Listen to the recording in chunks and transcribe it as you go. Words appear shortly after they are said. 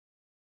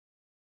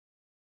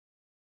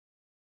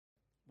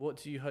What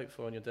do you hope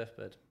for on your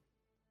deathbed?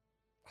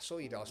 I saw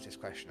you'd asked this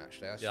question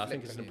actually. I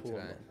think it's an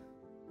important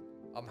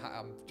one.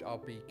 I'll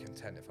be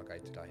content if I go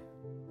today.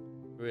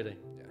 Really?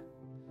 Yeah.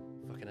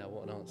 Fucking hell,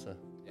 what an answer.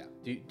 Yeah.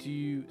 Do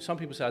you? Some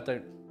people say I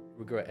don't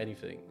regret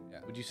anything. Yeah.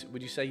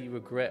 Would you say you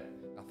regret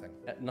Nothing.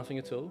 Nothing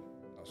at all?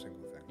 Not a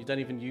single thing. You don't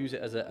even use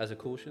it as a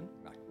caution?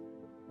 No.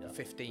 Yeah.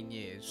 15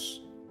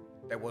 years,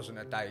 there wasn't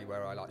a day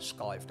where I like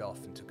skived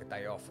off and took a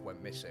day off,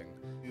 went missing.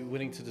 You're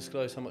willing to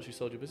disclose how much you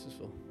sold your business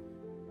for?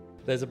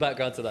 There's a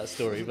background to that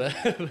story, but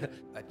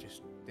I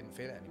just didn't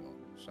feel it anymore.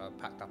 So I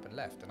packed up and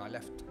left, and I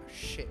left a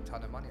shit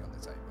ton of money on the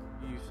table.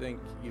 you think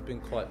you've been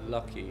quite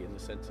lucky in the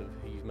sense of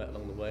who you've met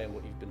along the way and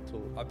what you've been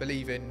taught? I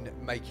believe in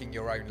making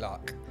your own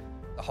luck.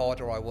 The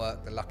harder I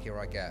work, the luckier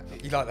I get.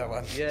 You like that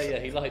one? Yeah,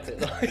 he liked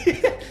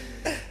it.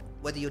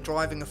 Whether you're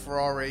driving a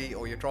Ferrari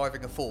or you're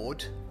driving a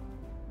Ford,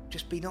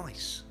 just be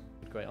nice.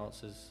 Great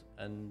answers,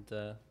 and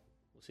we'll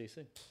see you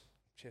soon.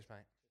 Cheers, mate.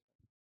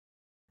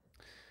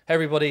 Hey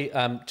everybody,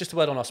 just a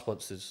word on our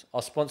sponsors.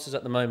 Our sponsors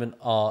at the moment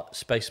are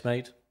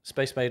Spacemade.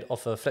 Spacemade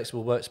offer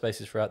flexible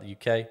workspaces throughout the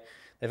UK.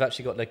 They've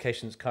actually got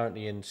locations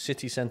currently in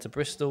City Centre,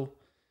 Bristol,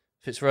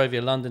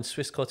 Fitzrovia, London,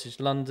 Swiss Cottage,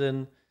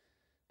 London,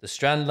 the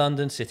Strand,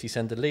 London, City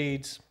Centre,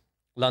 Leeds,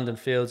 London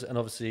Fields, and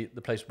obviously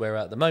the place we're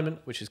at the moment,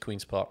 which is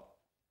Queen's Park.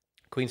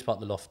 Queen's Park,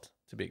 the Loft,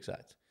 to be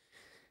exact.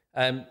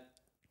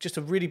 Just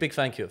a really big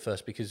thank you at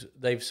first, because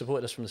they've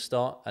supported us from the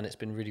start and it's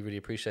been really, really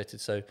appreciated.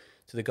 So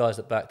to the guys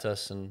that backed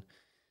us and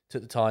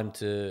took the time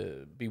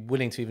to be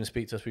willing to even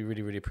speak to us, we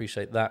really, really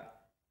appreciate that.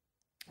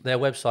 Their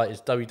website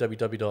is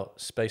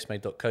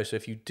www.spacemade.co. So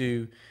if you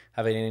do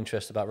have any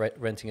interest about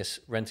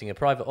renting a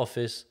private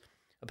office,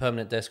 a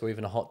permanent desk, or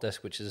even a hot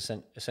desk, which is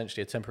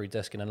essentially a temporary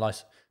desk in a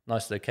nice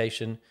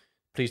location,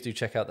 please do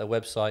check out their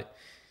website.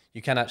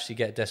 You can actually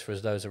get a desk for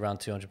as low as around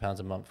 £200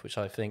 a month, which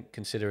I think,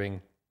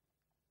 considering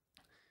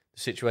the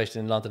situation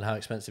in London, how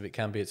expensive it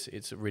can be,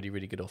 it's a really,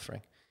 really good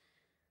offering.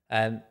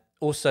 And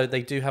also,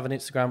 they do have an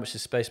Instagram, which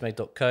is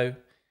spacemade.co.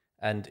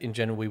 And in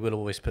general, we will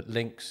always put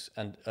links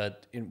and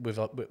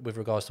with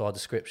regards to our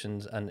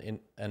descriptions and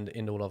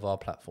in all of our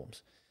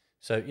platforms.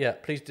 So yeah,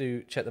 please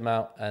do check them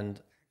out. And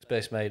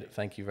Spacemade,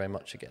 thank you very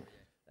much again.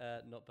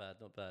 Not bad.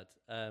 Not that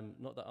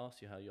I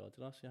asked you how you are.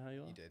 Did I ask you how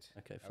you are? You did.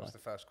 Okay, fine. That was the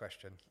first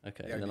question.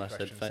 Okay, The and then only I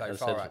said, question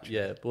so far, actually.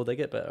 yeah. Well, they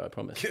get better, I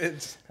promise.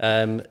 Good.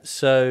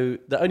 So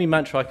the only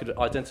mantra I could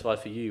identify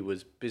for you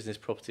was business,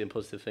 property, and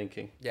positive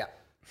thinking. Yeah.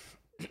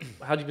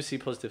 How do you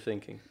perceive positive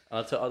thinking?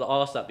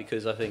 I'll ask that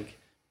because I think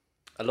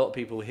a lot of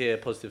people hear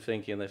positive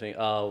thinking and they think,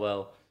 oh,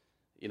 well,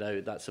 you know,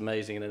 that's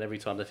amazing. And then every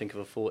time they think of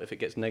a thought, if it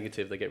gets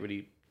negative, they get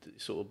really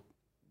sort of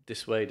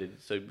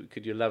dissuaded. So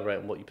could you elaborate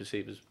on what you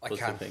perceive as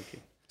positive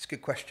thinking? It's a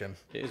good question.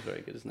 It is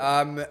very good, isn't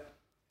it?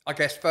 I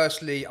guess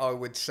firstly, I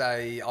would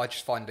say I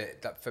just find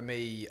it that for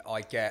me, I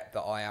get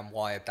that I am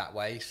wired that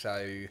way.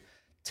 So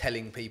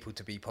telling people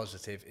to be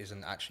positive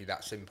isn't actually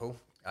that simple.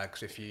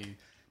 Because if you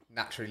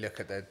naturally look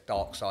at the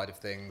dark side of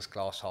things,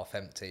 glass half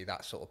empty,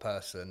 that sort of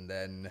person,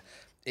 then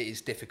it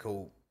is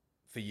difficult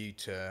for you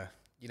to,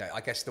 you know,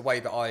 I guess the way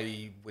that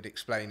I would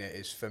explain it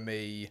is, for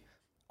me,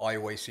 I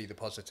always see the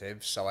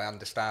positives. So I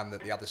understand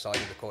that the other side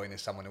of the coin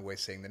is someone always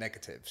seeing the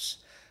negatives.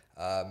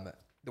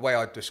 The way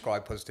I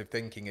describe positive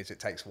thinking is it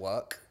takes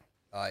work.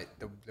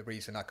 The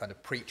reason I kind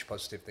of preach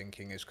positive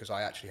thinking is because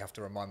I actually have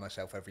to remind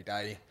myself every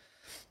day.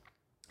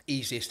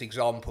 Easiest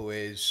example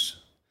is,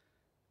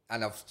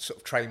 and I've sort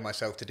of trained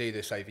myself to do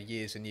this over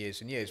years and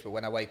years and years, but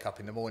when I wake up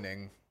in the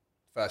morning,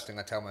 first thing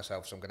I tell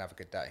myself is I'm going to have a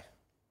good day.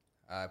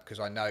 Because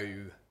I know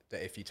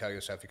that if you tell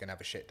yourself you're going to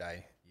have a shit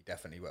day, you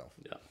definitely will.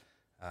 Yeah.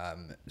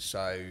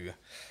 So,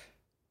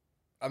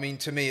 I mean,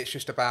 to me, it's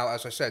just about,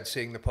 as I said,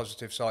 seeing the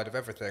positive side of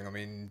everything. I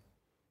mean,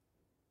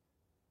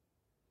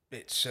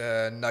 it's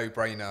a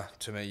no-brainer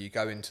to me. You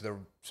go into the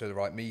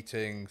right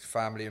meeting,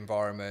 family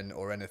environment,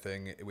 or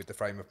anything with the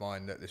frame of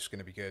mind that this is going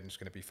to be good and it's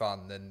going to be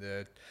fun. Then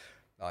the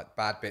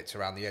bad bits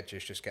around the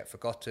edges just get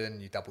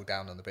forgotten. You double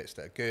down on the bits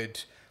that are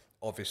good.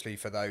 Obviously,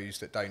 for those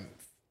that don't,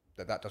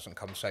 that doesn't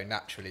come so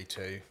naturally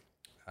to,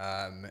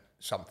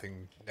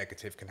 something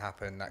negative can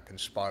happen that can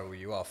spiral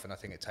you off. And I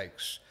think it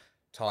takes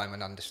time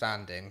and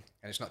understanding.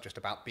 And it's not just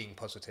about being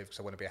positive because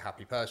I want to be a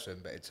happy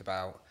person, but it's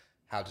about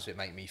how does it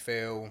make me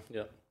feel?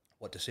 Yeah.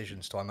 What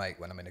decisions do I make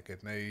when I'm in a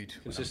good mood?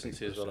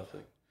 Consistency as well, I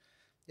think.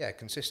 Yeah,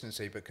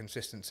 consistency, but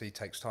consistency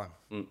takes time.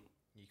 You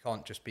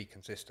can't just be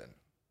consistent.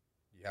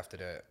 You have to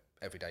do it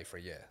every day for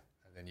a year,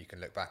 and then you can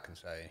look back and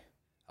say,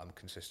 I'm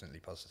consistently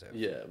positive.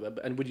 Yeah,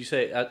 and would you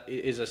say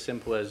it is as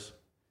simple as,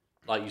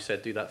 like you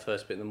said, do that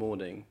first bit in the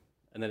morning,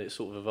 and then it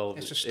sort of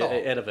evolves. It's a start.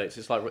 It elevates.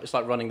 It's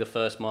like running the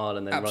first mile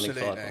and then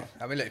Absolutely. running 5 miles.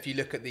 I mean, look, if you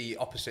look at the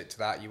opposite to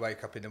that, you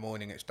wake up in the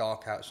morning, it's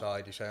dark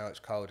outside, you say, oh, it's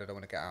cold, I don't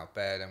want to get out of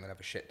bed, I'm going to have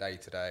a shit day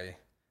today.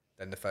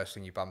 Then the first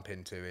thing you bump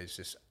into is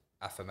this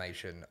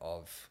affirmation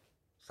of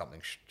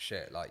something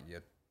shit, like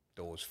your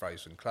door's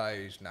frozen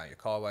closed, now your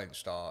car won't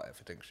start,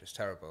 everything's just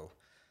terrible.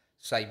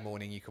 Same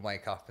morning you can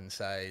wake up and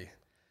say,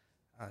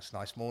 oh, it's a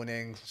nice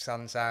morning,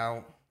 sun's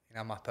out, you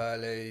know, I'm up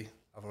early,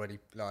 I've already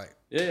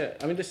Yeah.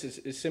 I mean, this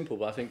is simple,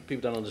 but I think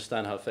people don't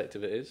understand how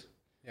effective it is.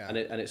 Yeah. And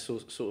it's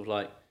sort of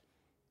like,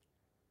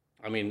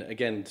 I mean,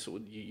 again,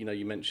 sort of,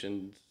 you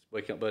mentioned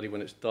waking up early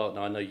when it's dark.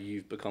 Now I know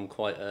you've become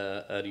quite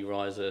a early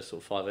riser,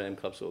 sort of 5 a.m.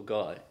 club sort of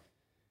guy.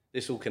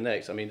 This all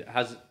connects. I mean,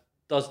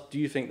 do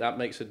you think that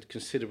makes a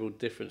considerable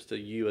difference to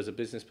you as a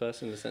business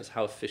person in the sense of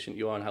how efficient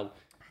you are and how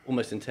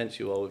almost intense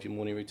you are with your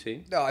morning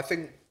routine? No, I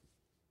think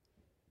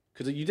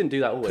because you didn't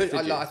do that always,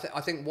 did you?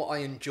 I think what I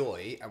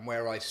enjoy and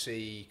where I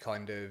see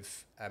kind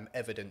of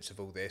evidence of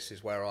all this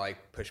is where I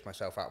push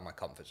myself out of my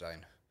comfort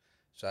zone.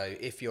 So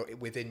if you're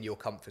within your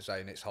comfort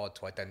zone, it's hard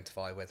to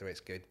identify whether it's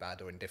good,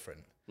 bad, or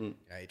indifferent.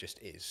 It just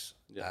is.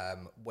 Yeah.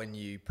 When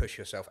you push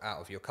yourself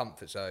out of your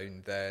comfort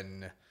zone,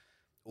 then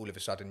all of a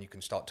sudden you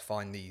can start to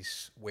find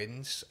these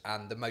wins.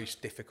 And the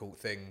most difficult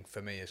thing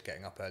for me is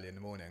getting up early in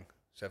the morning.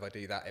 So if I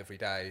do that every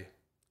day,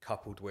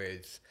 coupled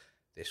with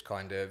this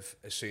kind of,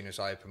 as soon as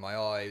I open my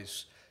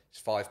eyes,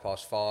 it's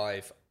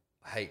 5:05.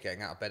 I hate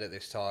getting out of bed at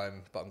this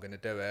time, but I'm going to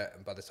do it.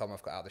 And by the time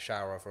I've got out of the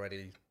shower, I've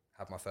already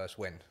had my first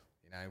win.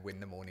 Win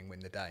the morning, win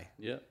the day.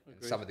 Yeah.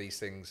 Some of these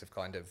things have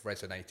kind of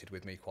resonated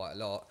with me quite a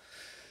lot.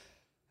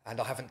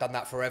 And I haven't done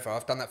that forever.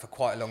 I've done that for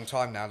quite a long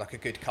time now, like a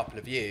good couple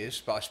of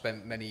years. But I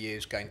spent many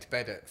years going to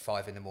bed at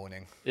 5 in the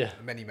morning. Yeah.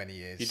 Many, many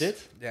years. You did?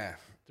 Yeah.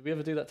 Did we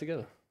ever do that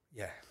together?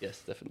 Yeah.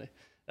 Yes, definitely.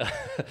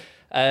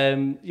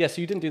 Yeah,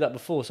 so you didn't do that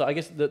before. So I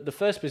guess the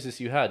first business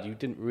you had, you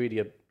didn't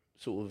really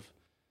sort of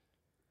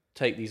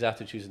take these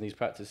attitudes and these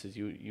practices.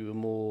 You were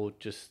more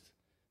just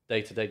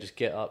day to day, just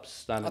get up,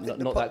 stand up,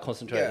 not that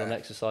concentrated on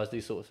exercise,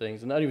 these sort of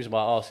things. And the only reason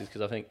why I ask is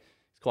because I think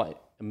it's quite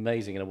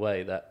amazing in a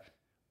way that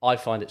I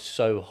find it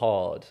so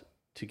hard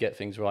to get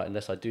things right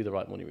unless I do the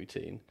right morning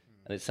routine.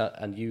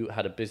 And you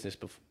had a business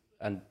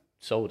and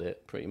sold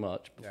it pretty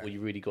much before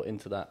you really got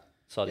into that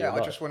side of your life.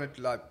 Yeah, I just wanted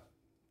to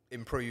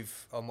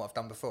improve on what I've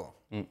done before.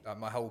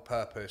 My whole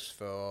purpose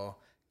for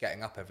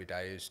getting up every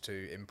day is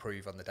to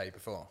improve on the day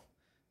before.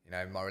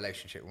 My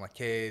relationship with my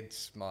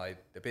kids,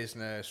 the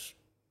business,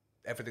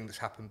 everything that's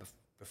happened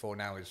before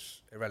now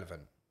is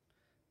irrelevant,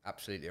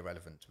 absolutely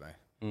irrelevant to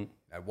me.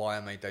 Why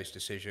I made those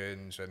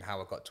decisions and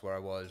how I got to where I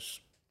was,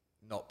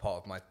 not part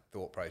of my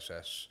thought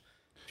process.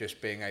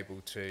 Just being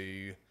able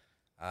to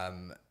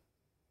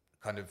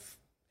kind of,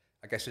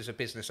 I guess as a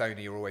business owner,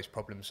 you're always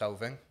problem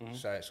solving.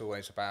 So it's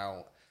always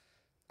about,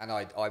 and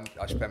I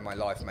spend my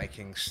life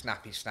making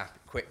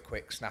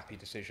quick, snappy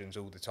decisions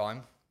all the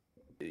time.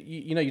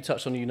 You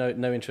touched on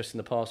no interest in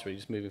the past, really,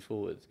 just moving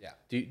forward. Yeah.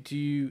 Do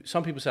you?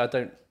 Some people say I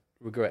don't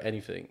regret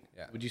anything.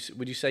 Yeah. Would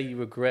you say you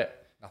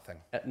regret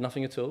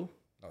nothing at all?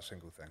 Not a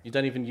single thing. You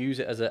don't even use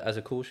it as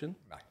a caution?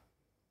 No.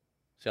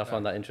 See, I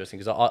find that interesting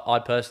because I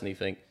personally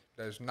think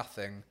there's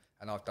nothing,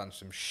 and I've done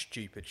some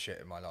stupid shit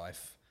in my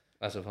life.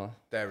 As of I.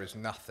 There is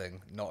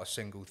nothing, not a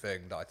single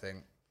thing that I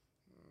think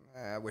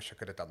I wish I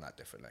could have done that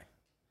differently.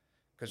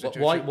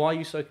 Why are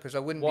you so? Because I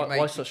wouldn't.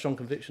 Why such strong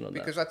conviction on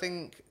that?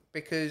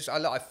 Because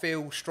I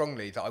feel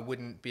strongly that I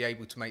wouldn't be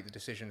able to make the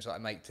decisions that I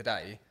make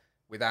today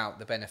without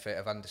the benefit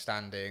of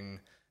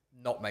understanding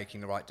not making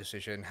the right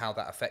decision, how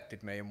that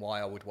affected me, and why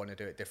I would want to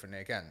do it differently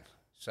again.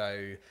 So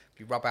if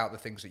you rub out the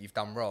things that you've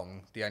done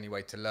wrong, the only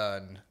way to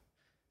learn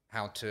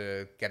how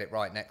to get it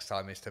right next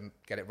time is to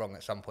get it wrong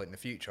at some point in the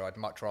future. I'd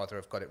much rather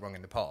have got it wrong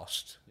in the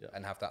past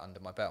and have that under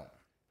my belt.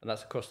 And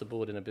that's across the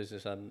board in a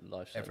business and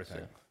life sense.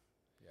 Everything.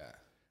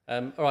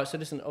 All right. So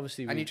listen,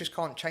 obviously, and you just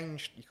can't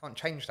change. You can't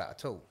change that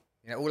at all.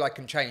 All I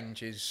can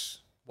change is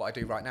what I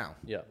do right now.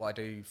 Yeah. What I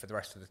do for the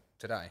rest of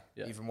today.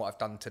 Yeah. Even what I've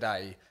done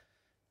today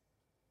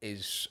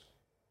is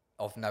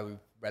of no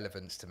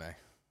relevance to me.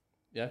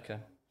 Yeah. Okay.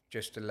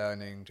 Just a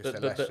learning, a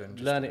lesson.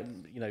 But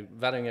learning,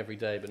 valuing every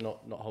day, but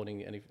not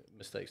holding any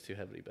mistakes too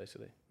heavily,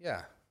 basically.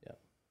 Yeah.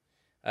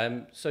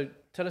 Yeah. So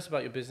tell us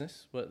about your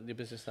business. Your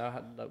business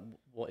now?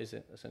 What is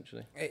it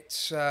essentially?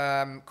 It's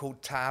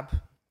called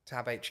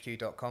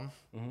tabhq.com.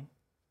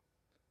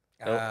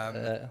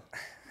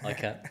 I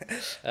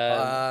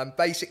can.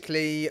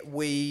 Basically,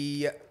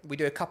 we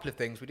do a couple of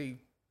things. We do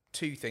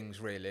two things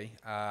really.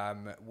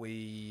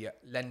 We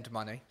lend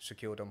money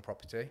secured on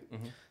property.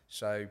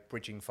 So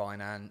bridging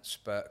finance,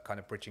 but kind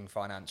of bridging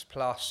finance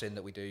plus, in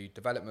that we do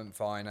development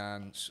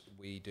finance.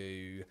 We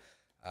do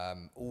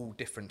all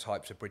different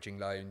types of bridging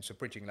loans. A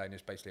bridging loan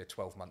is basically a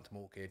 12-month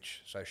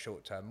mortgage, so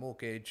short-term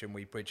mortgage, and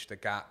we bridge the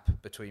gap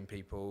between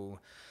people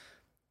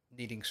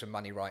needing some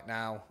money right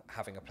now,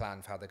 having a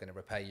plan for how they're going to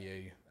repay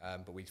you,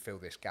 but we fill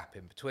this gap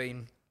in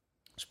between.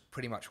 It's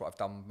pretty much what I've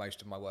done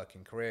most of my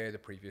working career. The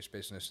previous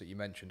business that you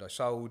mentioned I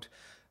sold.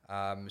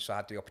 So I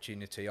had the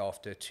opportunity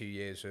after 2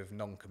 years of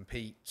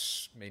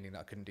non-competes, meaning that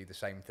I couldn't do the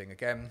same thing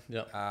again,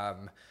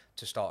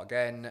 to start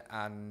again.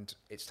 And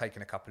it's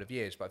taken a couple of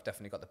years, but I've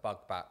definitely got the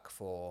bug back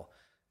for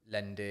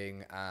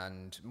lending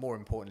and, more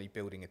importantly,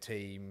 building a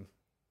team.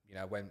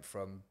 I went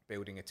from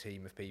building a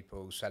team of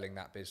people, selling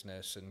that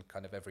business, and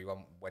kind of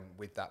everyone went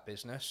with that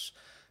business.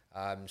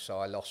 So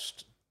I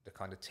lost the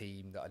kind of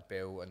team that I'd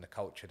built and the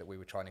culture that we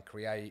were trying to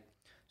create.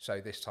 So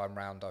this time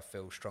round, I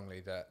feel strongly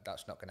that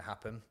that's not going to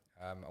happen.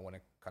 I want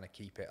to kind of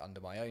keep it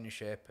under my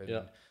ownership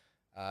and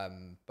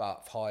But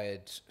I've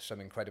hired some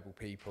incredible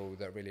people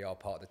that really are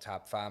part of the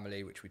Tab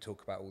family, which we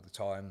talk about all the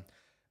time.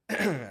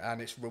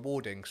 And it's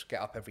rewarding to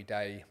get up every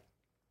day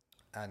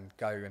and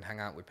go and hang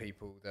out with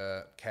people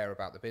that care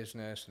about the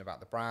business and about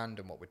the brand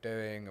and what we're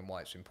doing and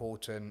why it's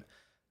important.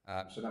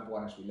 So number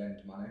one is we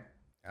lend money.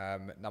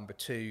 Number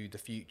two, the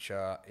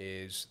future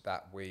is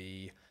that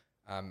we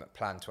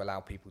plan to allow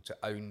people to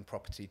own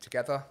property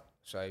together.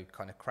 So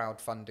kind of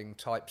crowdfunding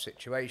type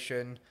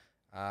situation.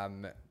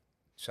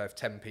 So if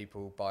 10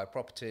 people buy a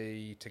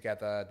property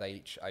together, they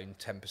each own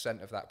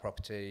 10% of that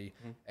property.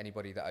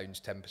 Anybody that owns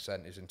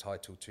 10% is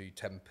entitled to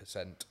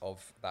 10%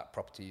 of that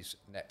property's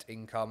net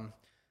income.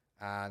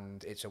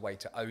 And it's a way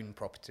to own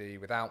property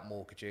without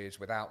mortgages,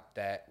 without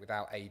debt,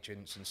 without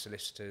agents and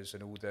solicitors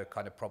and all the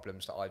kind of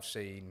problems that I've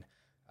seen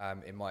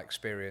in my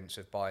experience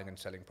of buying and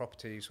selling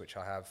properties, which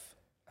I have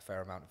a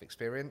fair amount of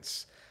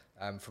experience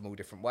from all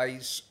different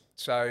ways.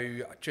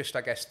 So just,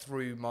 I guess,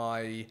 through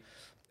my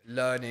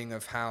learning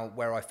of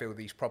where I feel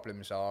these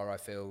problems are, I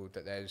feel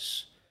that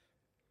there's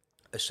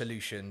a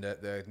solution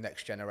that the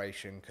next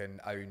generation can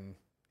own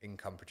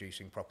income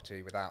producing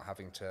property without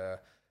having to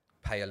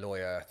pay a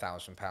lawyer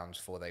 £1,000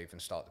 before they even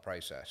start the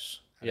process.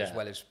 And as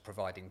well as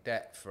providing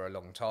debt for a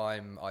long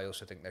time, I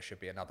also think there should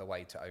be another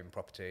way to own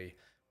property.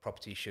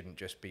 Property shouldn't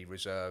just be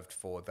reserved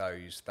for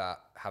those that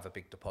have a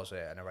big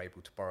deposit and are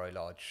able to borrow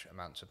large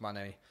amounts of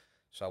money.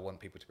 So I want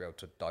people to be able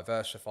to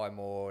diversify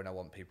more, and I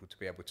want people to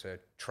be able to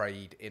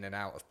trade in and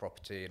out of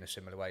property in a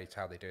similar way to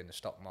how they do in the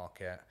stock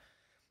market.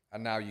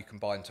 And now you can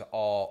buy into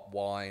art,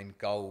 wine,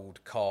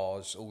 gold,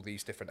 cars, all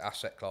these different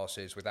asset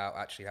classes without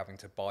actually having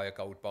to buy a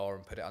gold bar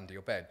and put it under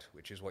your bed,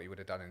 which is what you would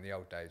have done in the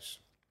old days.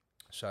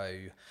 So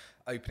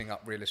opening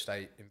up real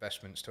estate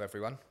investments to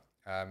everyone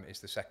is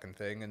the second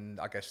thing. And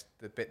I guess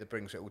the bit that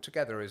brings it all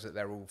together is that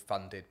they're all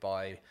funded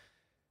by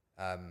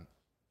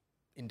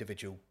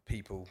individual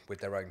people with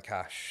their own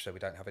cash. So we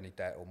don't have any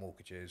debt or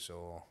mortgages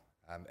or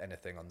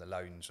anything on the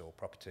loans or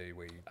property.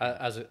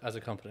 As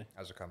a company?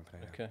 As a company,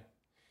 yeah. Okay.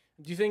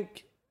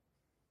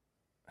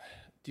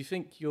 Do you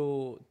think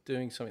you're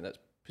doing something that's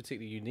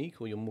particularly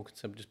unique, or you're more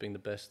concerned with just being the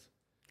best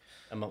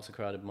amongst a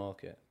crowded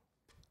market?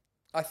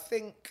 I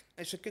think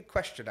it's a good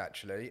question,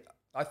 actually.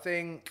 I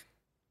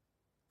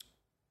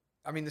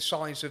mean, the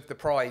size of the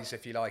prize,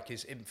 if you like,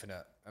 is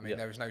infinite. I mean,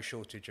 there is no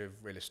shortage of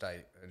real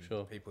estate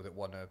and people that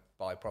want to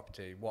buy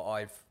property. What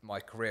I've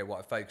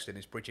focused in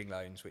is bridging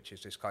loans, which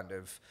is this kind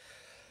of,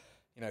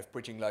 if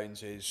bridging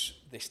loans is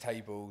this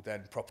table,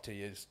 then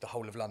property is the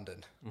whole of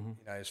London,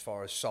 as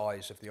far as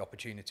size of the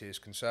opportunity is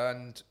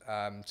concerned.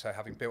 So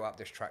having built up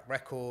this track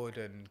record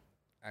and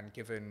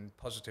given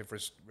positive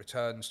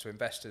returns to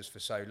investors for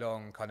so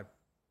long, kind of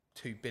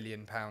 £2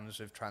 billion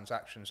of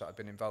transactions that I've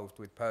been involved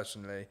with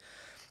personally,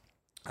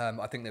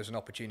 I think there's an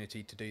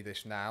opportunity to do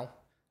this now.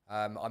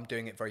 I'm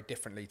doing it very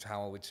differently to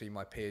how I would see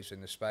my peers in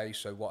the space.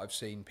 So what I've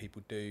seen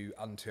people do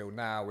until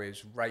now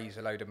is raise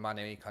a load of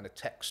money, kind of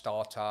tech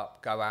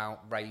startup, go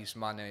out, raise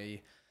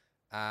money,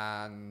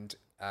 and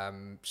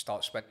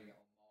start spending it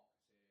on marketing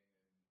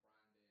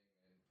and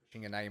branding and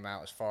pushing your name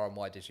out as far and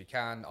wide as you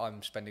can.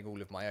 I'm spending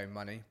all of my own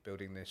money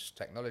building this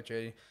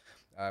technology,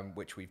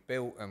 which we've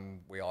built,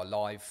 and we are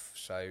live.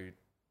 So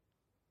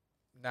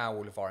now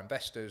all of our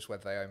investors,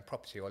 whether they own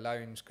property or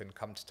loans, can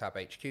come to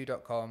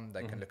tabhq.com.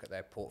 They can look at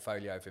their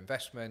portfolio of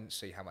investments,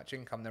 see how much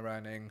income they're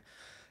earning,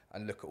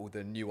 and look at all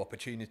the new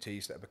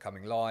opportunities that are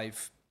becoming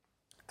live.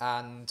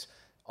 And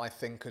I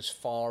think as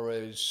far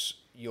as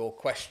your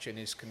question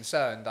is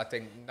concerned, I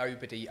think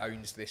nobody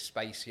owns this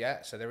space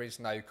yet. So there is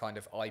no kind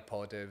of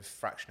iPod of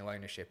fractional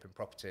ownership in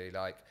property.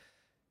 Like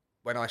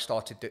when I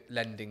started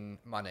lending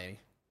money,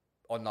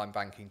 online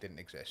banking didn't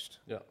exist.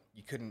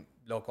 You couldn't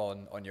log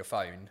on your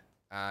phone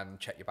and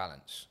check your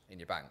balance in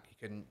your bank. You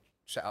couldn't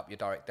set up your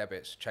direct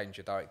debits, change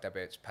your direct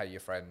debits, pay your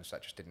friends.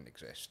 That just didn't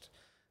exist.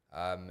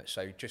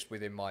 So just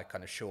within my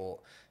kind of short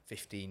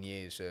 15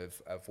 years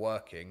of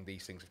working,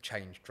 these things have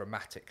changed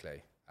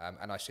dramatically.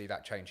 And I see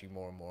that changing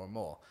more and more and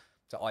more.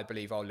 So I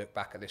believe I'll look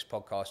back at this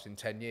podcast in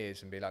 10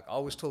 years and be like, I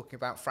was talking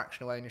about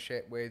fractional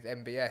ownership with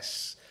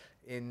MBS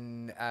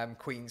in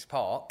Queen's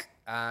Park,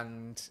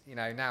 and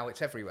now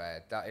it's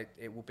everywhere. That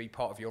it will be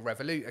part of your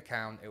Revolut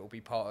account, it will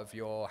be part of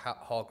your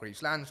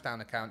Hargreaves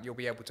Lansdown account. You'll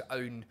be able to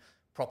own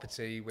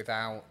property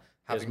without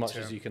having as much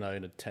as you can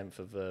own a tenth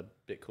of a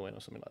Bitcoin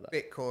or something like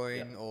that.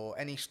 Bitcoin or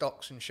any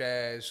stocks and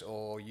shares,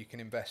 or you can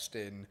invest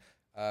in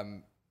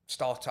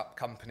startup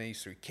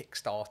companies through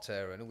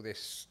Kickstarter and all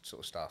this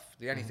sort of stuff.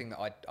 The only thing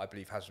that I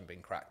believe hasn't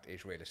been cracked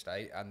is real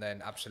estate. And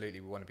then absolutely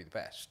we want to be the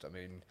best. I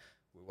mean,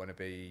 we want to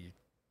be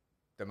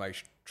the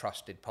most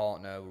trusted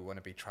partner. We want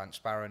to be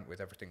transparent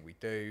with everything we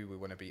do. We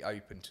want to be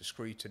open to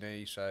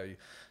scrutiny. So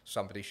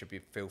somebody should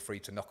feel free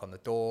to knock on the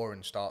door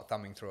and start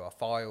thumbing through our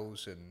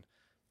files. And,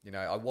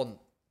 I want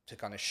to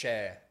kind of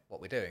share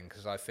what we're doing,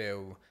 because I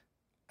feel,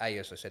 A,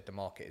 as I said, the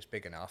market is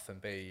big enough, and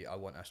B, I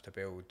want us to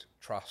build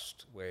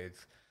trust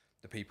with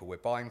the people we're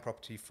buying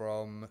property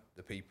from,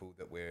 the people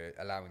that we're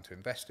allowing to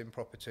invest in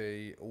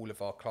property, all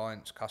of our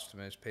clients,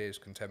 customers, peers,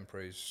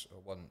 contemporaries.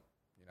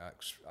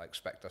 I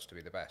expect us to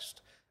be the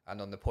best.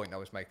 And on the point I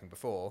was making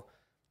before,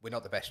 we're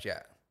not the best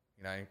yet.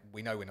 You know,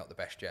 we know we're not the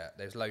best yet.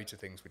 There's loads of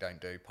things we don't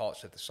do.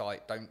 Parts of the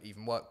site don't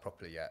even work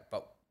properly yet,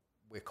 but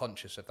we're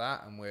conscious of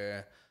that, and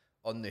we're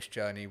on this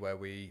journey where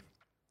we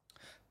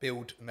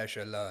build,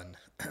 measure, learn.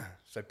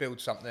 So build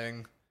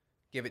something,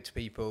 give it to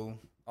people,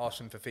 ask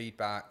them for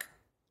feedback,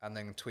 and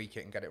then tweak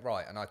it and get it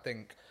right. And I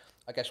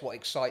guess what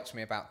excites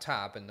me about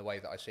Tab and the way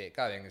that I see it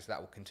going is that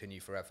will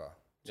continue forever.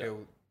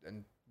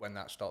 And when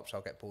that stops,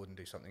 I'll get bored and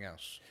do something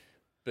else.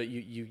 But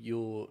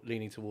you're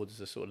leaning towards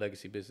a sort of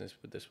legacy business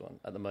with this one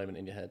at the moment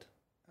in your head?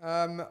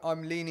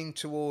 I'm leaning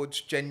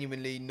towards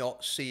genuinely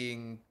not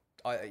seeing.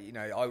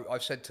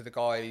 I've said to the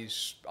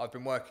guys, I've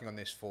been working on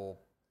this for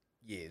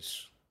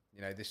years. You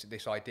know,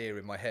 this idea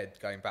in my head,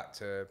 going back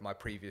to my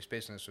previous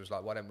business, was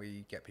like, why don't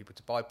we get people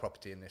to buy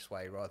property in this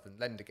way rather than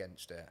lend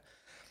against it?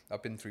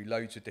 I've been through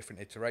loads of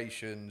different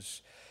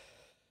iterations,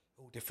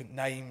 all different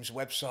names,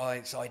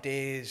 websites,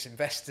 ideas,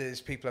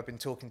 investors, people I've been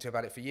talking to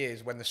about it for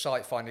years. When the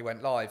site finally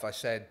went live, I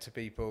said to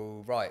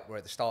people, right, we're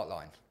at the start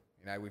line.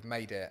 You know, we've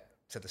made it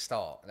to the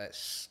start.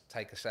 Let's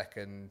take a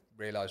second,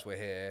 realise we're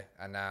here,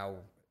 and now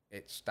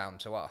it's down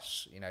to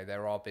us. You know,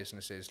 there are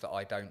businesses that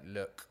I don't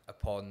look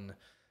upon.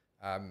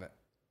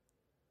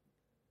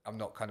 I'm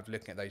not kind of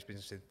looking at those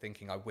businesses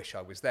thinking I wish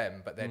I was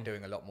them, but they're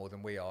doing a lot more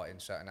than we are in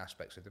certain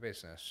aspects of the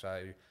business.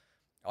 So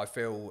I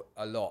feel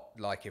a lot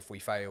like if we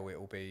fail, it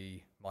will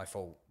be my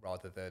fault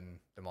rather than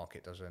the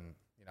market doesn't.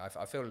 You know,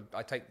 I feel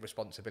I take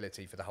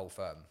responsibility for the whole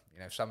firm.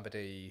 You know, if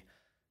somebody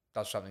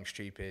does something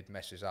stupid,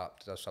 messes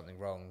up, does something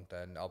wrong,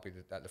 then I'll be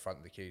at the front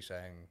of the queue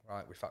saying,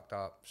 right, we fucked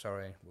up,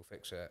 sorry, we'll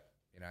fix it,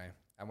 you know.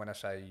 And when I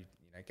say,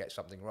 you know, get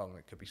something wrong,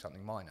 it could be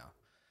something minor.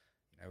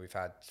 You know, we've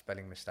had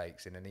spelling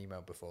mistakes in an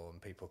email before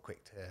and people are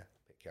quick to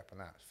pick you up on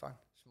that. It's fine,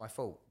 it's my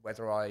fault.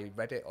 Whether I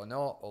read it or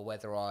not, or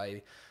whether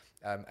I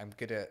am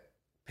good at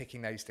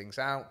picking those things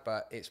out,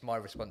 but it's my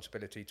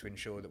responsibility to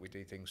ensure that we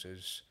do things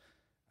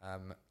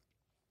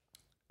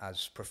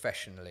as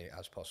professionally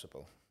as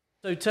possible.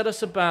 So tell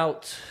us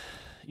about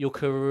your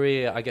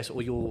career, I guess,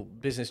 or your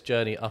business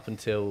journey up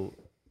until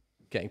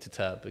getting to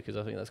Tab, because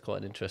I think that's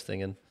quite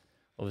interesting. And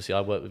obviously,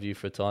 I worked with you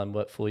for a time,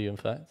 worked for you, in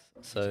fact.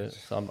 So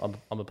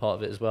I'm a part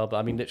of it as well. But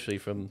I mean, literally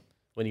from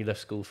when you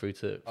left school through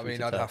to. I'd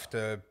have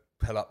to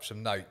pull up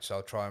some notes.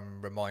 I'll try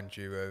and remind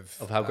you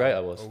of how great I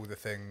was. All the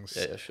things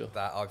sure.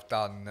 that I've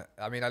done.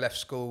 I mean, I left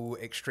school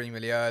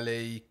extremely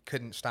early.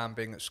 Couldn't stand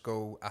being at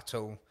school at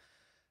all.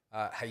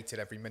 Hated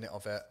every minute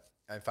of it.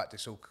 In fact,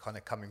 it's all kind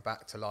of coming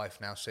back to life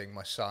now, seeing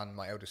my son,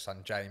 my eldest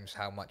son, James,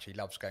 how much he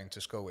loves going to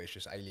school. It's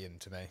just alien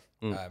to me.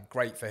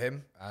 Great for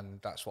him,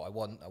 and that's what I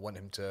want. I want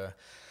him to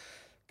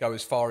go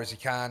as far as he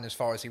can, as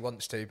far as he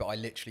wants to, but I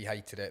literally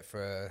hated it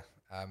for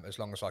as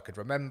long as I could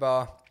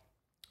remember.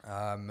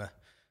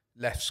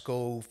 Left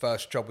school,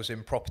 first job was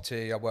in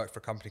property. I worked for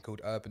a company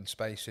called Urban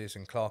Spaces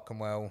in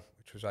Clerkenwell,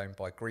 which was owned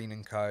by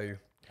Green & Co.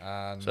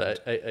 And so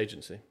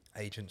agency?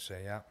 Agency,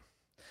 yeah.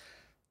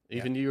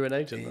 Even you were an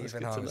agent?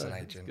 Even I was an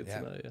agent, yeah.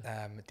 Know,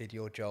 yeah. Did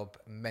your job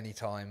many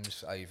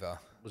times over.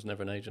 Was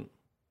never an agent.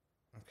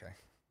 Okay.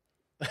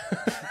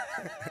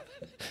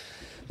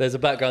 There's a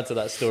background to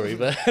that story,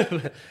 but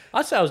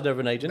I'd say I was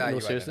never an agent. No, in all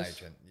you weren't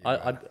seriousness. an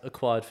agent. I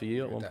acquired for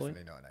you at one point.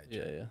 Definitely not an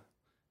agent.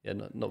 Yeah,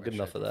 not good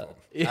enough for that.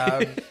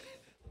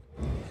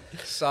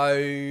 So,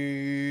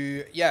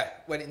 yeah,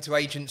 went into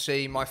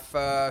agency. My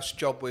first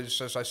job was,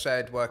 as I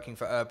said, working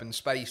for Urban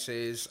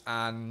Spaces,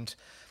 and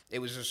it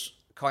was just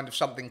kind of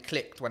something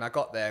clicked when I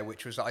got there,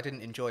 which was that I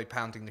didn't enjoy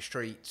pounding the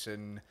streets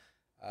and,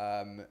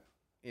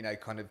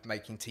 kind of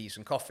making teas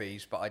and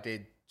coffees, but I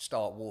did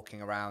start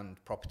walking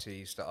around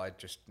properties that I'd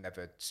just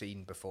never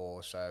seen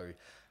before. So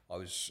I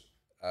was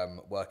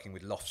working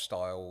with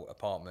loft-style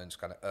apartments,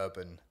 kind of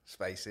urban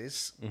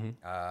spaces,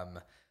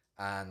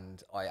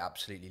 and I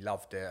absolutely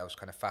loved it. I was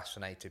kind of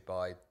fascinated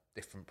by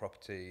different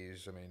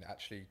properties. I mean,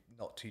 actually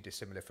not too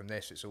dissimilar from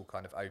this. It's all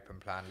kind of open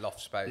plan loft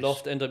space.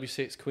 Loft,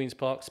 NW6, Queen's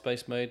Park,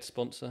 Space Made,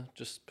 sponsor.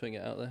 Just putting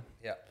it out there.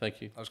 Yeah.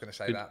 Thank you. I was going to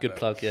say that. Good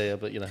plug, yeah,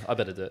 but I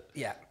better do it.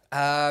 Yeah.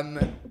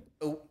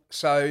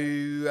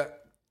 So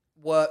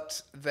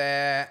worked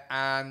there,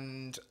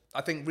 and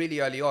I think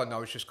really early on I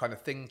was just kind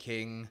of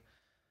thinking,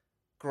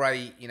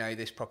 great,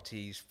 this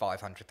property's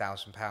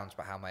 £500,000,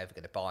 but how am I ever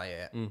going to buy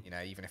it?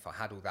 Even if I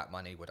had all that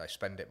money, would I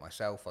spend it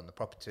myself on the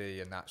property?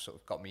 And that sort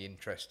of got me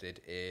interested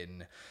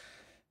in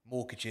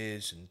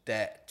mortgages and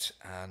debt.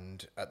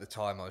 And at the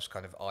time I was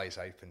kind of eyes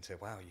open to,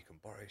 wow, you can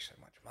borrow so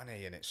much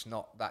money and it's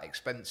not that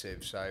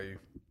expensive. So,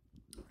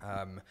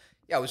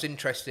 I was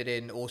interested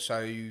in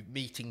also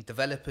meeting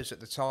developers at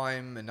the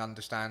time and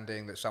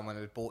understanding that someone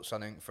had bought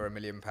something for £1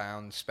 million,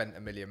 spent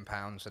 £1 million,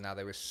 and now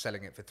they were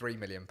selling it for £3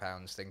 million,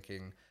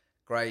 thinking,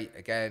 great,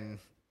 again,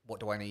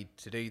 what do I need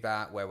to do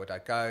that? Where would I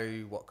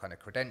go? What kind of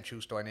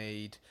credentials do I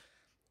need?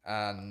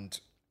 And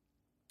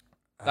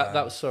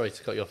that was, sorry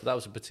to cut you off, that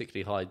was a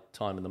particularly high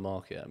time in the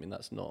market. I mean,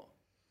 that's not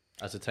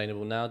as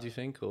attainable now, do you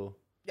think? Or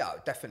yeah,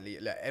 definitely.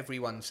 Look,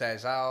 everyone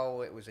says,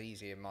 "Oh, it was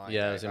easy in my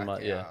day."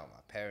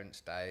 My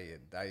parents' day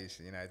and days.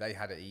 They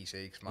had it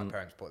easy because my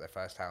parents bought their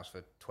first house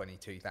for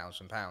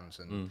 £22,000,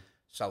 and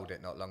sold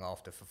it not long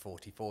after for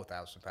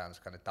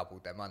 £44,000, kind of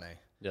doubled their money.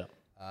 Yeah.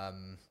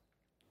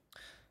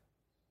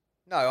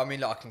 No, I mean,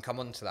 look, I can come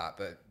on to that,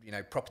 but, you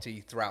know,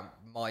 property throughout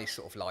my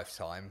sort of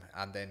lifetime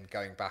and then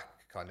going back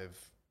kind of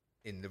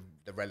in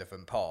the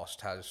relevant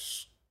past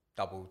has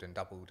doubled and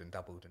doubled and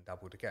doubled and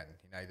doubled again.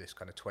 You know, this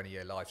kind of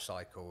 20-year life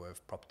cycle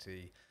of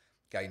property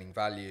gaining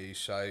value.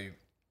 So,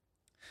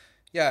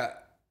 yeah,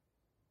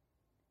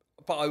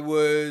 but I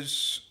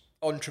was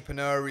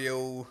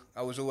entrepreneurial.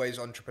 I was always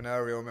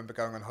entrepreneurial. I remember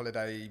going on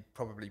holiday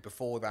probably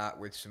before that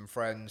with some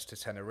friends to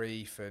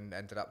Tenerife and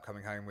ended up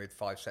coming home with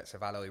 5 sets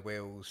of alloy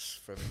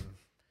wheels from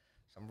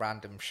some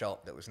random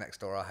shop that was next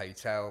door our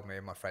hotel, me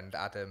and my friend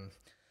Adam,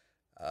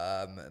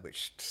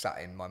 which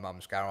sat in my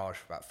mum's garage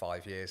for about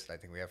 5 years. I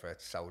don't think we ever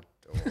sold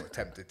or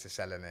attempted to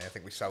sell any. I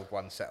think we sold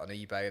one set on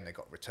eBay and they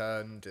got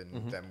returned,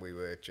 and then we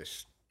were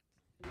just,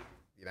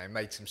 you know,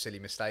 made some silly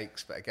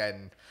mistakes. But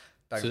again,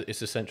 So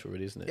it's essential,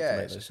 really, isn't it?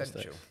 Yeah, it's essential.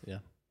 Mistakes? Yeah.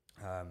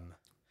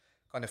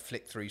 Kind of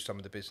flicked through some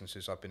of the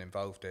businesses I've been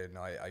involved in.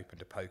 I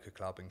opened a poker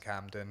club in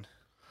Camden.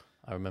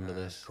 I remember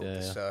this. Called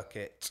the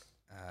Circuit,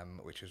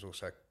 which was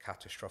also a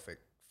catastrophic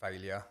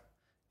failure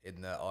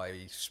in that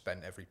I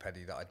spent every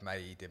penny that I'd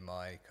made in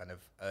my kind of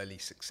early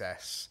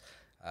success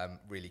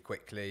really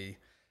quickly.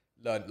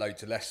 Learned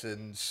loads of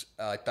lessons.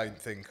 I don't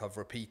think I've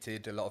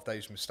repeated a lot of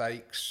those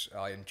mistakes.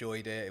 I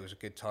enjoyed it. It was a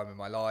good time in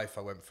my life.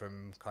 I went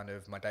from kind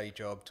of my day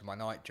job to my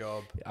night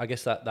job. I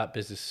guess that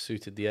business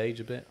suited the age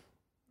a bit.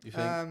 You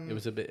think it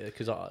was a bit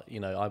because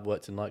I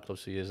worked in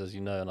nightclubs for years, as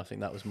you know, and I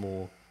think that was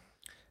more.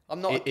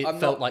 It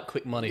felt like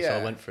quick money, so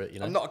I went for it. You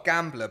know, I'm not a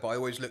gambler, but I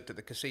always looked at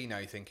the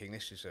casino thinking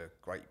this is a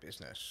great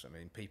business. I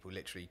mean, people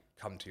literally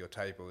come to your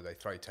table, they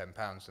throw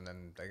 £10, and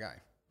then they go.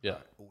 Yeah,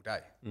 like, all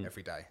day,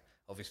 every day.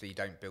 Obviously, you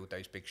don't build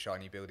those big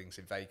shiny buildings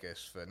in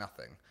Vegas for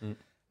nothing.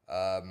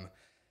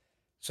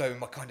 So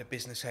my kind of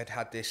business head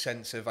had this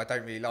sense of I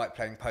don't really like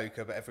playing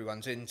poker, but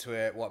everyone's into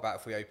it. What about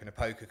if we open a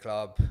poker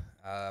club?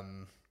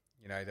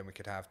 You know, then we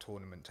could have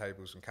tournament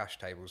tables and cash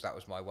tables. That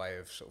was my way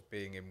of sort of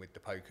being in with the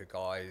poker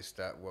guys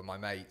that were my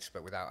mates,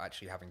 but without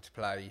actually having to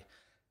play.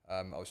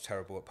 I was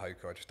terrible at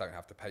poker. I just don't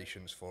have the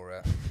patience for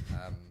it.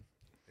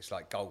 It's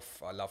like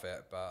golf. I love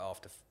it, but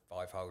after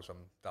 5 holes,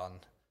 I'm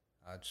done.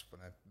 I just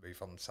want to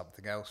move on to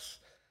something else.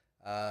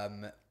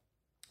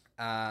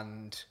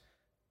 And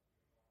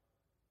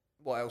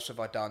what else have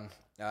I done?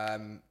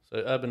 So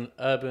urban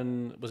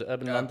was it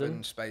Urban London?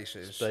 Urban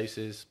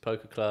Spaces,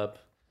 poker club,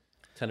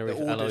 Tenerife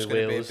the alloy order's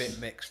wheels. going to be a bit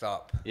mixed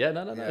up. Yeah,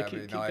 no. Yeah,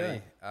 Keep I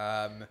mean,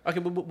 going. Okay,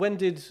 but when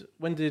did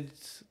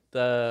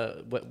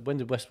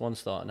West One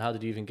start, and how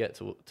did you even get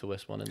to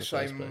West One in the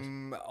first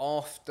place?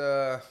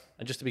 After.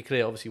 And just to be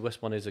clear, obviously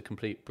West One is a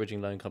complete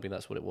bridging loan company.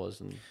 That's what it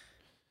was, and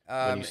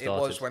when you it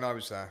started. was when I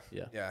was there.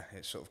 Yeah.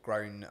 It's sort of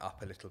grown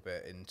up a little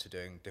bit into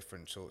doing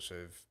different sorts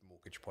of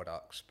mortgage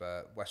products.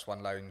 But West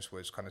One Loans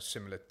was kind of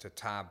similar to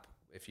Tab.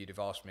 If you'd have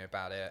asked me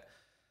about it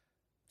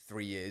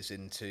 3 years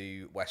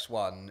into West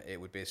One,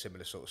 it would be a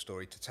similar sort of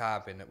story to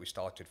Tab in that we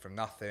started from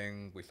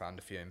nothing. We found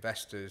a few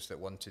investors that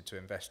wanted to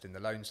invest in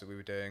the loans that we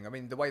were doing. I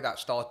mean, the way that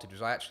started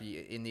was I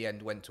actually, in the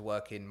end, went to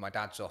work in my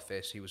dad's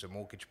office. He was a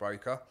mortgage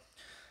broker.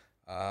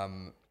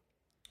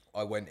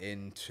 I went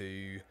in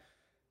to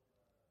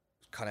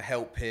kind of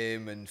help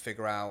him and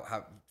figure out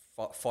how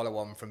follow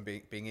on from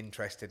being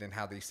interested in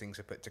how these things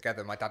are put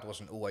together. My dad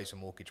wasn't always a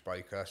mortgage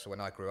broker, so when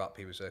I grew up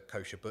he was a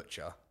kosher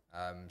butcher,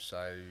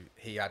 so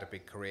he had a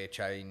big career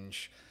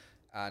change,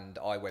 and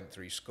I went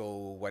through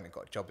school, went and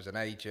got a job as an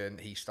agent.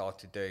 He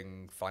started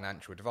doing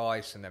financial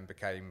advice and then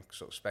became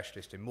sort of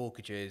specialist in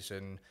mortgages,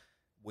 and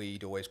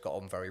we'd always got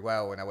on very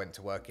well, and I went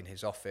to work in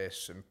his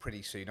office, and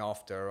pretty soon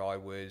after I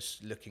was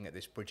looking at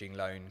this bridging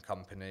loan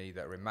company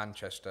that are in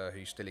Manchester,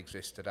 who still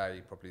exists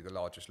today, probably the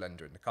largest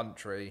lender in the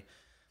country.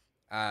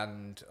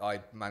 And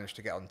I managed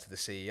to get onto the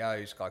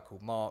CEO, this guy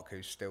called Mark,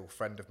 who's still a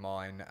friend of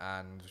mine,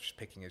 and just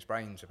picking his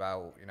brains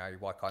about, you know,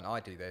 why can't I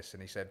do this?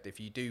 And he said, if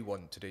you do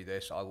want to do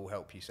this, I will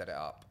help you set it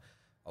up.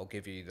 I'll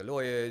give you the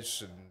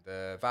lawyers and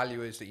the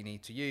valuers that you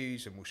need to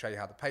use, and we'll show you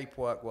how the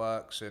paperwork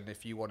works. And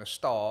if you want to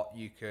start,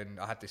 you can.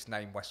 I had this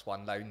name West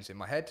One Loans in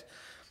my head,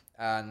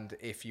 and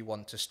if you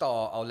want to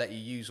start, I'll let you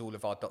use all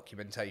of our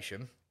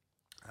documentation.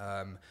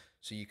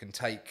 So you can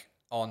take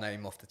our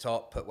name off the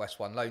top, put West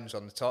One Loans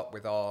on the top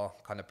with our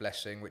kind of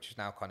blessing, which is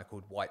now kind of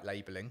called white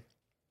labeling.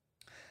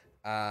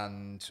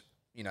 And,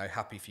 you know,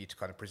 happy for you to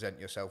kind of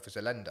present yourself as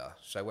a lender.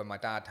 So when my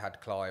dad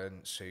had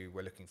clients who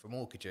were looking for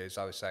mortgages,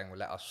 I was saying, well,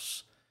 let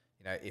us,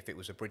 you know, if it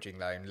was a bridging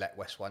loan, let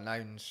West One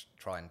Loans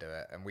try and do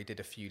it. And we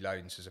did a few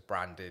loans as a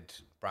branded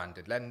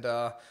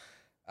lender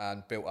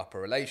and built up a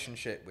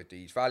relationship with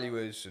these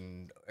valuers.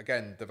 And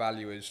again, the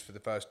valuers for the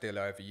first deal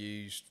I ever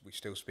used, we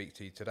still speak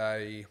to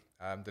today.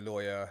 The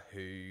lawyer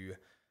who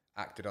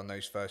acted on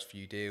those first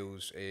few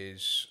deals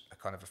is a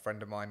kind of a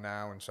friend of mine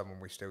now, and someone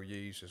we still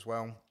use as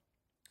well.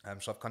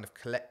 So I've kind of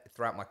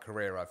throughout my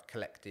career, I've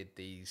collected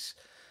these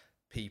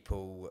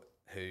people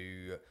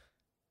who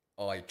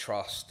I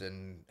trust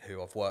and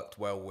who I've worked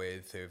well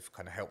with, who've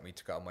kind of helped me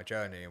to go on my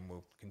journey, and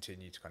will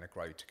continue to kind of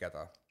grow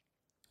together.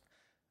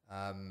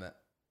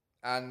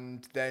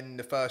 and then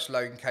the first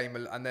loan came,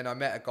 and then I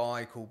met a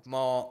guy called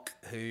Mark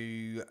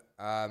who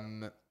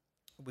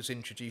was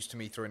introduced to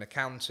me through an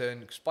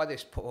accountant, because by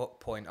this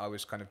point I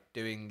was kind of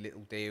doing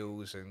little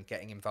deals and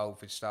getting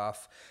involved with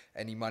stuff.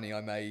 Any money I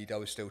made, I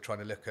was still trying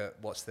to look at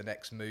what's the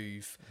next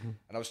move. And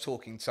I was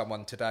talking to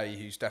someone today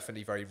who's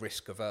definitely very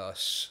risk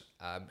averse,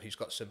 who's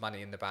got some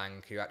money in the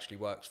bank, who actually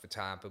works for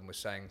Tab, and was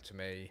saying to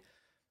me,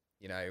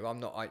 I'm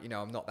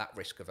not that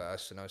risk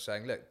averse. And I was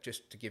saying, look,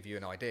 just to give you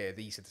an idea,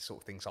 these are the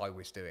sort of things I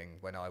was doing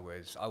when I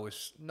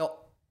was not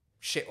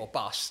shit or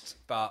bust,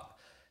 but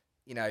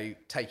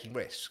taking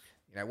risk.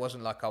 It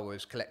wasn't like I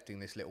was collecting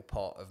this little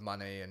pot of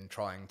money and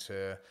trying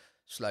to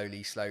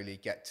slowly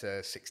get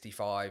to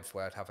 65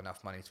 where I'd have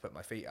enough money to put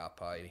my feet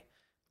up. I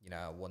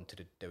wanted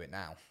to do it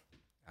now,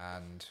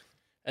 and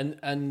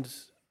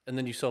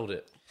then you sold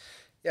it.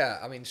 Yeah,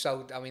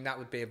 that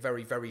would be a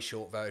very, very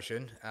short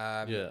version.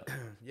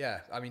 Yeah,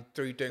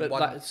 through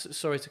doing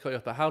sorry to cut you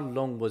off, but how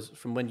long was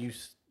from when you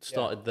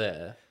started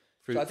there?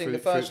 So I think the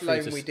first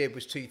loan we did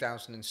was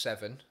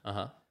 2007.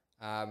 Uh-huh.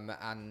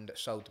 And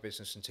sold the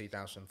business in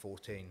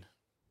 2014.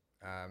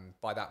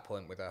 By that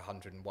point, with a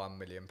 £101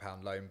 million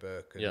loan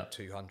book and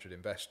 200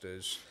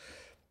 investors,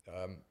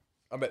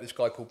 I met this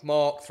guy called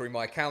Mark through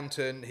my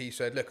accountant. He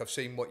said, "Look, I've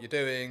seen what you're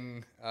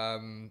doing.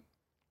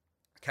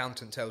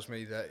 Accountant tells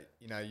me that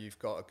you've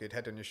got a good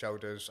head on your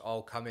shoulders.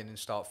 I'll come in and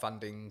start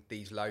funding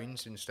these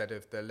loans instead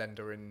of the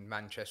lender in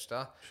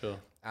Manchester. Sure.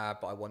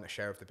 But I want a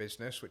share of the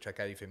business," which I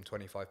gave him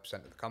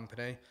 25% of the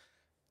company,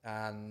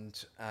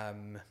 and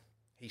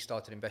he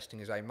started investing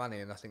his own money.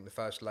 And I think the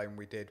first loan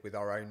we did with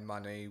our own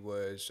money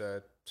was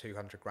a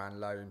 200 grand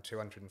loan,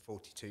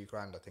 242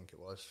 grand, I think it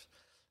was,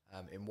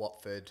 in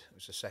Watford. It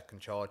was a second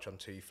charge on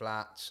 2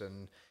 flats.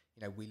 And,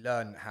 we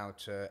learned how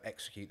to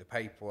execute the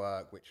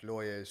paperwork, which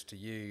lawyers to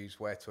use,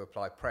 where to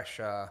apply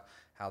pressure,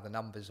 how the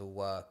numbers all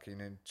work,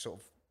 sort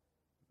of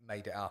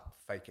made it up,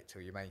 fake it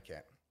till you make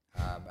it.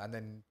 And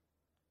then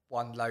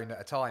one loan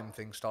at a time,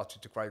 things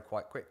started to grow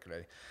quite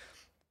quickly.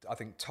 I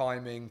think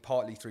timing,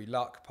 partly through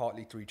luck,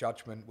 partly through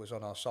judgment, was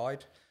on our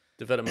side.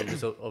 Development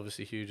was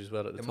obviously huge as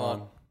well at the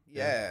time.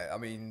 Yeah,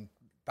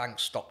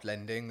 banks stopped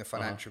lending, the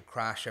financial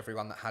crash.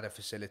 Everyone that had a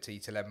facility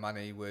to lend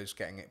money was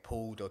getting it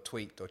pulled or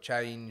tweaked or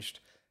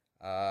changed.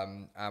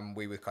 And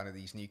we were kind of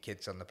these new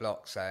kids on the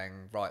block saying,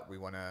 right, we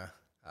want to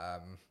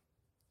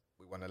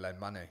lend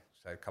money,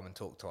 so come and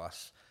talk to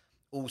us.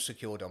 All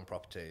secured on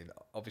property.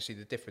 Obviously,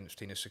 the difference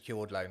between a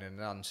secured loan and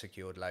an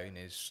unsecured loan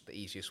is the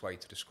easiest way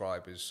to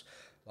describe as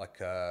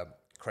like a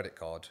credit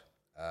card,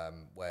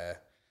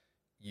 where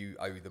you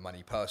owe the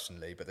money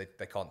personally, but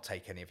they can't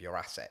take any of your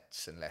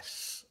assets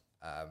unless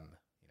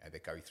they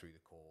go through the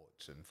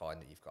courts and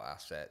find that you've got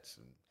assets.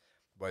 And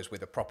whereas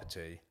with a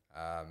property,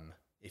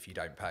 if you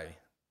don't pay,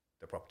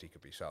 the property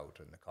could be sold.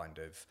 And the kind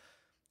of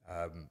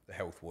the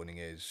health warning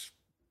is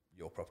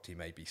your property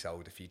may be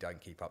sold if you don't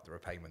keep up the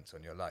repayments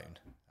on your loan.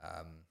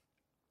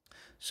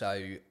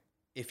 So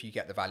if you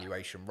get the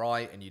valuation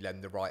right and you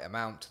lend the right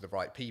amount to the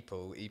right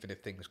people, even if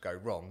things go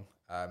wrong,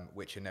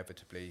 which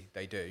inevitably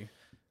they do,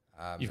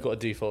 you've got a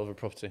default of a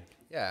property.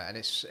 Yeah, and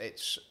it's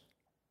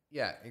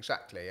yeah,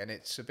 exactly. And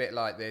it's a bit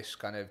like this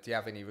kind of, do you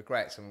have any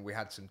regrets? We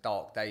had some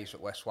dark days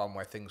at West One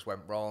where things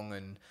went wrong,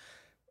 and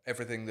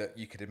everything that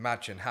you could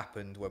imagine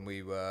happened when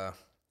we were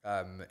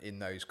in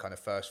those kind of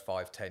first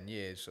 5-10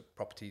 years.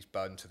 Properties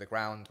burned to the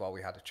ground while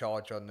we had a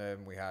charge on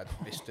them. We had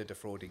Mr.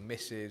 defrauding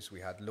Mrs.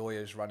 We had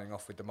lawyers running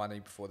off with the money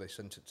before they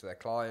sent it to their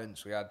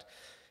clients. We had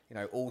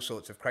all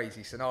sorts of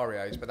crazy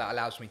scenarios, but that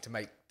allows me to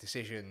make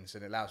decisions,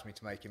 and it allows me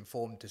to make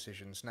informed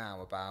decisions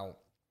now about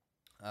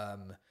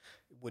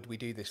would we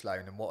do this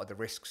loan and what are the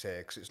risks here?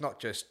 Because it's not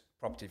just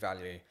property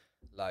value,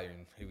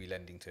 loan, who are we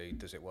lending to,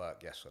 does it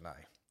work, yes or no?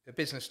 The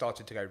business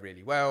started to go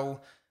really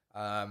well,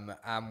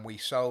 and we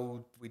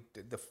sold.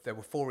 There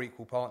were 4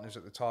 equal partners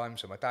at the time,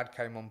 so my dad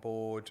came on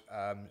board.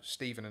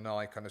 Stephen and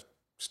I kind of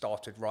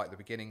started right at the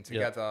beginning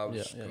together. I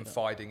was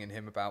confiding in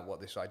him about what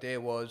this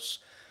idea was,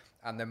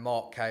 and then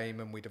Mark came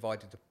and we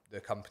divided the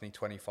company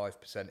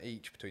 25%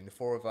 each between the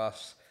 4 of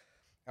us.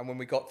 And when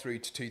we got through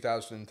to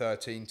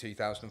 2013,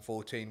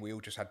 2014, we all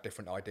just had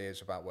different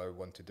ideas about where we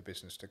wanted the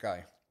business to go,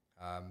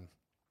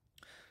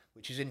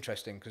 which is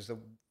interesting because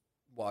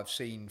what I've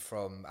seen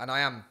from, and I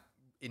am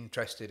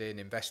interested in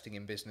investing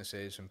in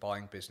businesses and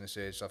buying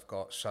businesses. I've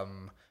got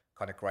some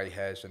kind of grey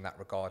hairs in that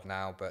regard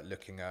now, but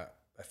looking at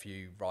a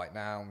few right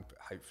now,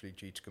 hopefully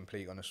due to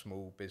complete on a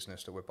small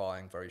business that we're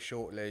buying very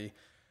shortly,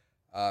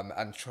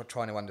 and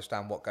trying to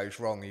understand what goes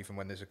wrong. Even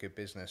when there's a good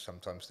business,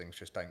 sometimes things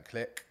just don't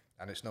click,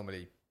 and it's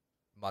normally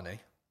money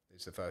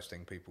is the first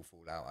thing people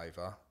fall out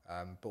over,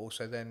 but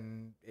also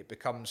then it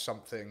becomes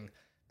something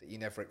that you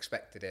never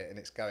expected it, and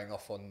it's going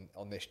off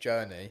on this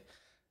journey,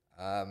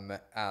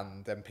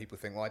 and then people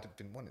think, well, I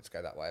didn't want it to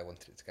go that way, I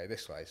wanted it to go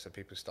this way. So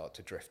people start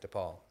to drift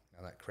apart,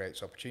 and that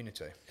creates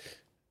opportunity.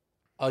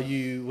 Are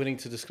you willing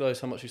to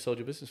disclose how much you sold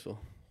your business for?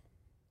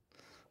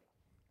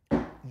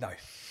 No.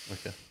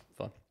 Okay,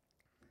 fine.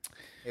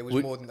 It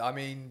was more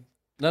than,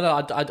 No,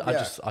 I Yeah.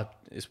 just,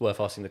 it's worth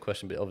asking the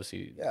question, but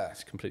obviously, Yeah.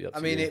 it's completely up to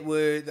I mean,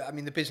 you.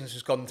 the business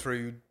has gone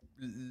through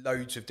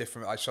loads of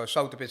different. So I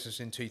sold the business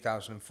in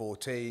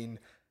 2014.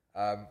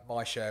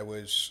 My share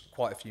was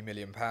quite a few £1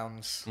 million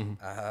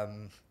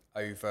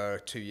over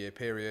a 2-year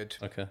period.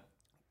 Okay.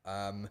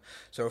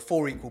 So we're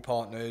 4 equal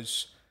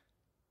partners.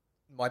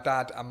 My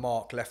dad and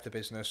Mark left the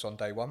business on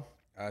day one.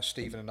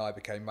 Stephen and I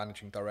became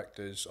managing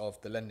directors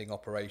of the lending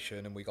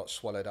operation, and we got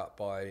swallowed up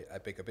by a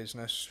bigger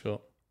business. Sure.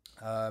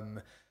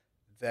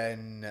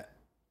 Then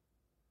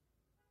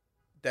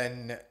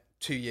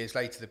 2 years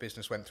later, the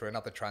business went through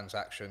another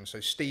transaction. So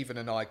Stephen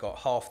and I got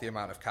half the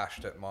amount of cash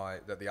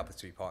that the other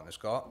 2 partners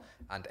got,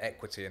 and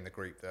equity in the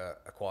group that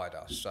acquired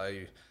us.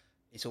 So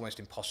it's almost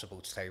impossible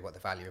to tell you what the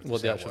value of the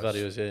What the sale actual was.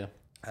 value is, yeah.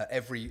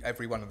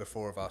 Every one of the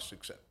 4 of us,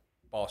 except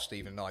bar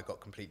Stephen and I, got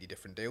completely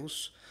different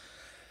deals.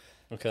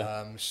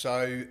 Okay.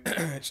 So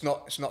it's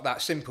not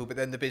that simple. But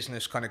then the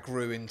business kind of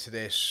grew into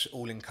this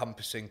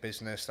all-encompassing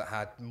business that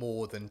had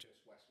more than just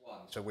West One.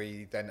 So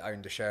we then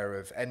owned a share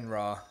of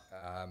Enra,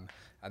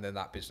 and then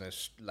that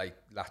business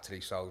latterly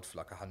sold for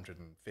like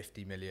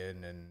 150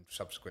 million, and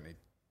subsequently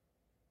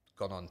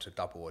gone on to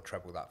double or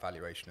treble that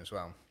valuation as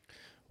well.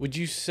 Would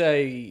you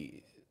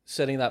say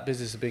selling that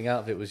business and being out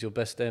of it was your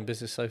best day in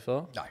business so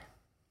far? No.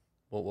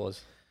 What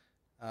was?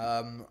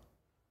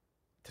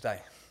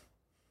 Today.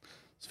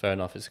 It's fair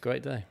enough. It's a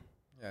great day.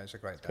 Yeah, it's a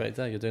great day. Great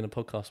day. You're doing a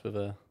podcast with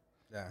a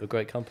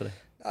great company.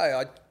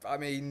 No, I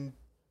mean,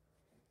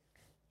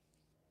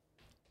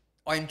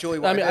 I enjoy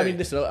what I do.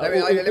 Listen.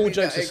 All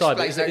jokes aside,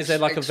 but is there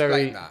like a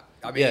very that.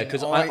 I mean,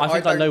 because I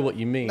think I know what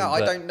you mean. No,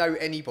 I don't know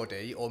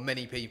anybody or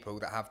many people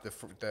that have the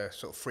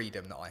sort of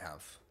freedom that I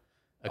have.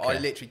 Okay. I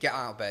literally get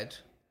out of bed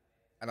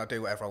and I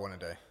do whatever I want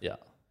to do. Yeah.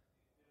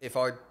 If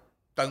I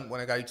don't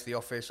want to go to the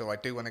office, or I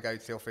do want to go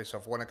to the office, I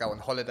want to go on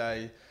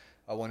holiday,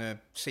 I want to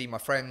see my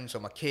friends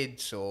or my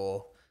kids,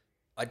 or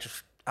I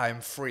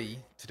am free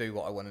to do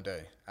what I want to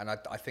do. And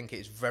I think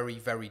it's very,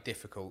 very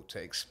difficult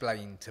to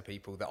explain to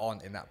people that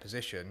aren't in that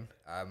position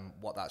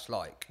what that's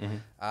like. Mm-hmm.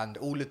 And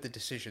all of the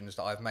decisions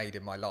that I've made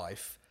in my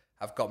life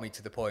have got me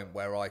to the point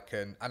where I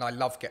can, and I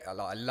love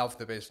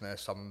the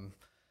business.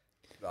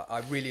 I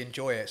really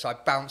enjoy it. So I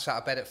bounce out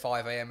of bed at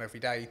 5 a.m. every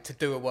day to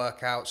do a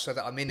workout so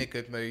that I'm in a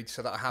good mood,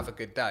 so that I have a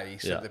good day,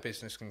 so that the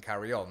business can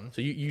carry on.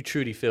 So you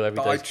truly feel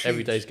every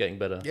day's getting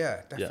better.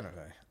 Yeah,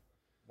 definitely.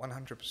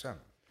 100%.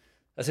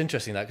 That's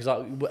interesting, that,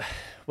 because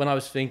when I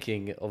was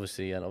thinking,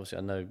 obviously I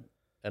know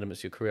elements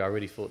of your career, I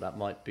really thought that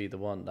might be the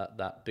one,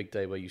 that big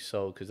day where you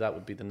sold, because that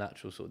would be the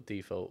natural sort of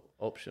default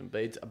option.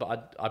 But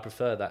I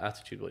prefer that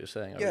attitude, what you're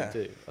saying. I really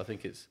do. I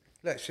think it's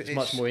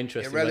much more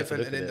interesting.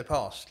 Irrelevant and in the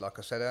past, like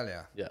I said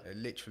earlier. Yeah.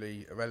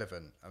 Literally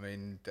irrelevant. I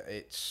mean,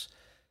 it's,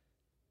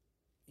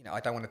 I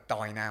don't want to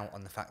dine out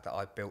on the fact that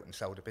I built and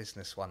sold a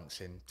business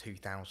once in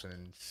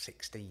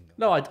 2016.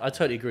 No, I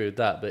totally agree with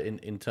that. But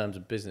in terms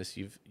of business,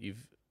 you've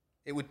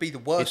it would be the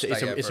worst day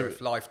ever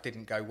if life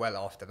didn't go well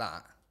after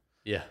that.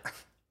 Yeah.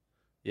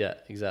 Yeah,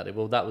 exactly.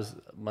 Well, that was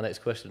my next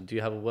question. Do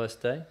you have a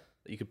worst day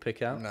that you could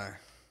pick out? No.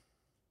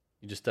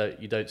 You just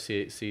don't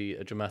see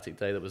a dramatic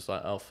day that was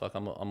like, oh fuck,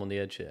 I'm on the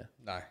edge here.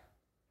 No.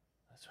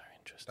 That's very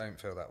interesting.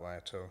 Don't feel that way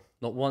at all.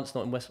 Not once,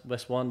 not in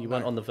West One. You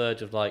weren't on the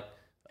verge of like,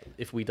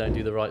 if we don't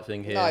do the right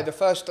thing here. No, the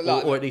first,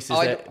 or at least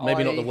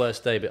maybe not the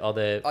worst day, but are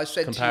there comparables to that? I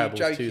said to you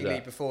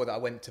jokingly before that I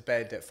went to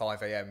bed at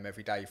 5 a.m.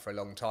 every day for a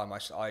long time.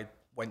 I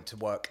went to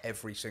work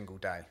every single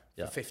day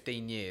for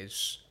 15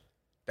 years.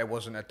 There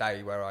wasn't a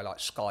day where I like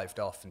skived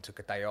off and took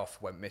a day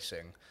off, went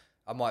missing.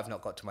 I might have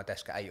not got to my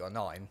desk at 8 or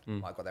 9.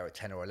 Might have got there at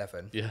 10 or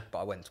 11. Yeah. But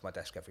I went to my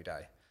desk every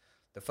day.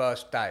 The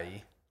first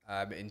day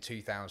in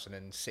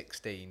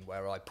 2016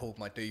 where I pulled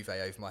my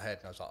duvet over my head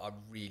and I was like, I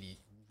really,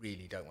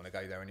 really don't want to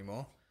go there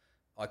anymore.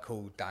 I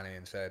called Danny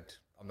and said,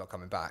 I'm not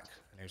coming back.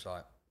 And he was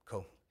like,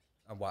 cool.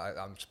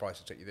 I'm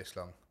surprised it took you this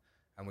long.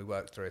 And we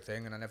worked through a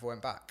thing and I never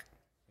went back.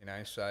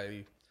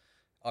 So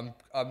I'm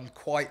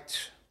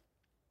quite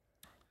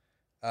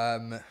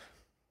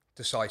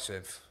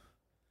decisive.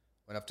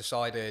 When I've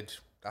decided,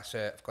 that's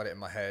it, I've got it in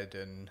my head,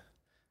 and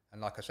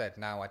like I said,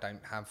 now I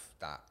don't have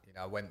that.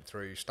 I went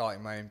through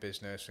starting my own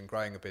business and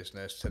growing a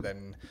business to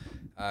then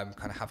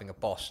kind of having a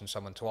boss and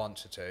someone to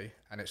answer to,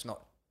 and it's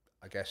not,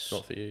 I guess, it's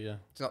not for you, yeah.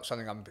 It's not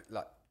something I'm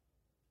like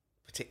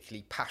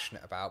particularly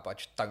passionate about, but I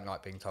just don't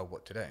like being told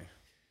what to do.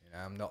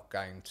 I'm not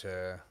going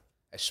to,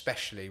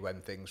 especially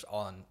when things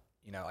aren't,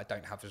 I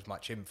don't have as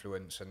much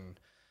influence, and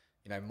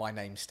my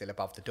name's still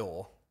above the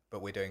door,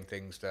 but we're doing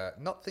things that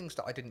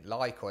I didn't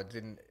like, or I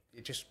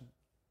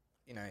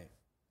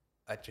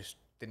just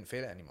didn't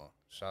feel it anymore.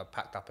 So I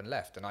packed up and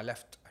left, and I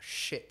left a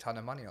shit ton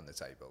of money on the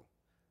table.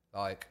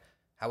 Like,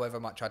 however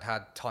much I'd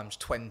had times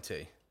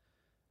 20,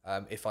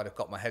 if I'd have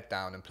got my head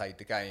down and played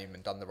the game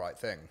and done the right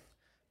thing.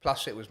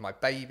 Plus, it was my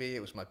baby,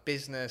 it was my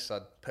business,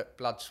 I'd put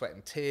blood, sweat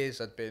and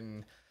tears, I'd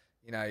been,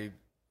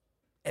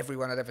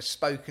 everyone I'd ever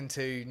spoken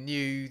to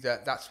knew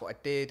that that's what I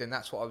did and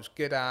that's what I was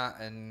good at.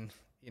 And,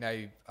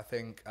 I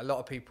think a lot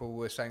of people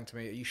were saying to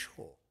me, are you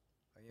sure?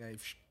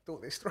 You've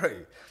thought this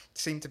through. It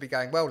seemed to be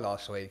going well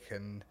last week,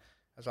 and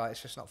I was like,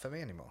 it's just not for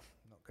me anymore.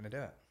 I'm not going to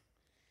do it.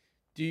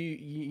 Do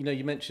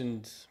you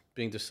mentioned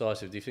being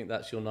decisive. Do you think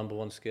that's your number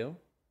one skill?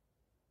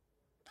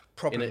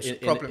 Problem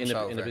solving.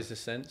 In a business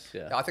sense,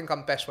 yeah. I think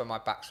I'm best when my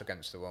back's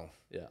against the wall.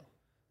 Yeah.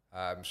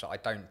 So I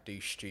don't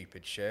do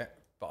stupid shit,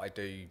 but I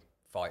do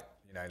fight,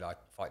 like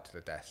fight to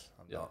the death.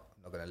 I'm not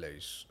going to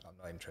lose. I'm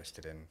not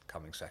interested in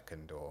coming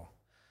second or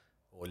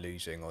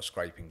losing or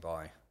scraping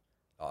by.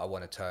 I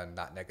want to turn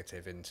that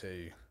negative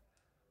into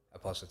a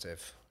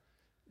positive.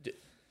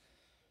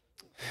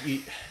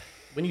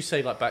 When you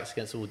say like backs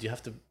against the wall, do you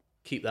have to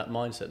keep that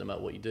mindset no matter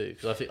what you do?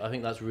 Because I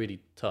think that's really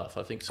tough.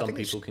 I think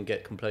people can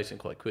get complacent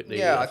quite quickly.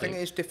 Yeah, I think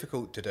it's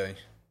difficult to do.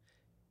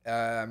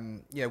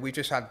 We've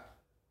just had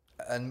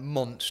a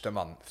monster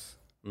month.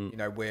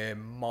 We're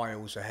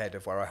miles ahead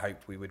of where I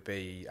hoped we would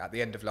be at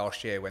the end of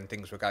last year when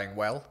things were going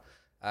well.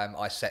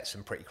 I set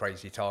some pretty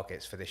crazy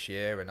targets for this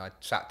year, and I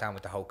sat down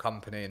with the whole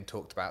company and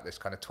talked about this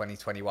kind of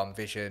 2021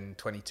 vision,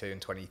 22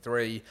 and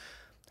 23,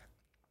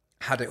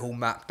 had it all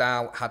mapped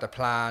out, had a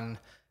plan.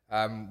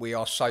 We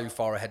are so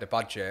far ahead of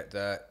budget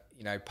that,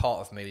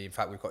 part of me, in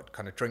fact, we've got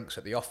kind of drinks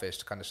at the office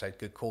to kind of say,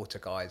 good quarter,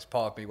 guys.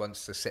 Part of me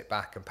wants to sit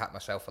back and pat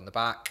myself on the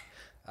back,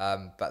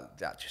 but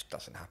that just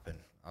doesn't happen.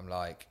 I'm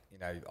like,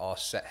 our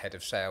set head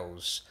of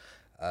sales,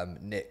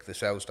 Nick, the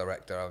sales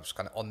director, I was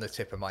kind of on the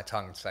tip of my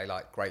tongue to say,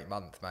 like, great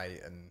month,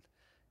 mate, and,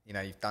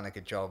 you've done a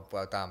good job,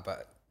 well done,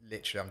 but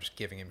literally I'm just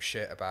giving him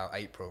shit about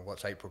April.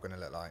 What's April going to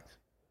look like?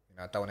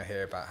 I don't want to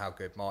hear about how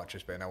good March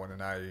has been. I want to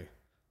know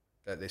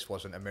that this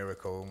wasn't a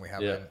miracle and we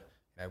haven't,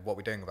 what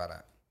we're doing about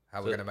it, how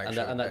we're going to make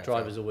sure. And that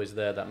drive is always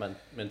there, that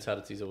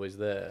mentality is always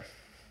there.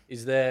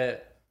 Is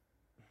there,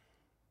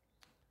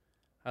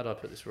 how do I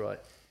put this right?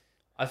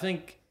 I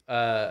think,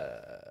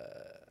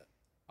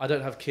 I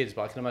don't have kids,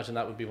 but I can imagine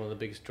that would be one of the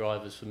biggest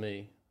drivers for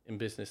me in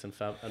business and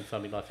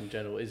family life in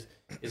general. Is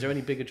there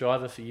any bigger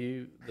driver for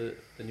you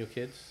than your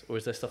kids? Or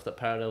is there stuff that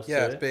parallels to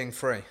it? Yeah, being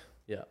free.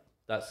 Yeah,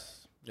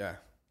 Yeah.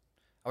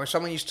 I mean,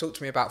 someone used to talk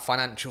to me about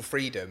financial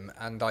freedom,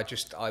 and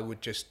I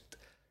would just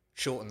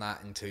shorten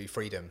that into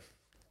freedom.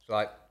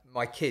 Like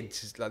my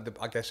kids,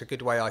 I guess a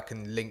good way I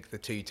can link the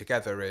two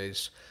together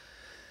is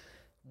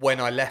when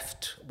I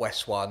left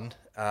West One,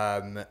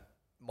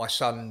 my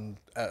son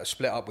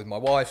split up with my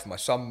wife. My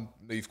son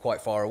moved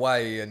quite far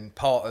away, and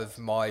part of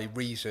my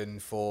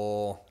reason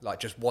for like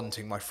just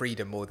wanting my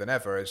freedom more than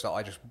ever is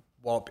that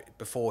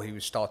before he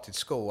started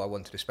school, I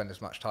wanted to spend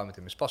as much time with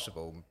him as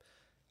possible.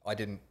 I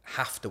didn't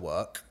have to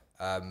work.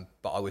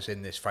 But I was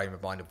in this frame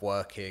of mind of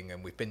working,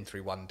 and we've been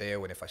through one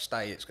deal, and if I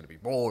stay, it's going to be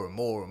more and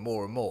more and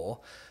more and more.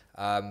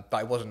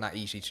 But it wasn't that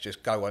easy to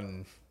just go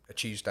on a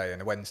Tuesday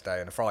and a Wednesday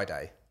and a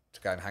Friday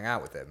to go and hang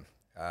out with him.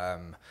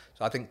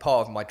 So I think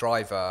part of my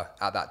driver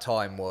at that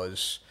time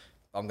was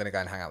I'm going to go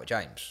and hang out with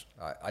James.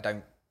 I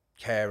don't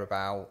care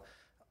about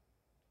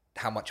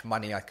how much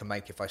money I can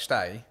make if I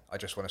stay. I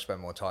just want to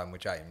spend more time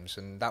with James,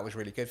 and that was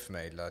really good for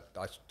me. Like,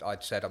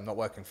 I'd said I'm not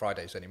working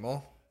Fridays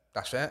anymore.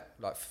 That's it.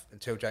 Like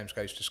until James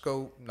goes to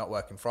school, I'm not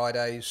working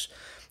Fridays,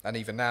 and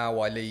even now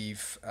I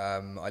leave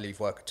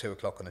work at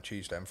 2:00 on a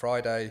Tuesday and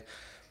Friday,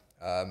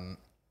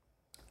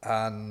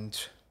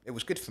 and it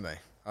was good for me.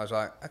 I was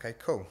like, okay,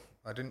 cool.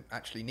 I didn't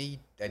actually need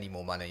any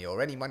more money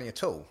or any money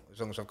at all, as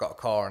long as I've got a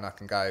car and I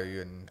can go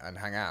and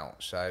hang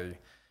out. So,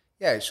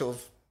 yeah, it sort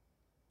of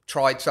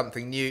tried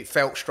something new,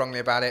 felt strongly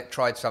about it,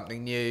 tried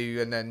something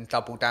new, and then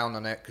doubled down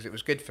on it because it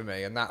was good for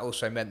me. And that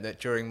also meant that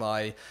during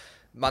my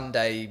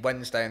Monday,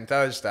 Wednesday and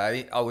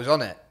Thursday, I was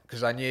on it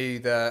because I knew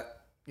that,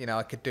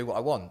 I could do what I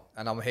want.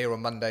 And I'm here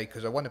on Monday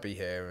because I want to be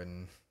here.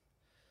 And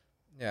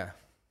yeah.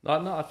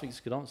 No, I think it's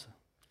a good answer.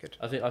 Good.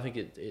 I think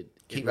it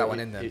keep that one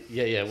in there.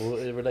 Well,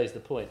 it relays the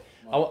point.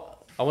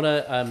 I want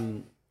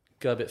to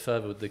go a bit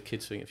further with the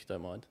kids thing, if you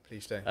don't mind.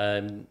 Please do.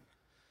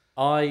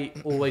 I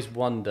always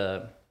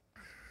wonder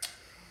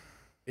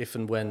if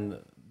and when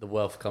the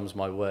wealth comes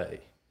my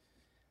way,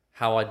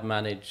 how I'd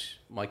manage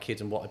my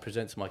kids and what I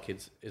present to my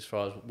kids as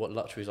far as what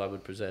luxuries I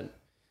would present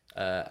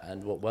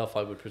and what wealth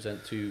I would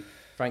present to,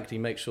 frankly,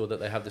 make sure that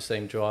they have the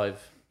same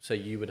drive, say,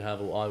 you would have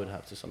or I would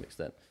have to some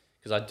extent.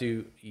 Because I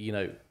do,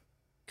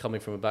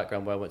 coming from a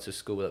background where I went to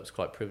school that was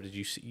quite privileged,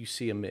 you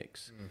see a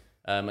mix.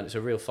 And it's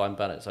a real fine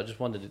balance. I just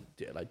wondered,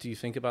 do you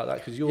think about that?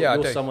 Because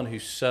you're someone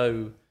who's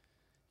so,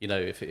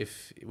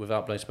 if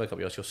without blowing smoke up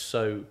your ass, you're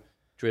so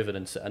driven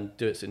and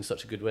do it in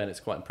such a good way, and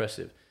it's quite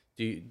impressive.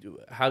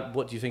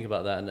 What do you think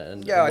about that?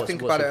 And I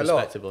think about it a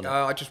lot.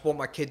 I just want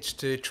my kids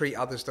to treat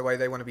others the way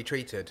they want to be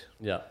treated.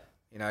 Yeah.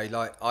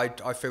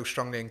 I feel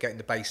strongly in getting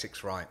the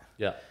basics right.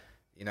 Yeah.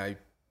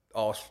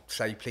 I'll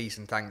say please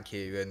and thank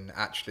you, and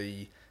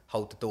actually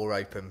hold the door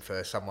open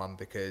for someone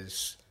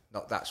because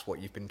not that's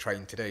what you've been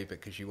trained to do,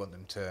 because you want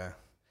them to,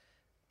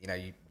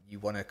 you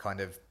want to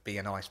kind of be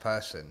a nice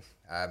person.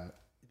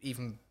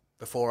 Even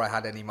before I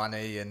had any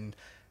money and,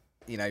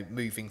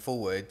 moving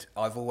forward,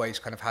 I've always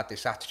kind of had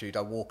this attitude.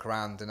 I walk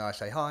around and I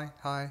say, hi,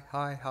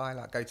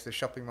 like go to the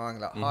shopping mall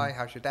and like, hi,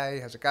 how's your day?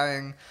 How's it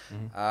going?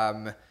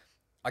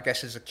 I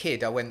guess as a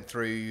kid, I went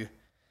through,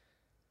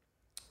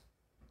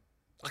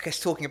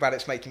 talking about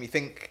it's making me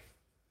think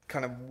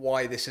kind of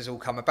why this has all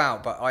come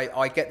about, but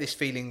I get this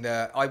feeling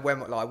that I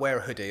wear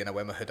a hoodie and I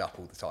wear my hood up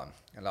all the time,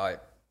 and I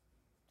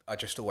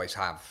just always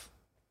have,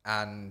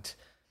 and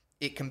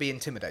it can be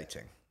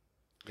intimidating.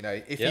 You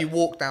know, if you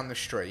walk down the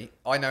street,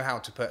 I know how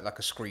to put like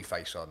a screw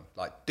face on,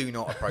 like do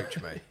not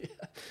approach me.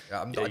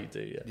 You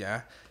do.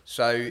 Yeah.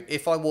 So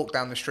if I walk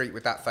down the street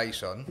with that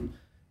face on,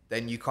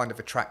 then you kind of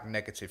attract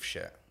negative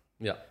shit.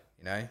 Yeah.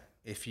 You know,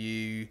 if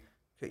you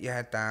put your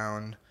head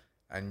down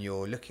and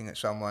you're looking at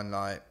someone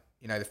like,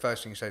 you know, the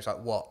first thing you say is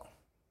like, what?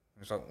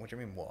 And it's like, what do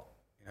you mean what?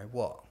 You know,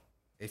 what?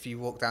 If you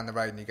walk down the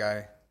road and you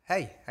go,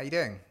 hey, how you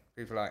doing?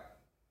 People are like,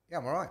 yeah,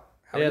 I'm all right.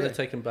 They're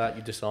taken back,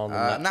 you disarm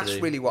them and that's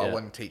really what I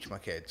want to teach my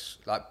kids,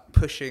 like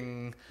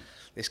pushing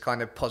this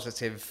kind of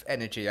positive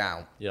energy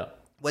out. Yeah.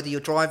 Whether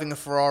you're driving a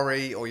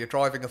Ferrari or you're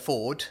driving a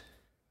Ford,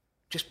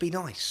 just be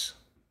nice,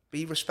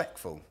 be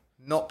respectful.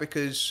 Not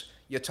because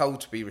you're told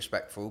to be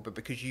respectful, but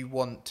because you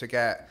want to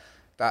get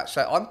that.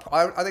 So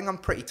I think I'm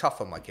pretty tough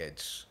on my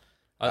kids.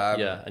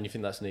 Yeah, and you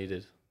think that's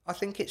needed? I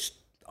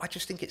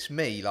just think it's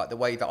me, like the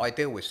way that I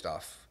deal with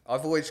stuff.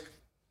 I've always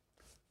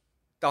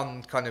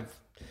done kind of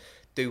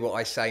do what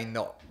I say,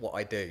 not what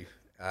I do,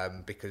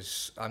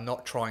 because I'm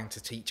not trying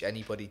to teach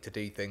anybody to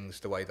do things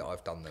the way that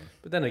I've done them.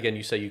 But then again,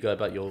 you say you go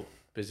about your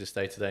business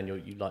day to day, and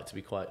you like to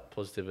be quite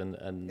positive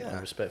and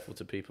respectful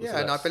to people. Yeah, so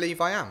and I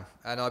believe I am,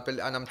 and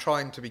I'm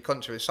trying to be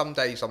conscious. Some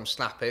days I'm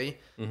snappy,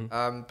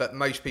 but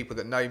most people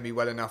that know me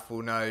well enough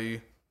will know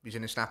he's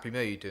in a snappy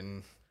mood, and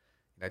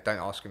you know, don't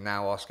ask him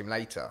now, ask him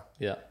later.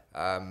 Yeah.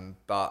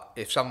 But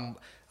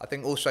I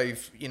think also,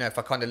 if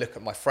I kind of look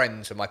at my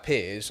friends and my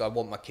peers, I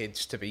want my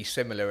kids to be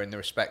similar in the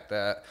respect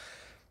that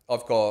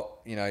I've got,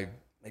 you know,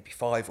 maybe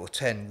 5 or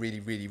 10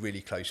 really, really,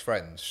 really close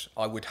friends.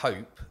 I would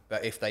hope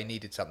that if they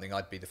needed something,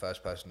 I'd be the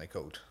first person they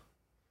called.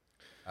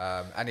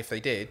 And if they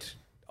did,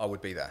 I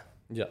would be there.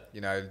 Yeah.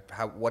 You know,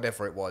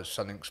 whatever it was,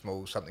 something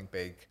small, something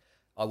big,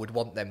 I would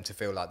want them to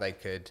feel like they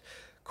could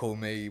call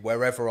me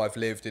wherever I've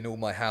lived. In all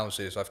my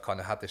houses, I've kind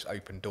of had this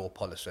open door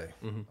policy.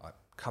 Like,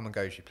 come and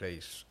go as you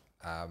please.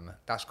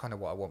 That's kind of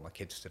what I want my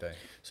kids to do.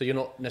 So you're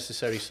not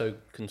necessarily so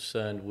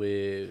concerned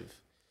with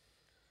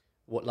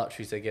what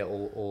luxuries they get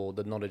or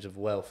the knowledge of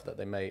wealth that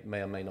they may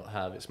or may not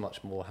have. It's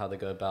much more how they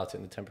go about it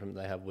and the temperament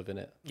they have within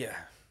it. Yeah.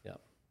 Yeah.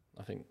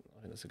 I think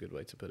that's a good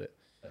way to put it.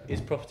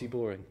 Is property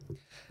boring?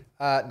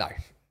 No.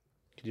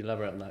 Could you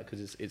elaborate on that?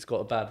 Because it's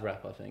got a bad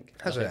rap, I think.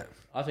 Has it?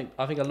 I think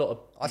a lot of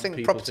I think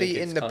people property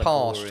think in the kind of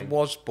past boring.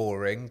 was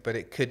boring, but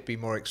it could be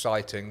more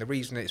exciting. The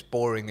reason it's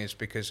boring is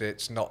because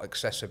it's not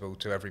accessible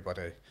to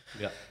everybody.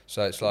 Yeah.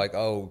 So it's like,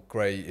 oh,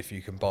 great if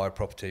you can buy a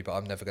property, but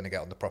I'm never going to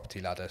get on the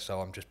property ladder,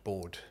 so I'm just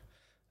bored.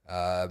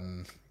 I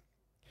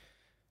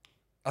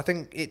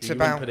think it's you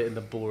about wouldn't put it in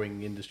the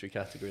boring industry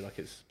category like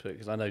it's put,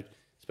 because I know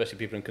especially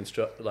people in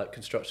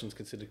construction's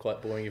considered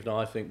quite boring. Even though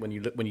I think when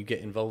you get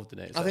involved in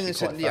it, I think it's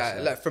quite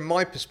fascinating. like, from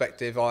my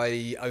perspective,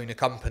 I own a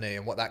company,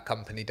 and what that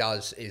company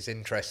does is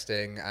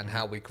interesting, and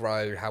how we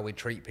grow, how we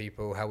treat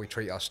people, how we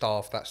treat our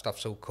staff. That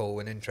stuff's all cool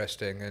and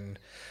interesting. And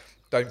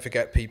don't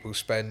forget, people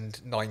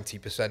spend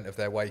 90% of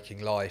their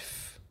waking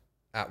life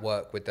at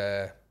work with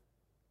their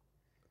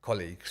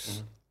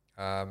colleagues.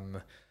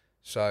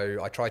 So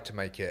I try to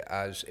make it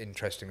as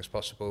interesting as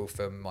possible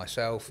for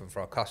myself and for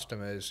our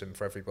customers and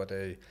for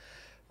everybody.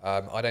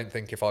 I don't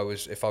think if I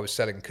was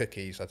selling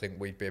cookies, I think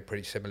we'd be a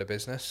pretty similar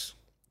business.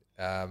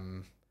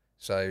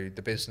 So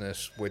the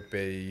business would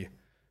be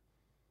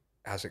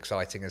as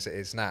exciting as it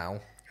is now.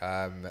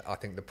 I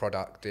think the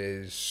product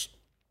is.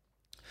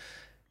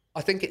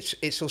 I think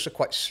it's also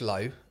quite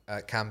slow.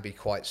 It can be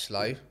quite slow.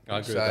 I agree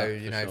with so that,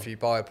 you know, sure. if you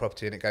buy a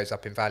property and it goes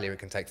up in value, it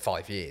can take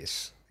 5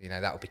 years. You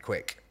know, that would be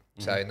quick.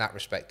 So in that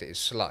respect, it is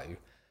slow.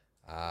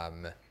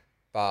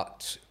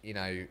 But you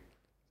know,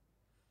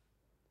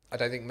 I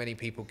don't think many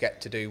people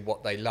get to do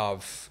what they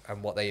love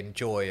and what they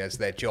enjoy as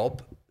their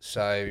job.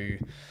 So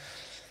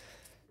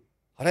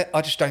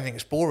I just don't think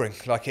it's boring.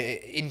 Like,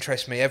 it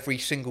interests me. Every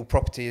single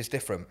property is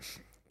different,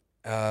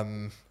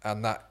 and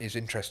that is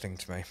interesting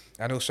to me.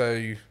 And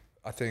also,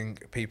 I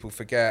think people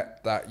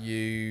forget that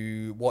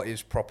what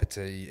is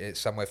property? It's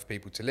somewhere for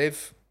people to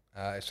live.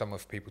 It's somewhere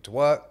for people to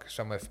work.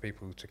 Somewhere for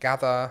people to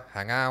gather,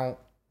 hang out,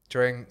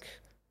 drink,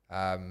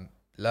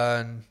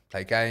 learn,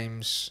 play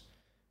games.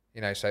 You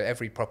know, so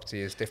every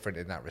property is different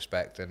in that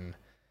respect, and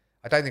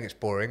I don't think it's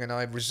boring, and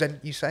I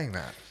resent you saying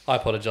that. I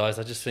apologise.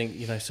 I just think,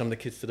 you know, some of the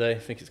kids today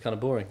think it's kind of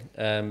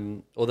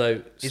boring.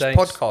 Although Is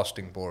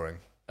podcasting boring?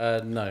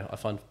 No, I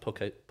find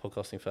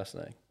podcasting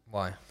fascinating.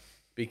 Why?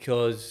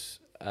 Because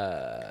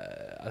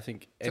I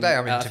think Today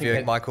I'm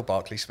interviewing Michael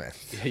Barclay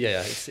Smith.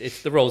 Yeah,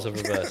 it's the roles are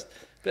reversed.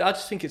 But I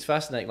just think it's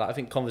fascinating. Like, I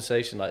think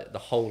conversation, like the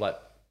whole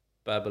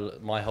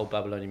my whole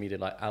Babylonian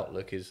media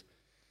outlook is,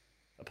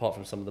 apart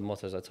from some of the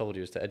mottos I told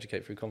you, is to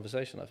educate through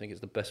conversation. I think it's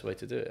the best way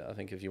to do it. I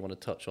think if you want to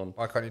touch on...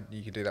 Why can't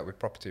you can do that with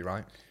property,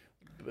 right?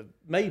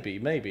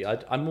 Maybe.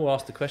 I'm more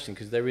asked the question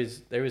because there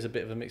is a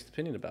bit of a mixed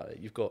opinion about it.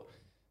 You've got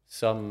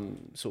some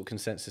sort of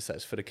consensus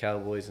that's for the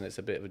Cowboys and it's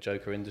a bit of a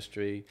joker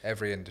industry.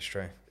 Every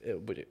industry.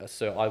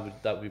 So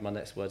that would be my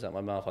next words out of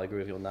my mouth. I agree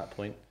with you on that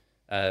point.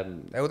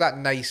 All that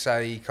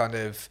naysay kind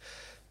of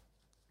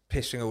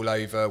pissing all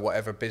over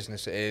whatever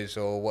business it is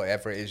or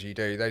whatever it is you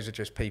do, those are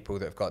just people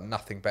that have got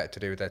nothing better to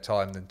do with their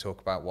time than talk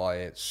about why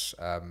it's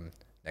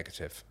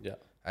negative. Yeah.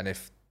 And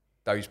if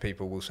those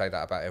people will say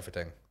that about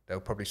everything, they'll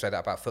probably say that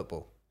about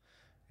football,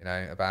 you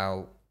know,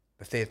 about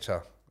the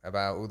theatre,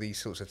 about all these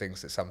sorts of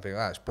things that some people,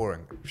 it's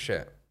boring,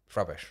 shit, it's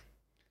rubbish.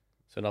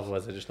 So in other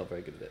words, they're just not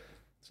very good at it.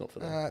 It's not for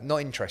them. Not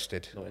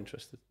interested. Not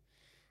interested.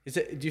 Is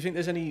it? Do you think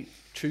there's any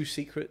true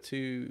secret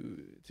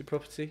to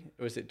property,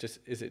 or is it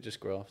just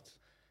graft?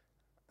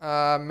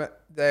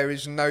 There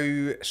is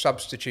no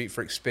substitute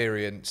for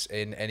experience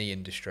in any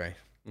industry.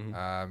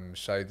 Mm-hmm.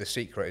 So the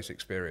secret is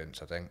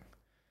experience, I think.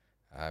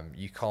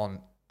 You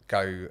can't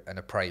go and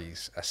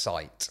appraise a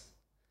site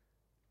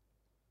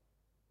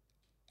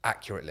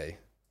accurately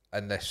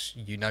unless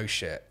you know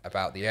shit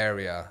about the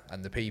area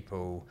and the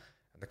people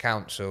and the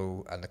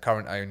council and the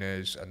current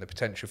owners and the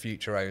potential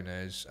future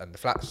owners and the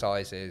flat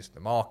sizes, the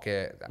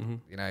market. Mm-hmm.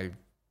 You know,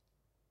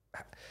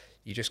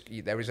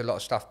 there is a lot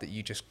of stuff that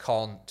you just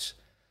can't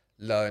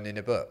learn in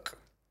a book.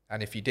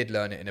 And if you did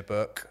learn it in a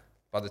book,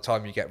 by the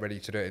time you get ready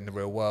to do it in the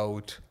real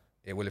world,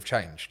 it will have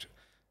changed.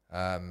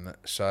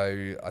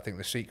 So I think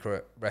the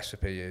secret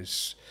recipe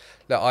is,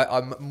 look,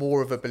 I'm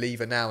more of a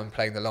believer now in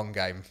playing the long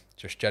game,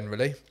 just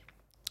generally.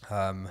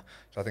 So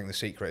I think the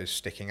secret is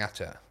sticking at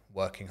it,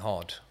 working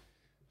hard.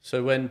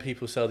 So when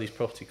people sell these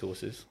property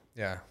courses,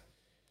 yeah,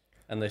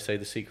 and they say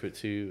the secret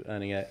to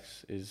earning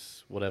X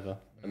is whatever,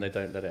 and they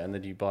don't let it, and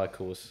then you buy a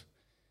course,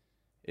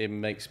 it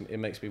makes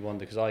me wonder,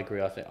 because I agree.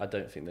 I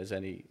don't think there's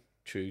any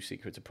true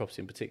secret to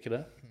property in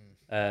particular.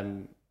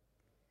 Sorry,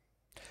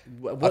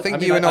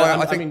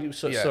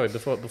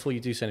 before you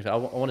do say anything, I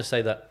want to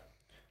say that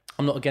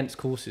I'm not against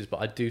courses,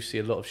 but I do see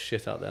a lot of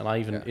shit out there, and I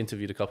even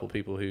interviewed a couple of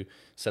people who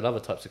sell other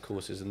types of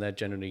courses, and they're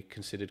generally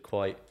considered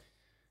quite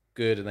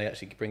good, and they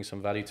actually bring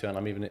some value to it. And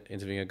I'm even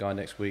interviewing a guy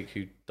next week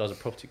who does a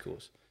property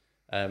course.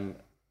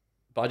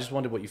 But I just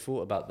wondered what you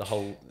thought about the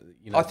whole,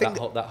 you know, I think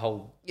that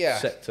whole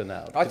sector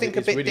now. I think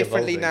a bit really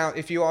differently evolving. now.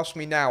 If you ask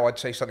me now, I'd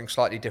say something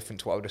slightly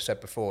different to what I would have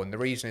said before. And the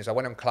reason is I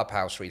went on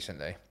Clubhouse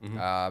recently.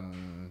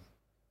 Mm-hmm.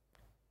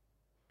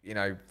 You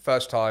know,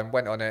 first time,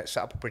 went on it,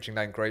 set up a Bridging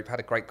Lane group,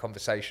 had a great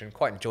conversation,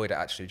 quite enjoyed it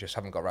actually, just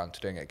haven't got around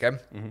to doing it again.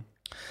 Mm-hmm.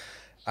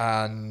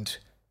 And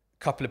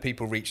a couple of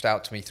people reached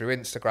out to me through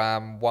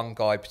Instagram. One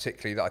guy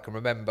particularly that I can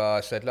remember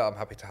said, look, I'm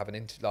happy to have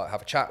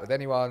have a chat with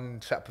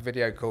anyone, set up a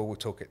video call, we'll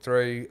talk it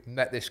through.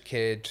 Met this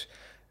kid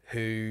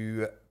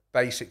who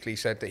basically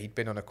said that he'd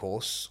been on a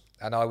course,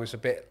 and I was a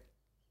bit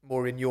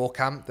more in your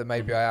camp than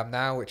maybe I am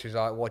now, which is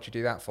like, what'd you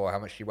do that for? How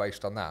much do you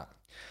waste on that?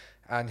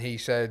 And he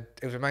said,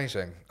 it was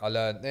amazing. I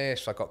learned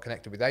this, I got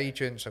connected with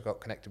agents, I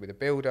got connected with a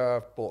builder, I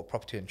bought a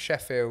property in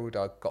Sheffield,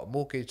 I got a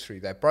mortgage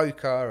through their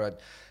broker.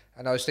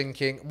 And I was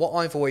thinking, what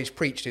I've always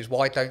preached is,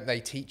 why don't they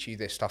teach you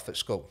this stuff at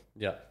school?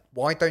 Yeah.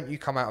 Why don't you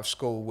come out of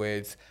school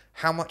with,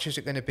 how much is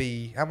it going to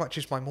be? How much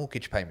is my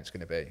mortgage payments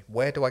going to be?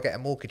 Where do I get a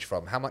mortgage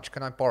from? How much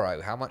can I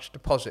borrow? How much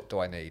deposit do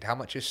I need? How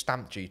much is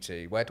stamp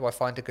duty? Where do I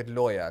find a good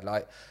lawyer?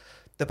 Like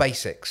the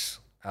basics.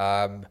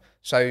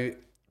 So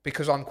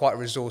because I'm quite a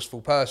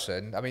resourceful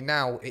person, I mean,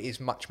 now it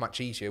is much,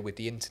 much easier with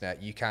the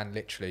internet. You can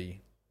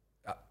literally,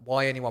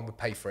 why anyone would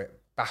pay for it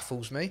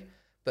baffles me.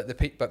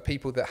 But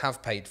people that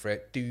have paid for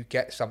it do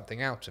get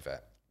something out of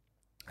it.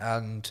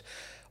 And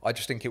I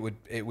just think it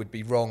would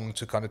be wrong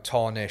to kind of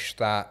tarnish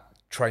that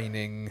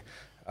training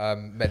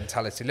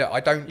mentality. Look, I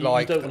don't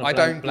like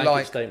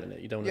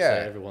statement. You don't want to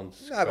say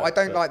everyone's. No, I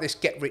don't like this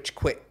get rich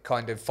quick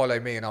kind of follow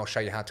me and I'll show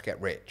you how to get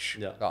rich.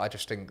 Yeah. Like, I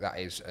just think that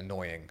is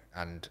annoying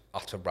and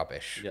utter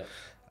rubbish. Yeah.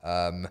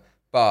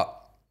 But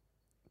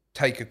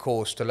take a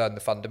course to learn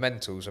the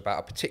fundamentals about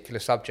a particular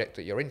subject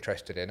that you're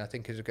interested in, I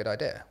think is a good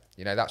idea.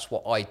 You know, that's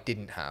what I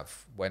didn't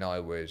have when I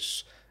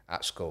was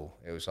at school.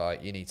 It was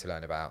like, you need to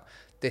learn about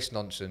this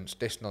nonsense,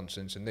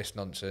 and this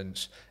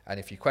nonsense. And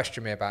if you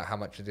question me about how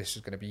much of this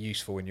is going to be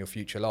useful in your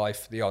future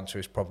life, the answer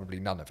is probably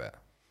none of it.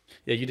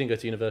 Yeah, you didn't go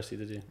to university,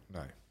 did you?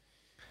 No.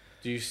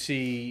 Do you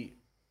see,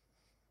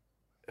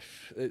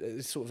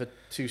 it's sort of a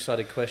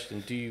two-sided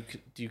question. Do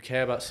you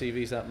care about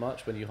CVs that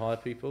much when you hire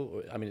people?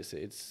 Or, I mean,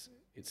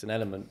 it's an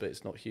element, but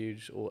it's not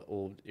huge,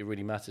 or it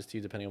really matters to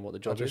you depending on what the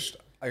job is.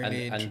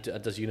 And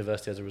does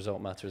university as a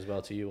result matter as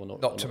well to you or not?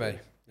 Not to me.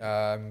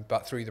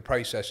 But through the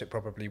process, it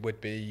probably would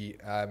be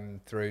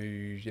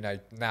through, you know,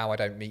 now I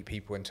don't meet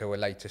people until a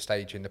later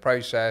stage in the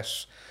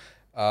process.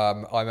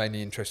 I'm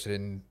only interested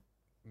in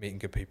meeting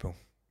good people.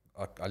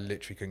 I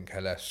literally couldn't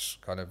care less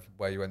kind of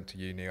where you went to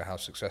uni or how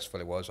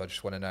successful it was. I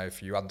just want to know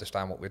if you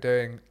understand what we're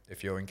doing,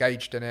 if you're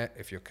engaged in it,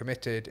 if you're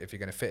committed, if you're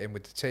going to fit in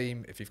with the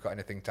team, if you've got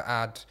anything to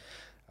add.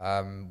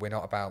 We're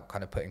not about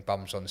kind of putting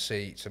bums on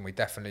seats, and we're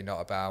definitely not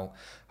about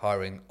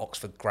hiring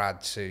Oxford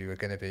grads who are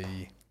going to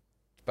be.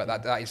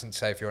 But that isn't to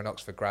say if you're an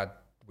Oxford grad,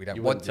 we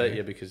don't want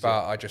you.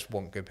 But I just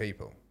want good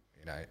people.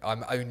 You know,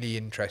 I'm only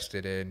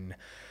interested in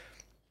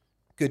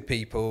good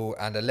people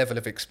and a level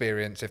of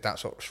experience if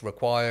that's what's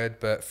required.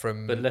 But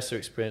lesser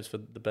experience for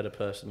the better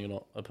person, you're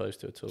not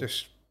opposed to at all.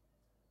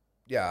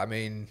 I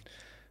mean,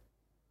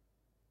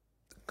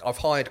 I've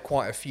hired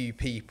quite a few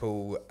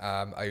people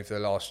over the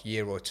last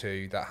year or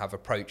two that have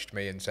approached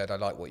me and said, I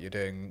like what you're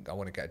doing, I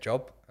want to get a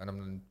job. And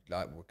I'm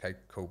like, okay,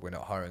 cool, we're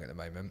not hiring at the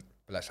moment,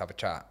 but let's have a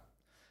chat.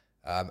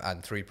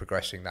 And through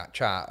progressing that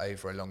chat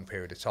over a long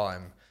period of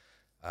time,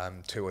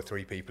 2 or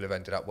 3 people have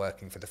ended up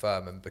working for the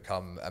firm and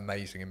become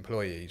amazing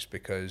employees.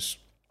 Because,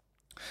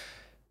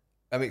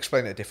 let me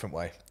explain it a different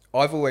way.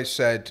 I've always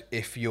said,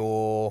 if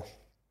you've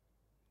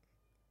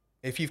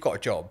got a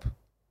job,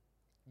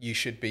 you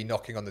should be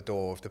knocking on the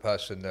door of the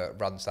person that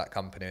runs that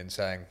company and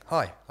saying,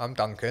 hi, I'm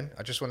Duncan.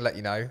 I just want to let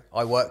you know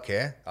I work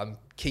here. I'm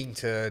keen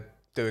to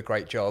do a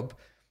great job.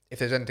 If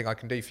there's anything I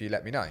can do for you,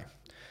 let me know.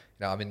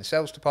 I'm in the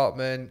sales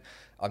department.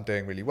 I'm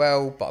doing really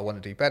well, but I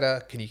want to do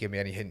better. Can you give me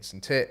any hints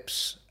and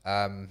tips?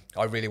 I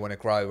really want to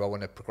grow. I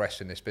want to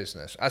progress in this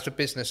business. As a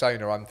business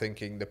owner, I'm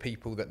thinking the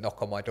people that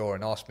knock on my door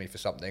and ask me for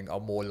something are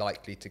more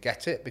likely to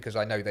get it because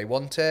I know they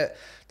want it.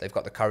 They've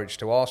got the courage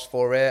to ask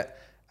for it.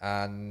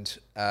 And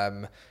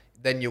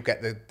then you'll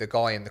get the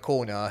guy in the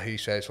corner who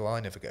says, well, I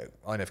never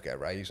get a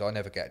raise. I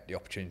never get the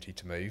opportunity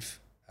to move.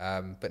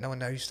 But no one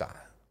knows that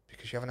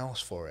because you haven't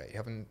asked for it. You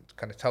haven't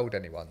kind of told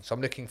anyone. So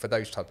I'm looking for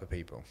those type of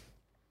people.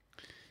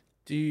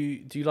 Do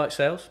you like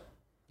sales?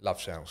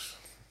 Love sales.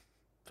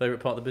 Favorite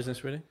part of the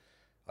business, really?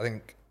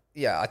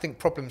 I think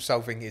problem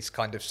solving is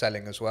kind of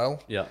selling as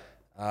well. Yeah.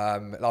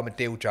 I'm a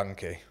deal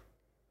junkie.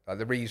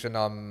 The reason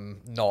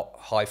I'm not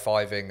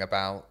high-fiving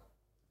about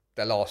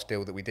the last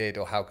deal that we did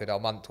or how good our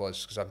month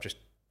was, because I'm just,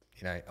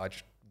 I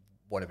just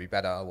want to be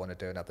better. I want to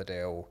do another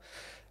deal.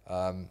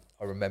 I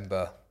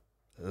remember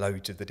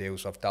loads of the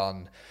deals I've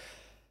done.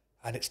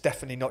 And it's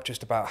definitely not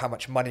just about how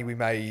much money we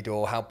made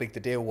or how big the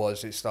deal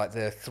was. It's like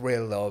the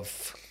thrill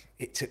of,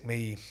 it took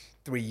me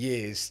 3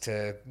 years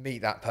to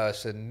meet that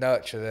person,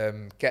 nurture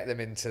them, get them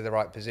into the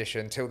right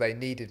position till they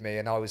needed me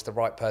and I was the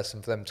right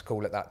person for them to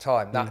call at that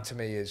time. That to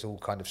me is all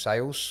kind of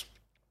sales.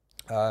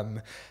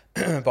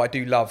 But I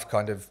do love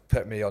kind of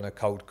put me on a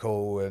cold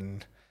call,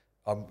 and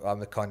I'm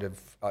the kind of,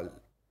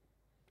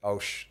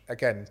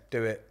 again,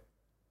 do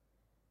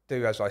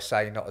as I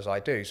say, not as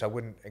I do. So I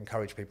wouldn't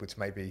encourage people to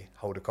maybe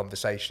hold a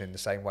conversation in the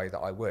same way that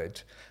I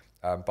would.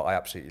 But I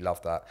absolutely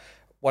love that.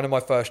 One of my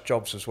first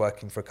jobs was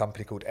working for a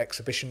company called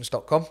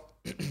Exhibitions.com.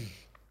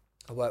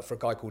 I worked for a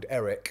guy called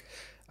Eric.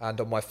 And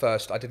on my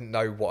first, I didn't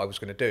know what I was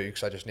going to do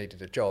because I just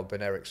needed a job.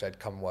 And Eric said,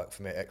 come work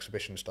for me at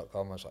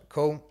Exhibitions.com. I was like,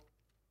 cool.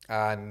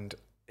 And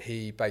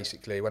he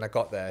basically, when I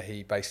got there,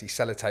 he basically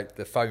sellotaped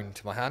the phone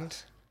to my hand.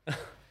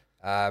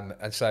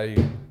 And so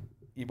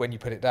when you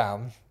put it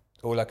down,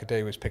 all I could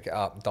do was pick it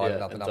up and dial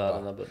another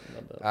number.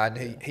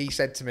 And he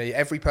said to me,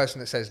 every person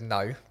that says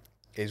no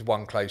is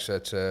one closer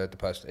to the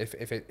person.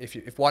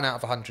 If 1 out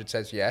of 100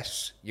 says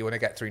yes, you want to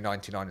get through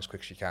 99 as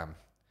quick as you can.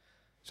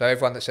 So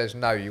everyone that says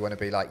no, you want to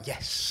be like,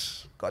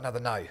 yes, got another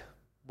no.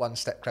 One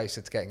step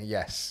closer to getting a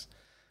yes.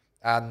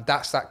 And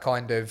that's that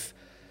kind of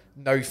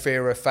no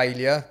fear of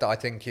failure that I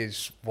think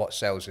is what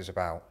sales is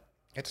about.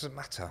 It doesn't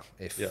matter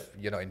if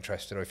you're not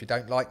interested or if you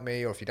don't like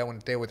me or if you don't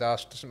want to deal with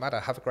us. It doesn't matter.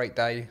 Have a great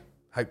day.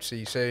 Hope to see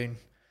you soon.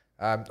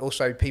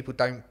 Also, people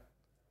don't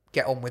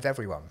get on with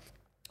everyone.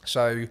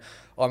 So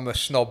I'm a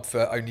snob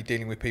for only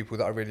dealing with people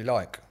that I really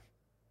like.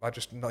 I'm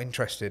just not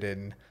interested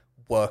in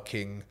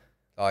working,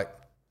 like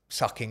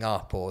sucking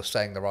up or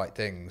saying the right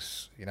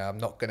things. I'm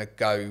not going to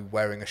go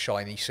wearing a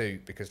shiny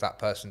suit because that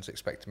person's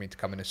expecting me to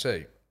come in a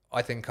suit.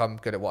 I think I'm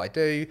good at what I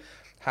do,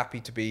 happy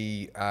to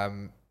be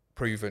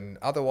proven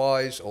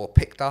otherwise or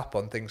picked up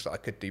on things that I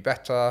could do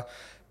better,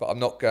 but I'm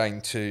not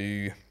going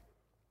to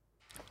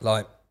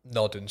like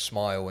nod and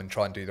smile and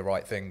try and do the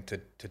right thing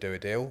to do a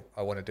deal.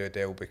 I want to do a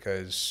deal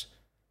because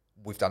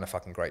we've done a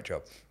fucking great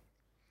job.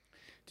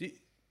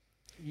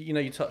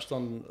 You touched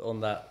on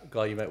that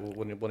guy you met with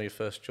one of your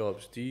first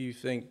jobs. Do you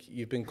think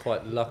you've been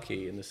quite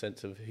lucky in the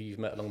sense of who you've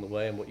met along the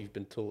way and what you've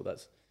been taught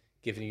that's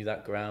given you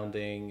that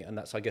grounding? And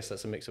I guess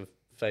that's a mix of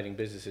failing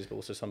businesses, but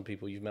also some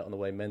people you've met on the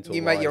way mental-wise.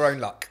 You make your own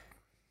luck.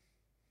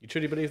 You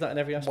truly believe that in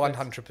every aspect?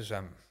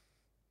 100%.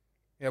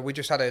 Yeah, we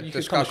just had a you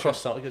discussion. Come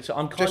across someone, so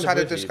I'm kind just of had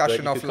a with discussion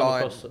you, but you could come offline.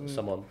 across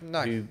someone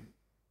No. who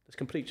there's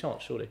complete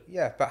chance, surely.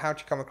 Yeah, but how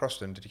did you come across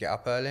them? Did you get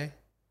up early?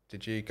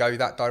 Did you go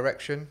that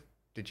direction?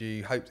 Did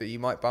you hope that you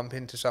might bump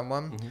into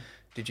someone? Mm-hmm.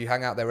 Did you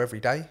hang out there every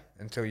day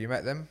until you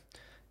met them?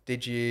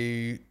 Did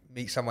you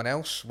meet someone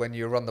else when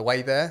you were on the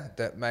way there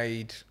that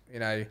made,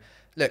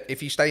 look,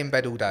 if you stay in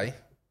bed all day,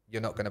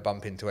 you're not going to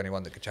bump into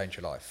anyone that could change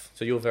your life.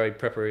 So you're very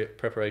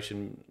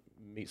preparation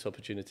meets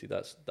opportunity.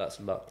 That's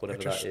luck,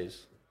 whatever that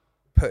is.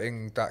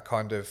 Putting that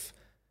kind of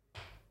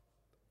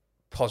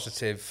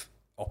positive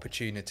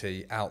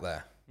opportunity out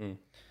there.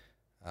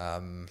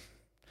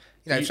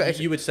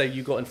 You would say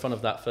you got in front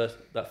of that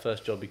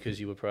first job because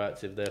you were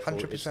proactive. Therefore,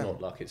 100%. It's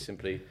not luck. It's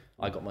simply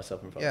I got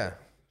myself in front of it.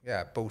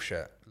 Yeah,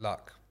 bullshit.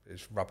 Luck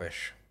is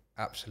rubbish.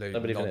 Absolute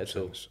Don't believe nonsense.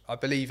 In it at all. I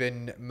believe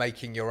in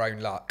making your own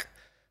luck.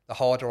 The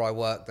harder I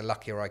work, the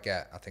luckier I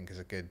get, I think is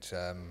a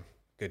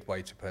good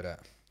way to put it.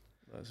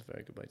 That's a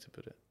very good way to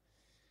put it.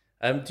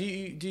 Do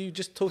you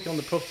just talking on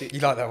the property?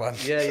 You like that one?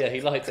 Yeah,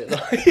 he liked it.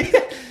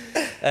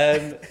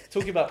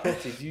 Talking about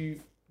property,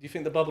 do you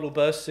think the bubble will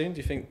burst soon? Do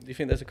you think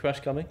there's a crash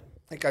coming?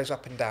 It goes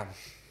up and down.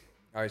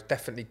 Oh, it's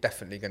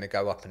definitely going to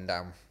go up and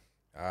down.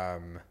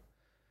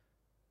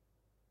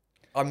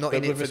 I'm not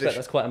in it for this.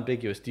 That's quite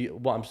ambiguous.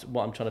 What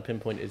I'm trying to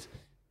pinpoint is,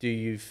 do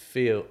you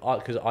feel?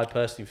 Because I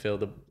personally feel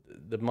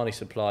the money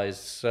supply is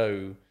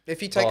so.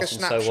 If you take a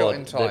snapshot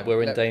in time,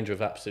 we're in danger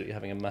of absolutely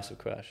having a massive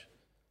crash.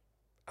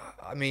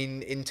 I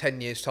mean, in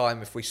 10 years'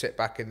 time, if we sit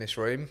back in this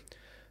room,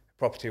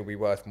 property will be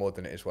worth more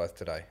than it is worth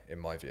today, in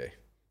my view.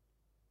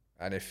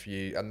 And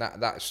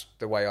that's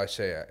the way I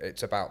see it.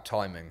 It's about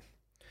timing.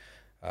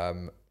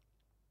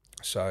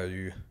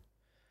 So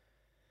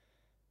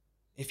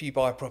if you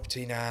buy a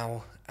property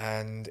now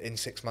and in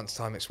 6 months'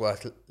 time it's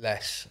worth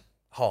less,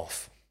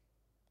 half,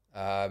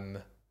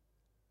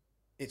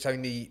 it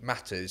only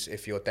matters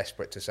if you're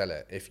desperate to sell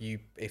it. If you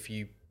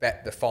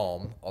bet the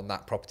farm on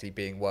that property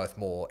being worth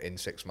more in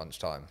 6 months'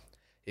 time.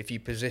 If you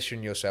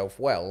position yourself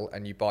well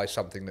and you buy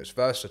something that's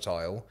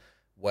versatile,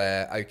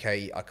 where,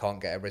 okay, I can't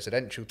get a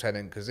residential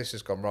tenant because this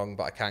has gone wrong,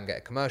 but I can get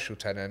a commercial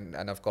tenant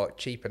and I've got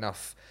cheap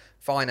enough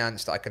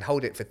finance that I can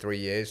hold it for 3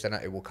 years, then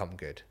it will come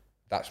good.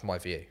 That's my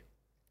view.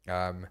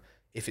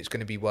 If it's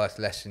going to be worth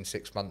less in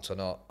 6 months or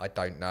not, I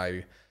don't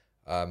know.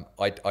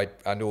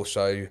 And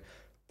also,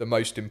 the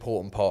most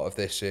important part of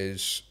this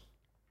is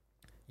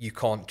you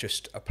can't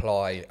just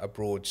apply a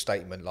broad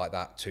statement like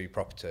that to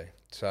property.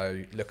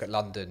 So look at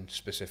London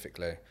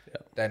specifically,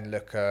 then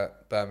look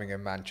at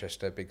Birmingham,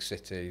 Manchester, big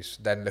cities,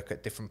 then look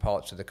at different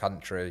parts of the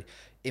country,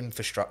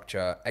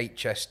 infrastructure,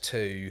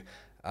 HS2,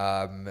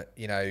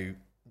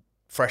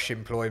 fresh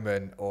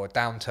employment or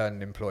downturn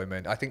in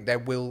employment. I think there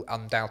will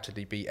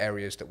undoubtedly be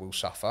areas that will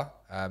suffer.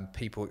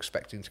 People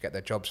expecting to get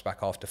their jobs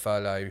back after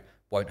furlough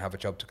won't have a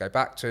job to go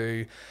back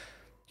to.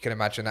 You can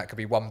imagine that could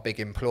be one big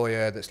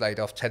employer that's laid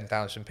off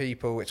 10,000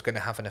 people. It's going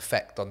to have an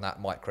effect on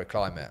that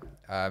microclimate.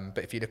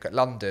 But if you look at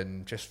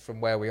London, just from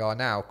where we are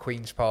now,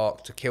 Queen's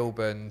Park to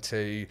Kilburn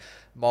to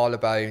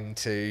Marylebone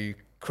to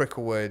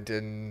Cricklewood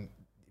and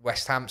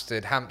West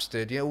Hampstead,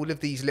 all of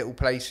these little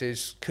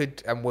places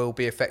could and will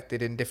be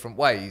affected in different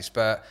ways.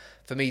 But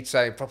for me to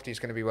say property is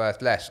going to be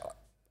worth less,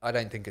 I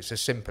don't think it's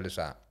as simple as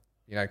that.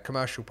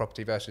 Commercial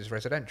property versus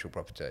residential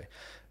property.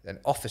 Then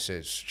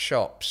offices,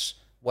 shops,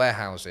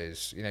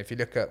 warehouses. If you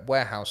look at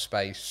warehouse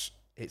space,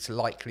 it's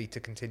likely to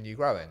continue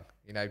growing.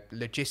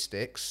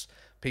 Logistics,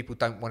 people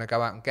don't want to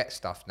go out and get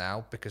stuff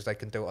now because they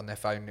can do it on their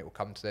phone and it will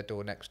come to their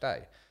door next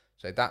day.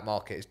 So that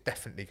market is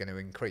definitely going to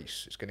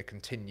increase. It's going to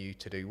continue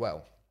to do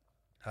well.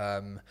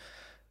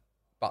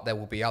 But there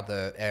will be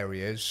other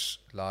areas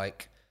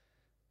like,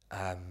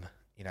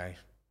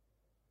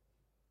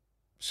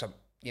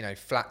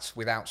 flats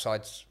with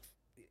outsides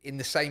in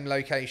the same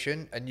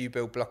location, a new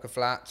build block of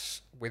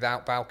flats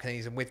without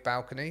balconies and with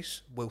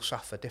balconies will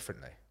suffer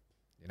differently.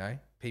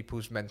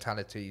 People's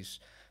mentalities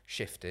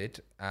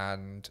shifted,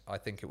 and I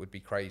think it would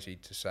be crazy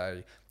to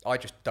say, I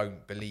just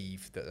don't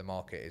believe that the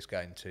market is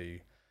going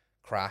to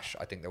crash.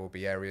 I think there will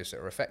be areas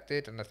that are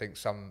affected, and I think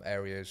some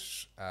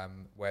areas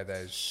where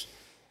there's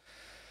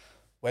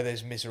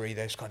misery,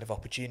 there's kind of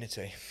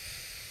opportunity.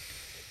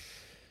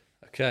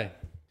 Okay.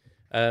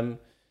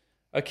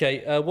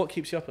 What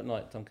keeps you up at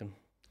night, Duncan?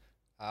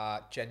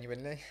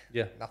 Genuinely?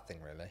 Yeah. Nothing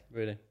really.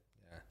 Really?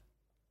 Yeah.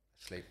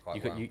 Sleep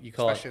quite well. You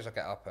can't... Especially as I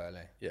get up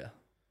early. Yeah.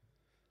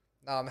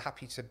 No, I'm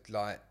happy to,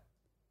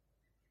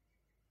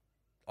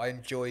 I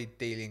enjoy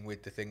dealing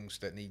with the things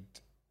that need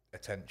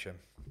attention.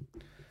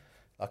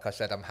 Like I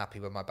said, I'm happy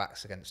when my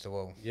back's against the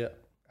wall. Yeah.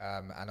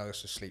 And I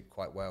also sleep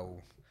quite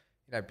well,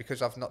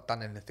 because I've not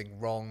done anything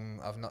wrong.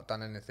 I've not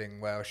done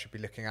anything where I should be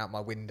looking out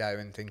my window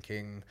and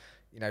thinking,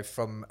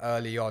 from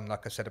early on,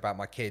 like I said about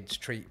my kids,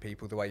 treat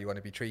people the way you want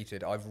to be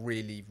treated. I've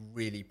really,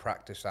 really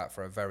practiced that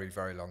for a very,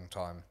 very long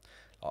time.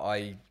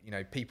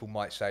 People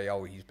might say,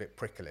 oh, he's a bit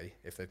prickly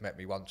if they've met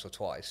me once or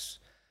twice.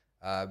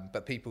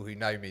 But people who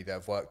know me that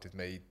have worked with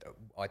me,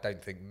 I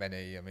don't think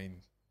many,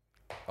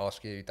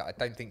 ask you, that I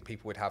don't think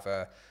people would have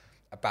a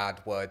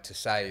bad word to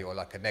say or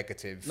like a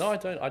negative. No, I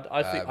don't.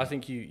 I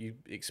think you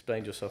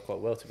explained yourself quite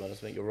well, to be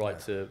honest. I think you're right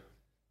to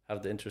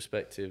have the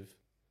introspective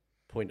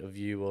point of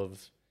view of,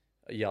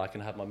 I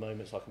can have my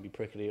moments, I can be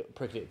prickly at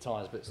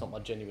times, but it's not my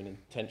genuine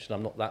intention.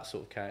 I'm not that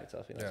sort of character.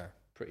 I think that's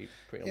pretty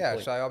on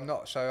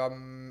point.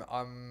 So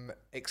I'm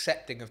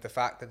accepting of the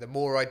fact that the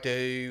more I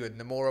do and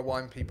the more I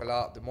wind people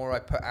up, the more I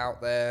put out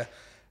there,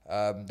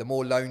 the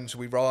more loans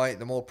we write,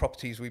 the more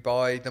properties we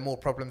buy, the more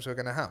problems we're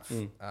going to have.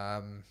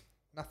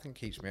 Nothing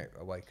keeps me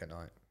awake at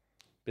night.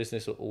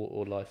 Business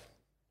or life.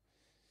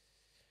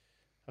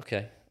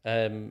 Okay.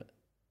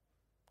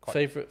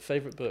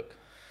 Favorite book?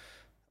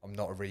 I'm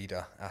not a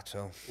reader at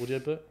all. Audio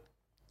book?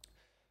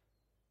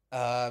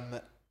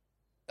 I'm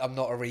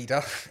not a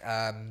reader,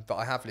 but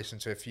I have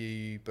listened to a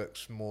few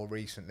books more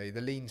recently.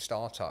 The Lean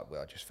Startup,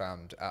 where I just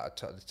found at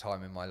the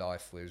time in my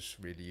life, was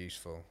really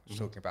useful. It's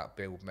talking about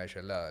build,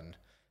 measure, learn,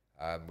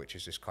 which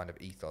is this kind of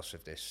ethos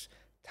of this,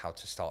 how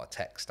to start a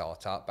tech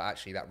startup. But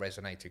actually that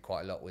resonated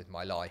quite a lot with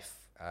my life,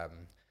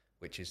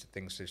 which is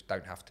things just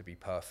don't have to be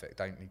perfect,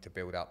 don't need to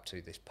build up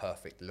to this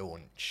perfect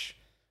launch.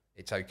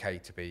 it's okay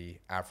to be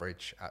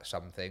average at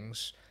some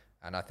things.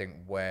 And I think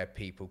where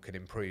people can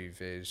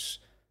improve is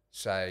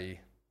say,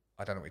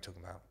 I don't know what you're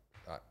talking about.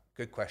 Like,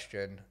 good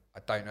question. I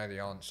don't know the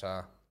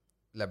answer.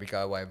 Let me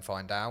go away and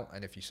find out.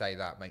 And if you say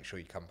that, make sure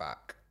you come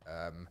back.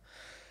 I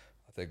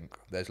think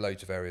there's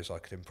loads of areas I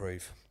could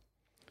improve.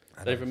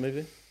 Favorite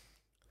movie?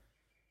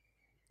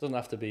 Doesn't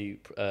have to be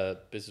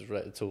business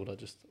related at all. I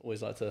just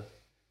always like to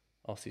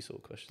ask these sort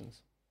of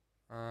questions.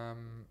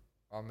 I'm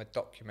a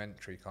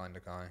documentary kind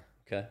of guy.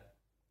 Okay.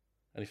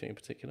 Anything in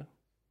particular?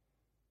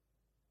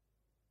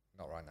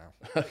 Not right now.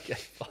 Okay,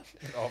 fine.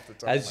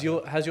 Has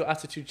your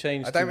attitude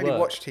changed? I don't really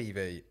watch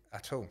TV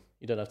at all.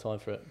 You don't have time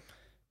for it.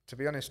 To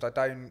be honest, I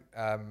don't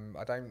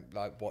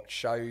like watch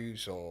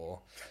shows,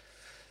 or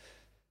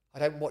I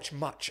don't watch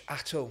much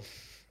at all.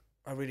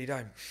 I really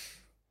don't.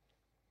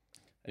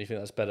 And you think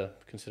that's better,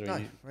 considering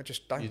No, I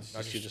just don't. You're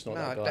just not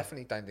that guy. I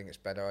definitely don't think it's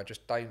better. I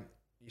just don't.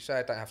 You say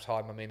I don't have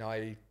time. I mean,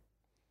 I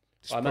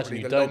imagine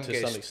you don't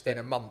to some extent.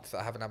 In a month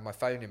that I haven't had my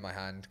phone in my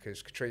hand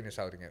because Katrina's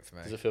holding it for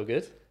me. Does it feel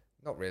good?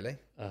 Not really.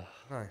 No.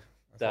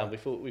 Damn, we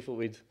thought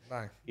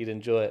No. you'd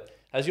enjoy it.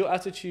 Has your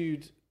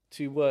attitude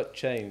to work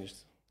changed?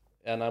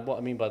 And what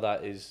I mean by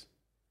that is,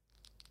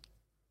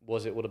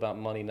 was it all about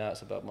money now?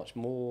 It's about much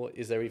more.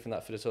 Is there even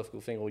that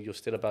philosophical thing, or you're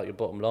still about your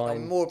bottom line?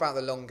 I'm more about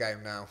the long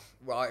game now.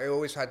 Well, I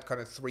always had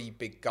kind of 3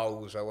 big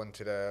goals. I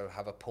wanted to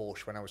have a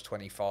Porsche when I was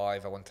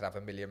 25. I wanted to have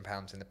 £1 million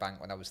in the bank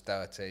when I was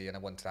 30, and I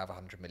wanted to have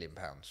 £100 million.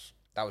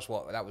 That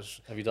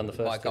was. Have you done the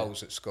first? My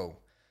goals at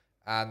school,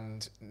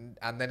 and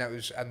then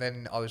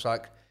I was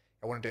like,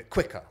 I want to do it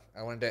quicker.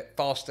 I want to do it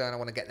faster, and I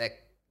want to get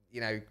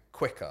there,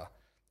 quicker.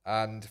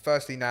 And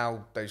firstly,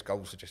 now those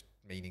goals are just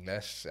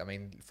meaningless. I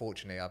mean,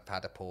 fortunately, I've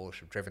had a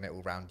Porsche, I've driven it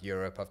all around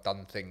Europe, I've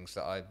done things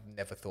that I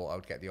never thought I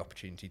would get the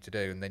opportunity to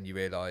do, and then you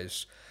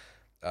realise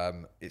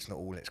it's not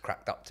all it's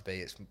cracked up to be.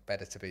 It's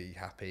better to be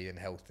happy and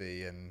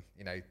healthy and,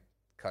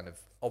 kind of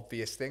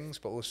obvious things,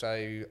 but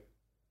also,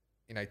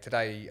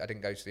 today I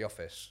didn't go to the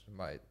office.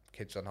 My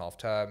kids on half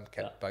term,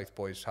 kept both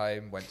boys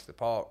home, went to the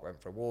park, went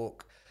for a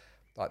walk.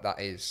 Like, that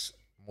is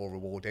more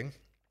rewarding.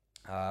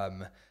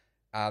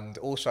 And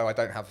also, I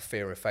don't have a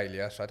fear of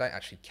failure, so I don't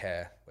actually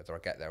care whether I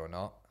get there or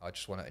not. I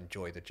just want to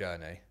enjoy the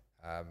journey.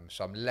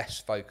 So I'm less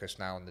focused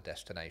now on the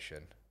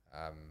destination.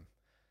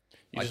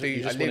 You just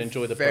want to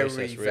enjoy the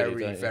process,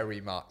 really,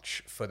 very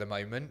much for the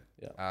moment.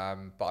 Yeah.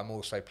 But I'm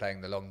also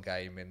playing the long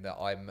game in that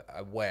I'm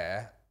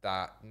aware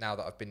that now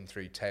that I've been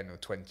through 10 or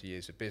 20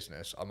 years of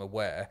business, I'm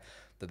aware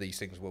that these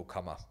things will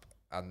come up.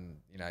 And,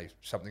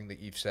 something that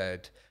you've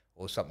said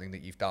or something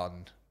that you've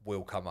done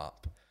will come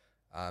up.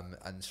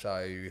 And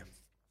so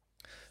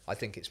I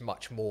think it's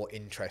much more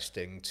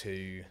interesting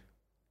to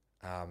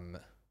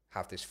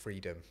have this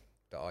freedom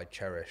that I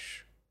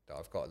cherish, that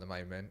I've got at the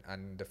moment,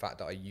 and the fact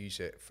that I use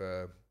it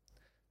for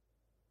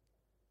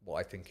what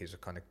I think is a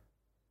kind of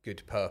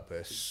good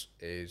purpose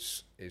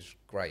is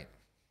great.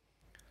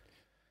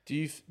 Do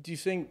you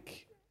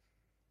think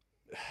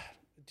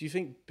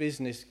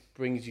business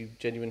brings you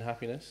genuine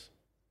happiness?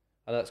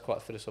 I know that's quite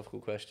a philosophical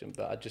question,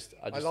 but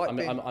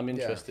I'm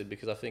interested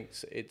because I think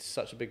it's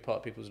such a big part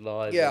of people's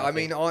lives. Yeah,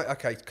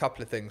 a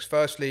couple of things.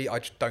 Firstly, I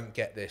just don't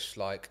get this,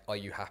 like, are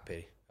you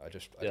happy? I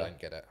don't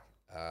get it.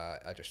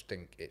 I just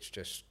think it's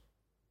just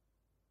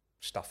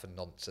stuff and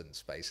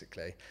nonsense,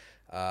 basically.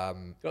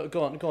 Go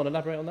on,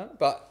 elaborate on that.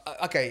 But,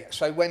 okay,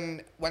 so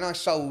when I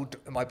sold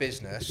my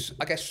business,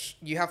 I guess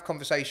you have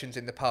conversations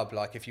in the pub,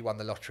 like, if you won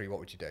the lottery, what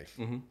would you do?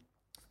 Mm-hmm.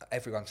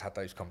 Everyone's had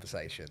those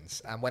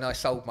conversations. And when I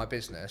sold my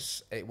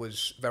business, it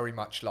was very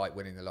much like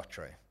winning the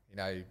lottery.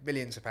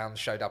 Millions of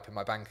pounds showed up in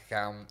my bank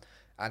account.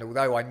 And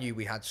although I knew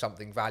we had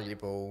something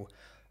valuable,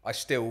 I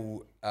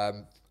still,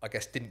 I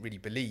guess, didn't really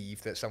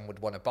believe that someone would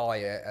want to buy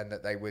it and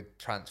that they would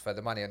transfer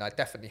the money. And I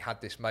definitely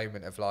had this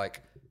moment of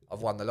like,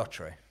 I've won the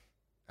lottery.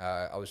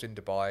 I was in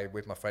Dubai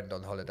with my friend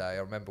on holiday.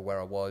 I remember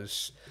where I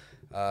was,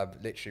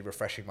 literally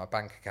refreshing my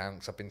bank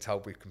accounts. I've been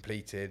told we've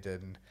completed,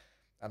 and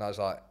I was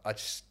like, I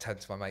just turned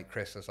to my mate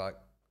Chris. I was like,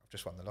 I've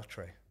just won the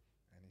lottery.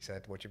 And he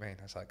said, what do you mean?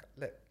 I was like,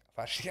 look,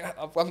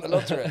 I've won the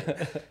lottery.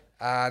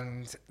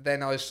 And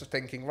then I was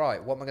thinking,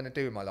 right, what am I going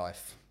to do in my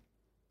life?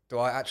 Do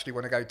I actually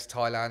want to go to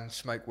Thailand,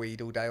 smoke weed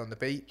all day on the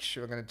beach?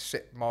 Or am I going to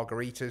sip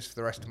margaritas for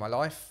the rest of my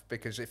life?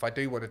 Because if I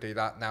do want to do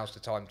that, now's the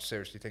time to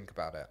seriously think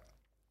about it.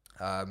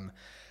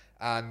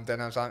 And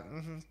then I was like,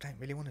 don't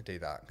really want to do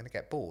that. I'm going to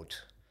get bored.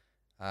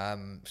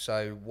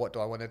 So what do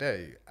I want to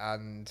do?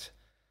 And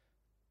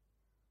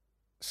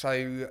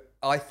so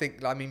I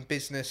think,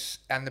 business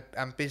and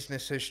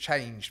business has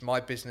changed. My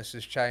business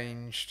has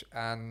changed,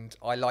 and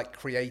I like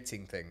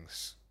creating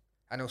things.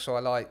 And also I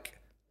like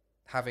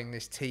having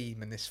this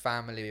team and this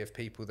family of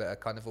people that are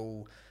kind of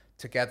all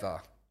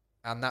together.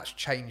 And that's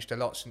changed a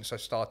lot since I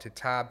started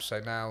Tab. So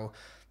now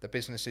the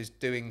business is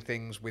doing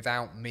things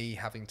without me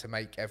having to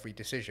make every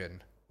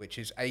decision, which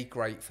is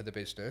great for the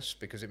business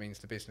because it means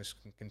the business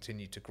can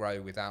continue to grow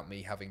without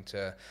me having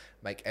to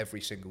make every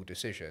single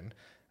decision.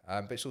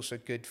 But it's also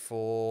good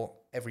for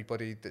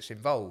everybody that's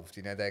involved.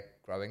 They're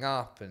growing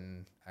up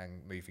and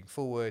moving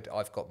forward.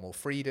 I've got more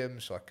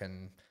freedom, so I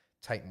can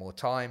take more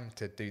time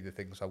to do the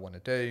things I want to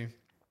do.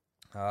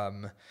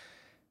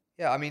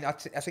 Yeah, I mean, I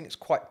think it's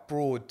quite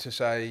broad to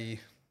say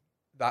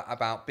that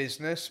about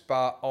business,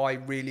 but I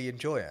really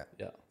enjoy it.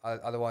 Yeah.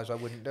 Otherwise, I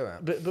wouldn't do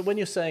it. But when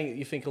you're saying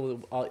you think,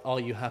 oh, are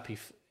you happy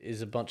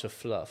is a bunch of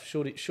fluff.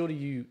 Surely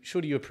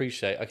you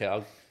appreciate. Okay,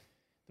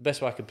 the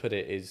best way I could put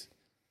it is,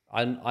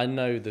 I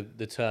know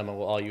the term of,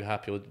 well, are you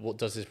happy, or what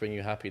does this bring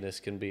you happiness,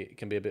 can be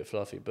a bit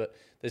fluffy, but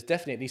there's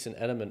definitely at least an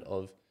element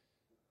of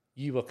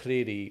you are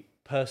clearly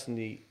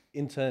personally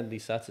internally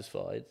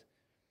satisfied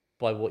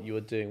by what you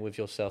are doing with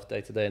yourself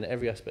day to day in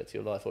every aspect of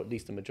your life, or at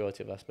least the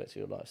majority of aspects of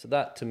your life. So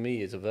that to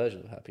me is a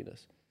version of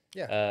happiness.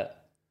 Yeah.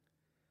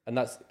 And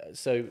that's,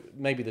 so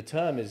maybe the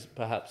term is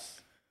perhaps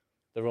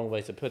the wrong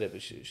way to put it,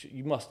 but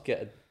you must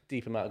get a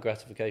deep amount of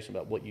gratification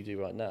about what you do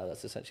right now.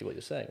 That's essentially what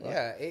you're saying, right?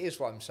 Yeah, it is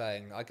what I'm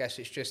saying. I guess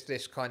it's just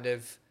this kind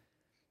of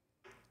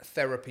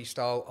therapy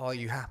style. Are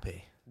you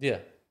happy? Yeah.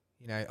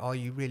 You know, are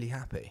you really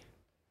happy?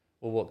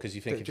 Or what? Because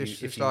you think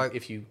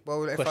if you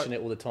question it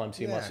all the time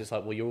too much, it's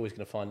like, well, you're always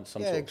going to find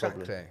some sort of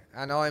problem. Exactly.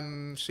 And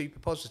I'm super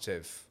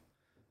positive.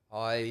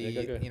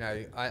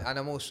 And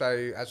I'm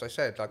also, as I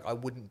said, like, I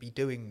wouldn't be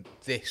doing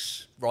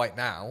this right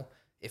now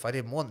if I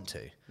didn't want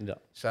to. No.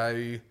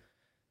 So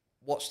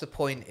what's the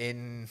point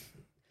in...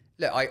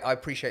 Look, I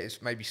appreciate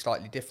it's maybe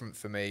slightly different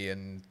for me,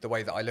 and the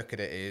way that I look at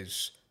it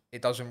is,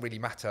 it doesn't really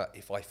matter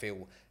if I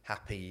feel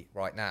happy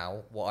right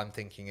now. What I'm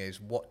thinking is,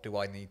 what do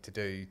I need to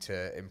do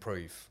to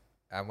improve?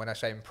 And when I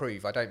say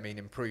improve, I don't mean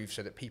improve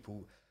so that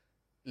people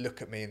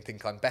look at me and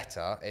think I'm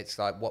better. It's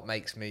like, what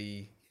makes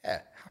me,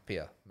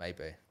 happier,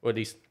 maybe. Or at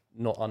least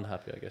not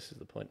unhappy, I guess is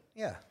the point.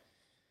 Yeah.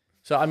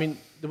 So, I mean,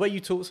 the way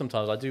you talk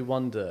sometimes, I do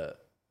wonder,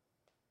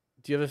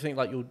 do you ever think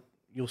like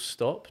you'll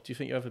stop? Do you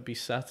think you'll ever be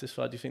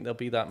satisfied? Do you think there'll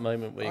be that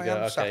moment where you go,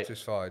 okay,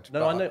 satisfied.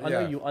 No,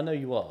 I know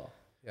you are.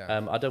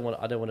 Yeah. I don't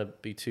want to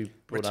be too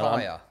broad.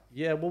 Retire.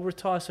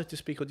 Retire, so to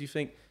speak. Or do you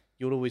think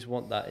you'll always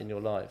want that in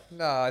your life?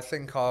 No, I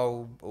think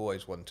I'll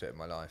always want it in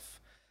my life.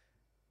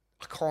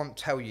 I can't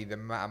tell you the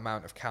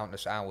amount of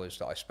countless hours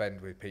that I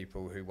spend with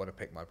people who want to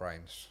pick my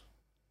brains.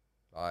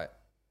 Like,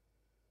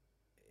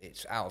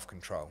 it's out of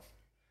control.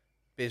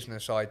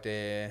 Business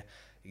idea,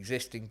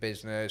 existing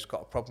business,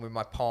 got a problem with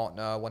my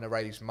partner, I want to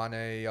raise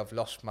money, I've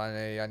lost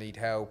money, I need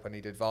help, I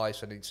need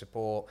advice, I need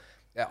support.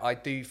 I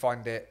do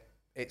find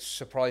it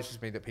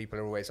surprises me that people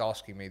are always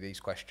asking me these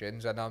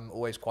questions, and I'm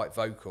always quite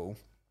vocal.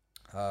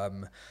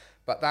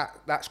 But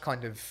that's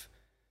kind of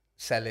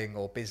selling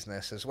or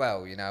business as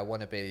well. You know, I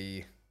want to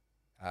be,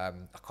 I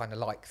kind of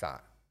like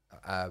that.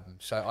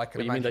 So I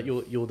can imagine...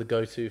 mean that you're the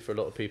go-to for a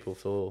lot of people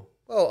for...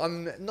 Well,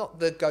 I'm not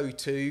the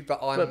go-to, but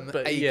I'm a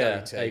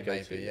go-to,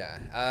 maybe. Yeah.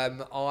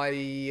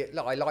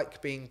 I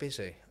like being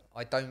busy.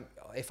 I don't.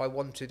 If I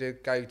wanted to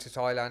go to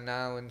Thailand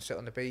now and sit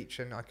on the beach,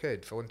 and I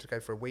could. If I wanted to go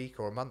for a week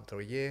or a month or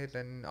a year,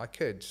 then I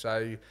could.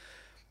 So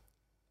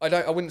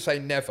I wouldn't say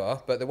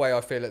never, but the way I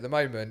feel at the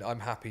moment,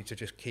 I'm happy to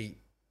just keep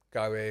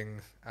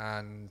going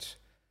and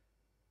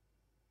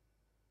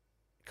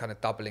kind of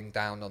doubling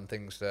down on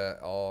things that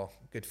are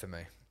good for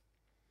me.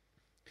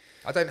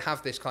 I don't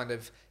have this kind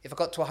of, if I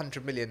got to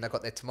 100 million, I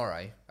got there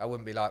tomorrow, I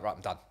wouldn't be like, right,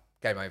 I'm done,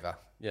 game over.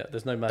 Yeah,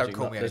 there's no magic.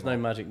 There's no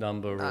magic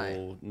number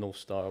or North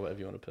Star or whatever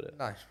you want to put it.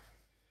 No.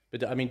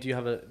 But I mean, do you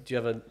have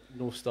a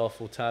North Star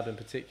for Tab in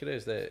particular?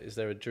 Is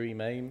there a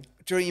dream aim?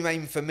 Dream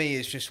aim for me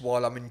is just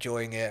while I'm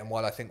enjoying it and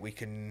while I think we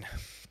can.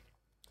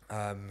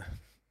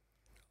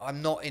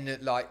 I'm not in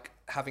it, like,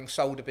 having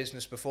sold a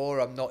business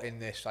before, I'm not in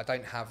this. I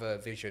don't have a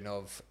vision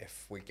of,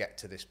 if we get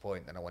to this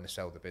point, then I want to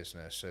sell the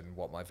business and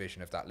what my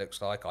vision of that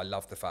looks like. I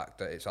love the fact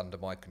that it's under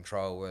my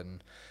control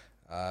and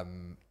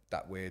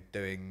that we're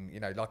doing, you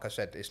know, like I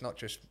said, it's not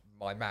just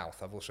my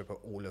mouth. I've also put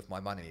all of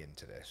my money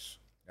into this.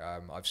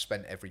 I've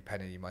spent every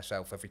penny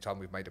myself. Every time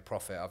we've made a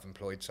profit, I've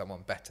employed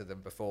someone better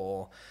than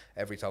before.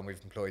 Every time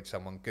we've employed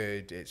someone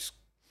good, it's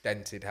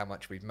dented how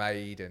much we've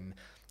made. And,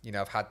 you know,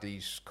 I've had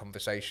these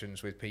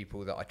conversations with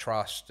people that I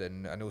trust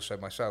and also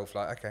myself,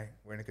 like, okay,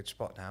 we're in a good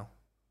spot now.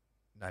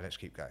 No, let's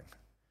keep going.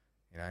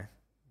 You know,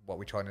 what are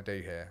we trying to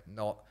do here?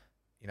 Not,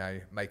 you know,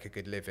 make a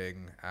good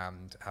living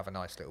and have a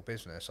nice little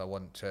business.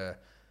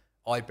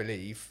 I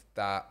believe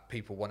that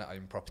people want to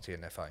own property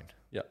in their phone.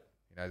 Yeah.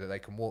 You know, that they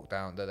can walk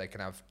down, that they can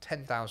have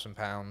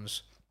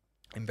 £10,000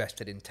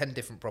 invested in 10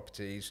 different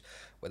properties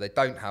where they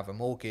don't have a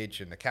mortgage,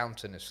 an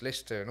accountant, a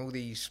solicitor, and all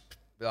these,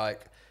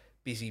 like,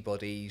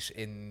 busybodies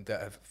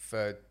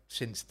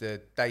since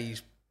the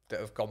days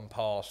that have gone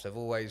past. Have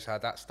always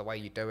had, that's the way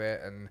you do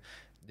it, and,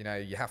 you know,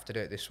 you have to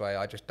do it this way.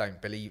 I just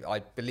don't believe.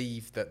 I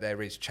believe that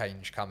there is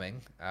change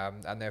coming,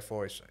 and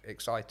therefore it's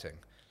exciting.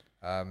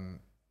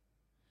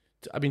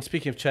 I mean,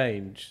 speaking of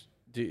change,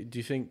 do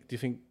you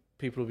think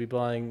people will be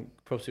buying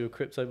property with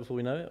crypto before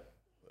we know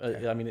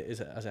it? I mean, has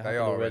it happened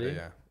already?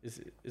 Yeah.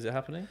 Is it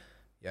happening?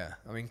 Yeah,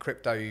 I mean,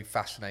 crypto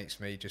fascinates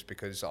me just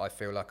because I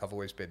feel like I've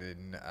always been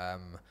in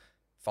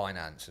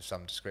finance of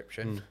some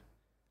description.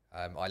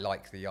 I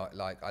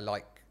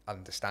like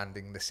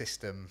understanding the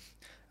system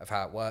of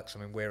how it works. I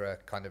mean, we're a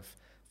kind of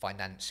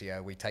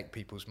financier. We take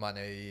people's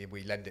money,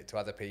 we lend it to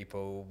other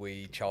people,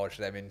 we charge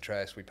them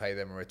interest, we pay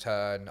them a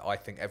return. I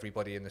think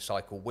everybody in the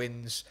cycle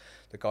wins.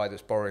 The guy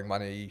that's borrowing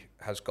money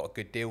has got a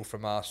good deal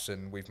from us,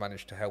 and we've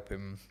managed to help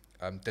him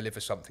deliver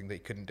something that he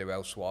couldn't do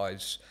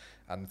elsewise.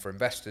 And for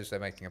investors, they're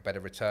making a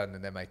better return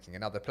than they're making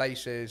in other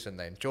places, and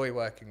they enjoy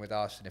working with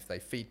us. And if they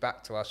feed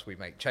back to us, we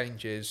make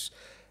changes.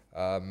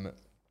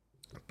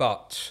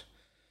 But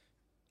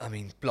I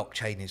mean,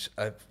 blockchain is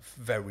a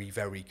very,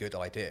 very good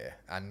idea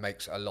and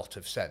makes a lot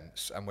of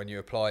sense. And when you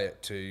apply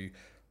it to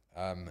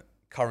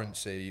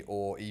currency,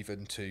 or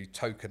even to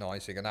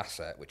tokenizing an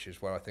asset, which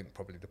is where I think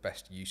probably the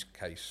best use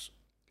case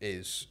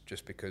is,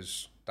 just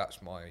because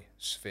that's my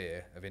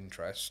sphere of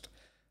interest,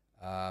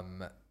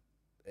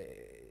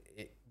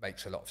 it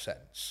makes a lot of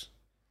sense.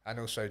 And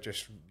also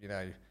just,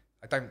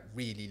 I don't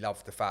really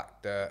love the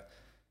fact that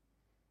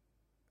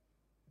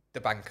the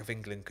Bank of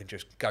England can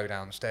just go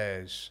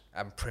downstairs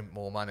and print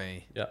more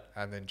money,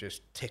 and then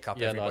just tick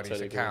up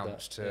everybody's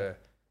accounts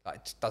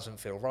it doesn't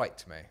feel right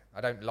to me.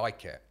 I don't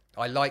like it.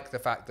 I like the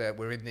fact that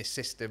we're in this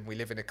system. We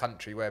live in a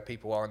country where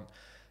people aren't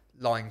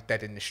lying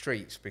dead in the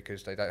streets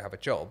because they don't have a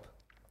job.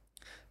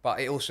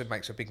 But it also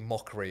makes a big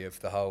mockery of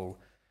the whole,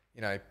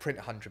 print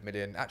 100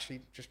 million,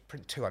 actually just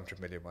print 200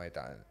 million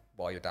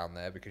while you're down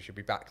there, because you'll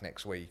be back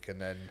next week.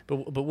 And then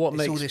but what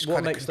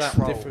makes that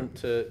different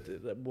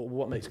to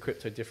what makes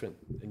crypto different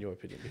in your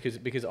opinion?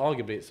 Because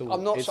arguably it's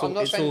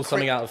all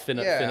something out of thin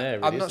air,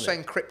 really, I'm not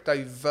saying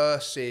crypto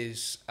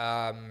versus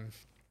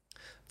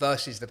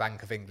the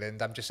Bank of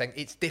England. I'm just saying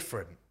it's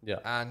different,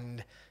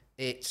 and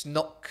it's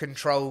not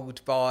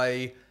controlled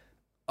by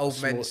old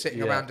men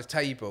sitting around a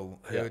table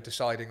who are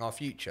deciding our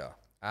future.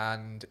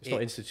 And it's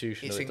not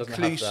institutional. It's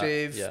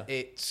inclusive.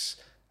 It's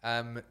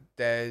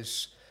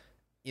there's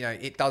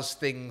it does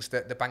things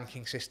that the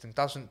banking system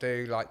doesn't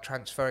do, like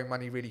transferring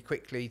money really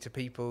quickly to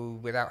people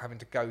without having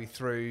to go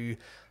through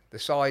the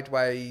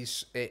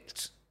sideways.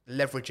 It's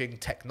leveraging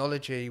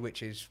technology,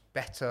 which is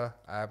better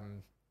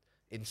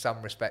in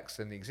some respects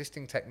than the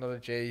existing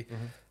technology.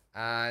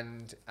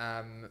 And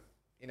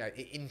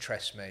it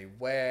interests me.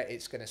 Where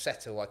it's going to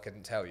settle, I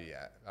couldn't tell you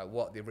yet. Like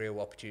what the real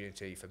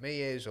opportunity for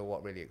me is, or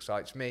what really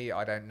excites me,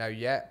 I don't know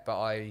yet. But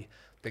I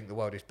think the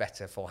world is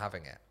better for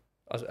having it.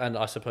 And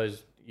I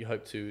suppose you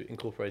hope to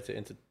incorporate it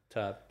into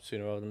Tab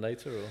sooner rather than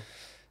later, or?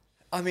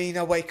 I mean,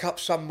 I wake up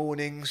some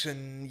mornings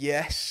and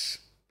yes,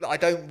 I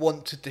don't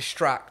want to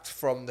distract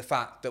from the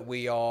fact that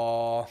we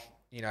are,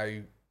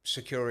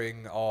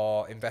 securing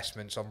our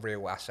investments on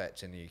real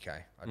assets in the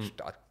UK.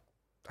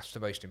 That's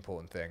the most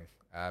important thing.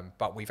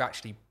 But we've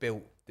actually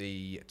built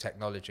the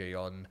technology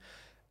on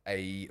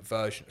a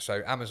version.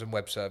 So Amazon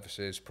Web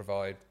Services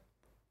provide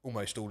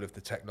almost all of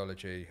the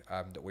technology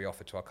that we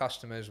offer to our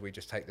customers. We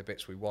just take the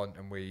bits we want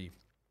and we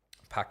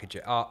package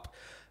it up.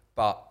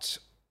 But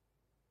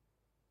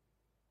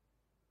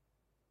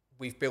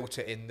we've built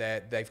it in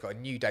there. They've got a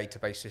new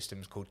database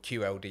system called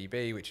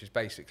QLDB, which is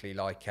basically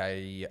like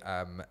a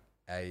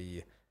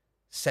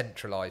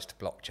centralized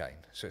blockchain.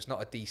 So it's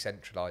not a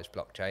decentralized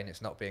blockchain.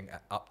 It's not being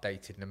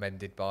updated and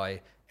amended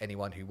by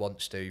anyone who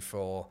wants to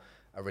for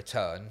a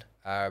return.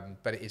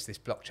 But it is this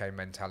blockchain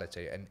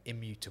mentality, an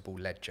immutable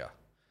ledger.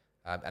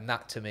 And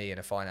that to me in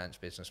a finance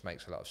business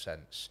makes a lot of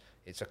sense.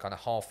 It's a kind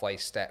of halfway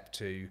step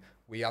to,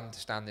 we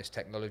understand this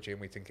technology and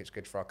we think it's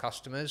good for our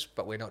customers,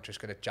 but we're not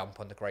just going to jump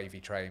on the gravy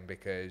train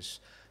because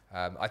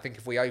I think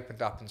if we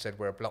opened up and said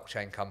we're a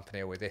blockchain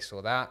company or we're this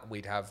or that,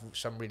 we'd have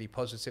some really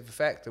positive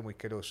effect, and we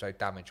could also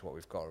damage what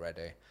we've got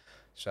already.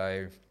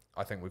 So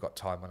I think we've got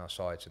time on our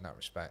sides in that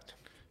respect.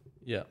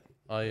 Yeah,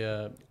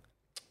 I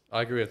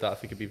agree with that. I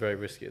think it'd be very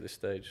risky at this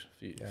stage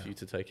for you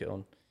to take it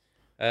on.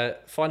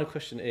 Final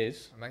question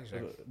is,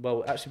 amazing.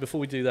 Well, actually,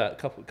 before we do that,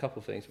 couple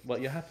of things. Well,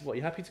 you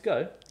happy to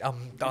go? You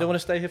don't want to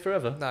stay here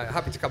forever? No,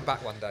 happy to come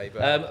back one day.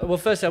 But well,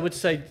 firstly, I would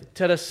say,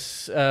 tell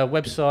us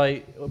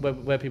website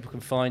where people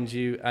can find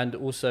you, and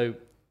also,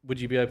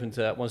 would you be open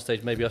to at one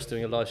stage maybe us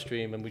doing a live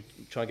stream and we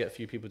try and get a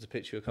few people to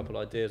pitch you a couple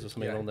of ideas or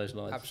something along those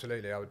lines?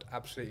 Absolutely, I would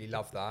absolutely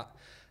love that.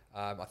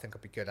 I think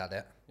I'd be good at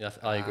it. Yeah,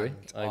 I agree.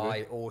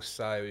 I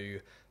also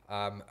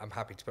I'm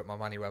happy to put my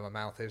money where my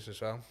mouth is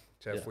as well.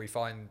 So if we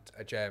find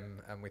a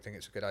gem and we think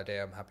it's a good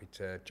idea, I'm happy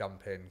to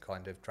jump in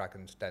kind of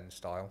Dragon's Den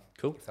style.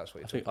 Cool. If that's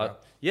what you're talking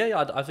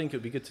about. I think it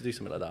would be good to do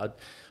something like that.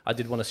 I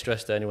did want to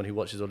stress to anyone who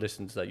watches or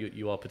listens that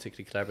you are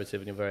particularly collaborative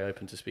and you're very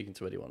open to speaking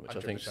to anyone, which 100%.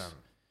 I think is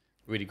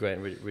really great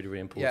and really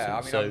important. Yeah,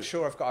 I mean, I'm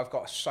sure I've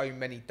got so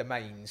many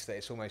domains that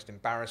it's almost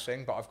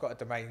embarrassing, but I've got a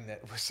domain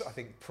that was, I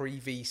think,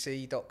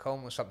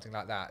 prevc.com or something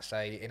like that.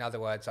 So in other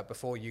words, like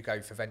before you go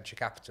for venture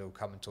capital,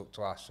 come and talk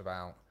to us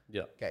about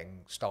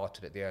getting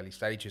started at the early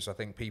stages. I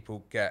think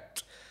people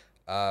get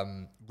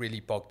really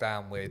bogged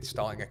down with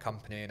starting a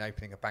company and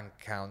opening a bank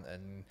account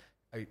and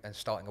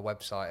starting a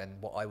website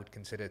and what I would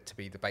consider to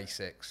be the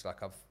basics.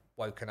 Like I've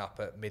woken up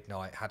at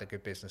midnight, had a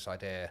good business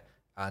idea,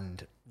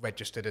 and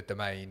registered a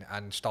domain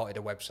and started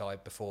a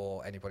website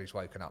before anybody's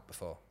woken up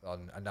before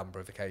on a number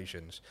of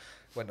occasions.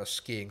 Went on a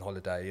skiing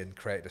holiday and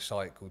created a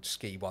site called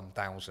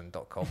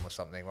ski1000.com or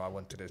something where I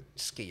wanted to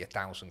ski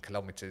 1,000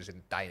 kilometers in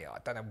a day. I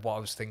don't know what I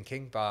was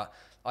thinking, but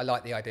I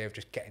like the idea of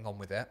just getting on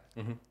with it.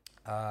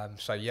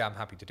 So yeah, I'm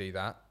happy to do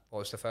that. What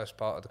was the first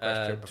part of the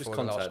question before just the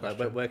last contact.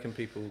 question? Where can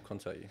people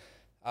contact you?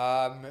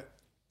 I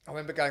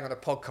remember going on a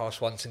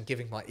podcast once and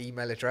giving my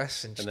email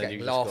address and just And then getting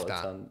you just laughed got a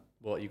at. ton,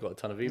 what, you got a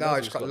ton of emails? No, I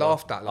You just got got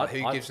laughed them? at. Like,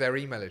 who gives their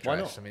email Why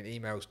address? not? I mean,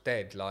 email's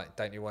dead. Like,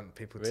 don't you want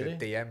people Really?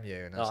 to DM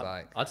you? And I was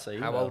like, I'd say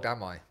how email. old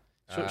am I?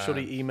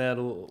 Surely email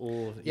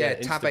or Yeah,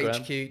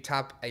 Instagram.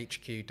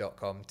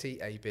 tabhq.com,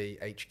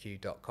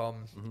 tabhq.com.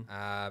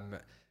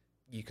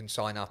 You can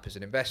sign up as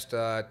an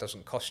investor. It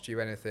doesn't cost you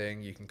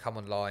anything. You can come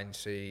online,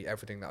 see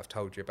everything that I've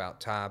told you about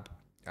Tab,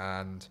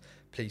 and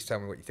please tell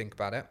me what you think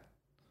about it.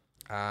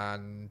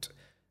 And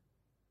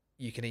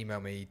you can email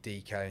me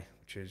DK,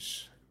 which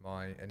is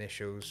my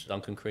initials.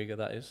 Duncan Krieger,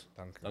 that is.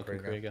 Duncan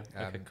Krieger.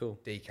 Okay, cool.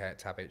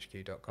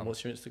 DK@tabhq.com. And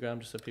what's your Instagram,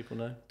 just so people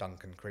know?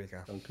 Duncan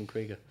Krieger. Duncan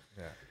Krieger.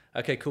 Yeah.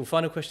 Okay, cool.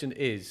 Final question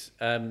is,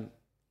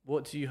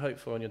 what do you hope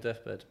for on your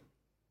deathbed?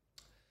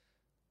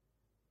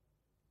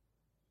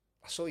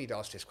 I saw you'd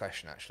asked this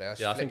question actually.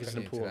 I think it's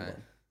an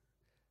important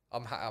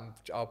one.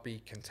 I'll be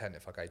content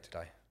if I go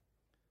today.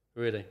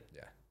 Really?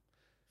 Yeah.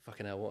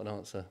 Fucking hell, what an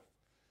answer.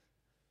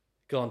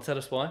 Go on, tell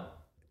us why.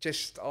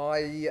 Just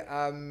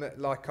I'm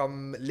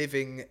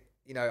living.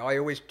 You know, I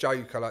always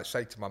joke. I like to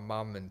say to my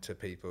mum and to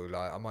people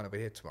like I might not be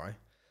here tomorrow.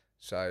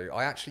 So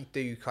I actually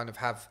do kind of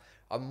have.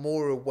 I'm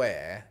more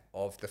aware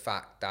of the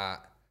fact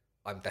that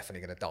I'm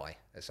definitely going to die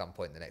at some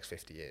point in the next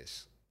 50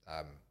 years.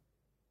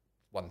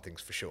 One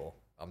thing's for sure.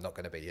 I'm not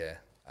going to be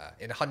here.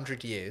 In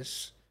 100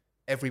 years,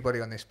 everybody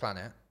on this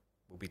planet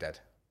will be dead.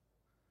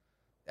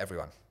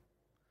 Everyone.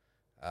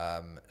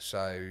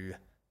 So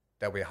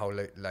there'll be a whole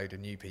load of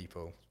new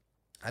people.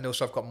 And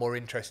also I've got more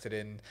interested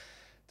in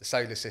the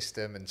solar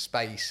system and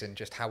space and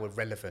just how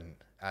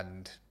irrelevant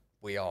and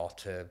we are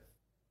to...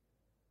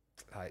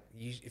 Like,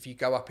 if you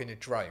go up in a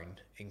drone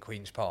in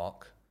Queen's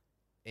Park,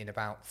 in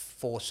about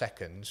 4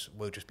 seconds,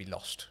 we'll just be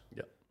lost.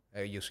 Yep.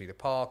 You'll see the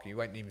park, you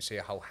won't even see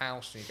a whole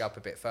house, and you go up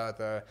a bit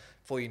further.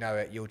 Before you know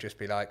it, you'll just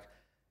be like,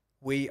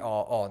 we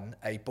are on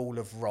a ball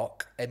of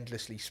rock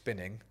endlessly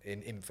spinning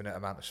in infinite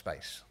amount of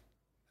space.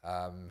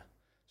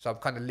 So I'm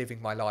kind of living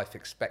my life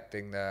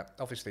expecting that,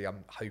 obviously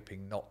I'm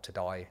hoping not to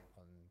die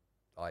on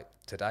like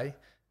today,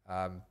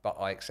 but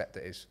I accept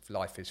that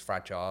life is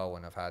fragile,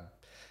 and I've had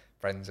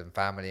friends and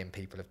family and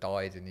people have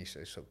died, and you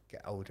sort of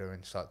get older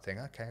and start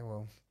thinking, okay,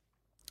 well,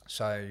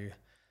 so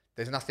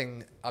there's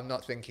nothing, I'm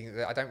not thinking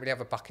that I don't really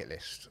have a bucket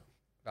list.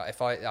 Like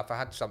if I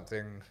had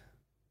something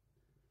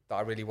that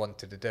I really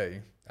wanted to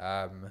do,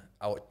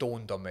 it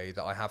dawned on me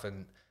that I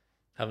haven't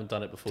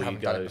done it before. Done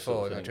it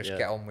before, and I just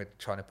get on with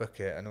trying to book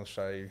it. And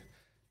also,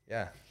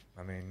 yeah,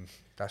 I mean,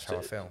 that's how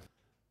I feel.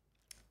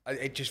 I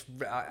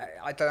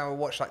don't know, I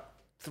watched like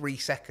 3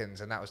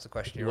 seconds, and that was the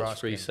question you were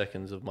asking. 3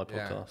 seconds of my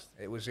podcast.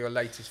 Yeah, it was your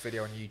latest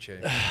video on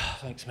YouTube.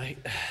 Thanks, mate.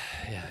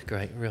 Yeah,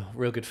 great.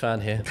 Real good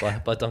fan here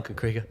by Duncan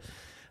Krieger.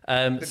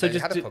 So you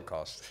had a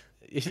podcast.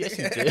 Yes,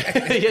 you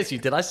did. Yes, you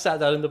did. I sat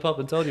down in the pub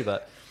and told you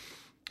about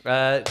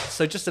it.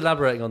 So just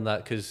elaborating on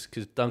that, because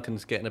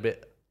Duncan's getting a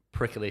bit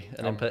prickly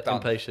and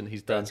impatient.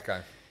 He's done. Let's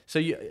go. So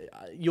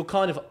you're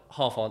kind of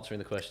half answering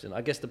the question.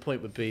 I guess the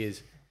point would be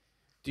is,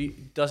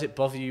 does it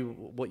bother you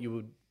what you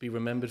would be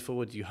remembered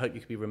for? Do you hope you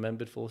could be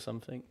remembered for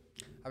something?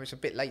 I mean, it's a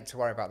bit late to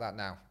worry about that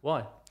now.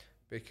 Why?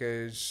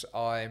 Because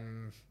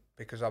I'm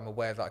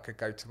aware that I could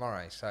go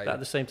tomorrow. So but at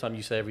the same time,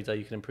 you say every day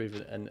you can improve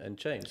it and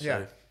change. So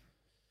yeah.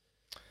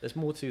 There's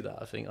more to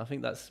that. I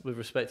think that's, with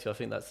respect to you, I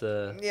think that's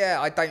a... Yeah,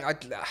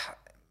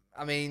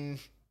 I mean,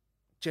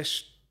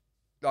 just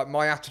like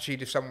my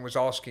attitude if someone was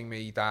asking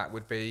me that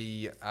would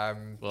be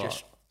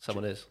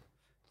someone is.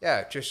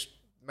 Yeah, just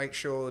make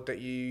sure that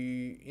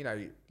you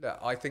know, look,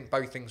 I think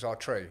both things are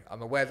true.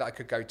 I'm aware that I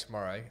could go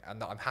tomorrow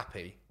and that I'm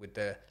happy with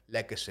the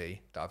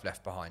legacy that I've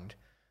left behind.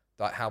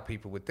 Like how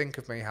people would think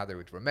of me, how they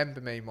would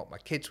remember me, what my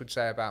kids would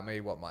say about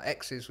me, what my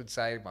exes would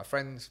say, my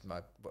friends,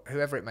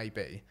 whoever it may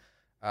be.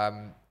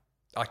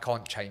 I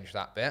can't change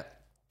that bit.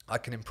 I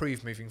can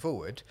improve moving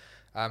forward,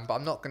 but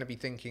I'm not going to be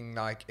thinking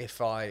like,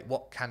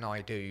 what can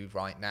I do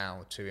right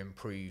now to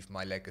improve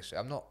my legacy?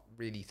 I'm not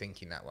really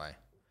thinking that way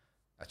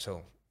at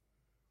all.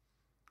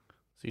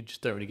 So you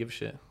just don't really give a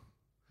shit?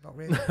 Not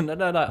really. No.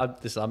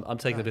 I'm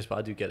taking the piss, but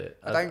I do get it.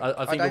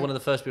 I think you're one of the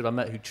first people I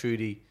met who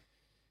truly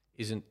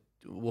isn't,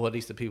 well, at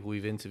least the people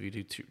we've interviewed,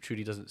 who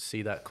truly doesn't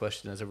see that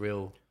question as a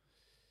real,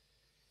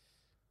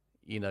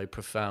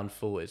 profound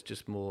thought. It's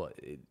just more,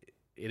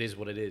 it is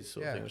what it is,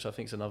 sort of thing, which I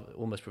think is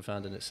almost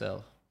profound in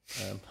itself,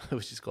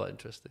 which is quite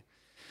interesting.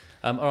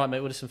 All right, mate.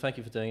 Well, listen, thank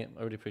you for doing it.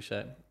 I really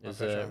appreciate it. It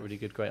was really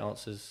good, great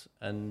answers,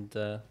 and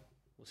we'll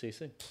see you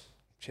soon.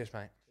 Cheers,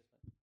 mate.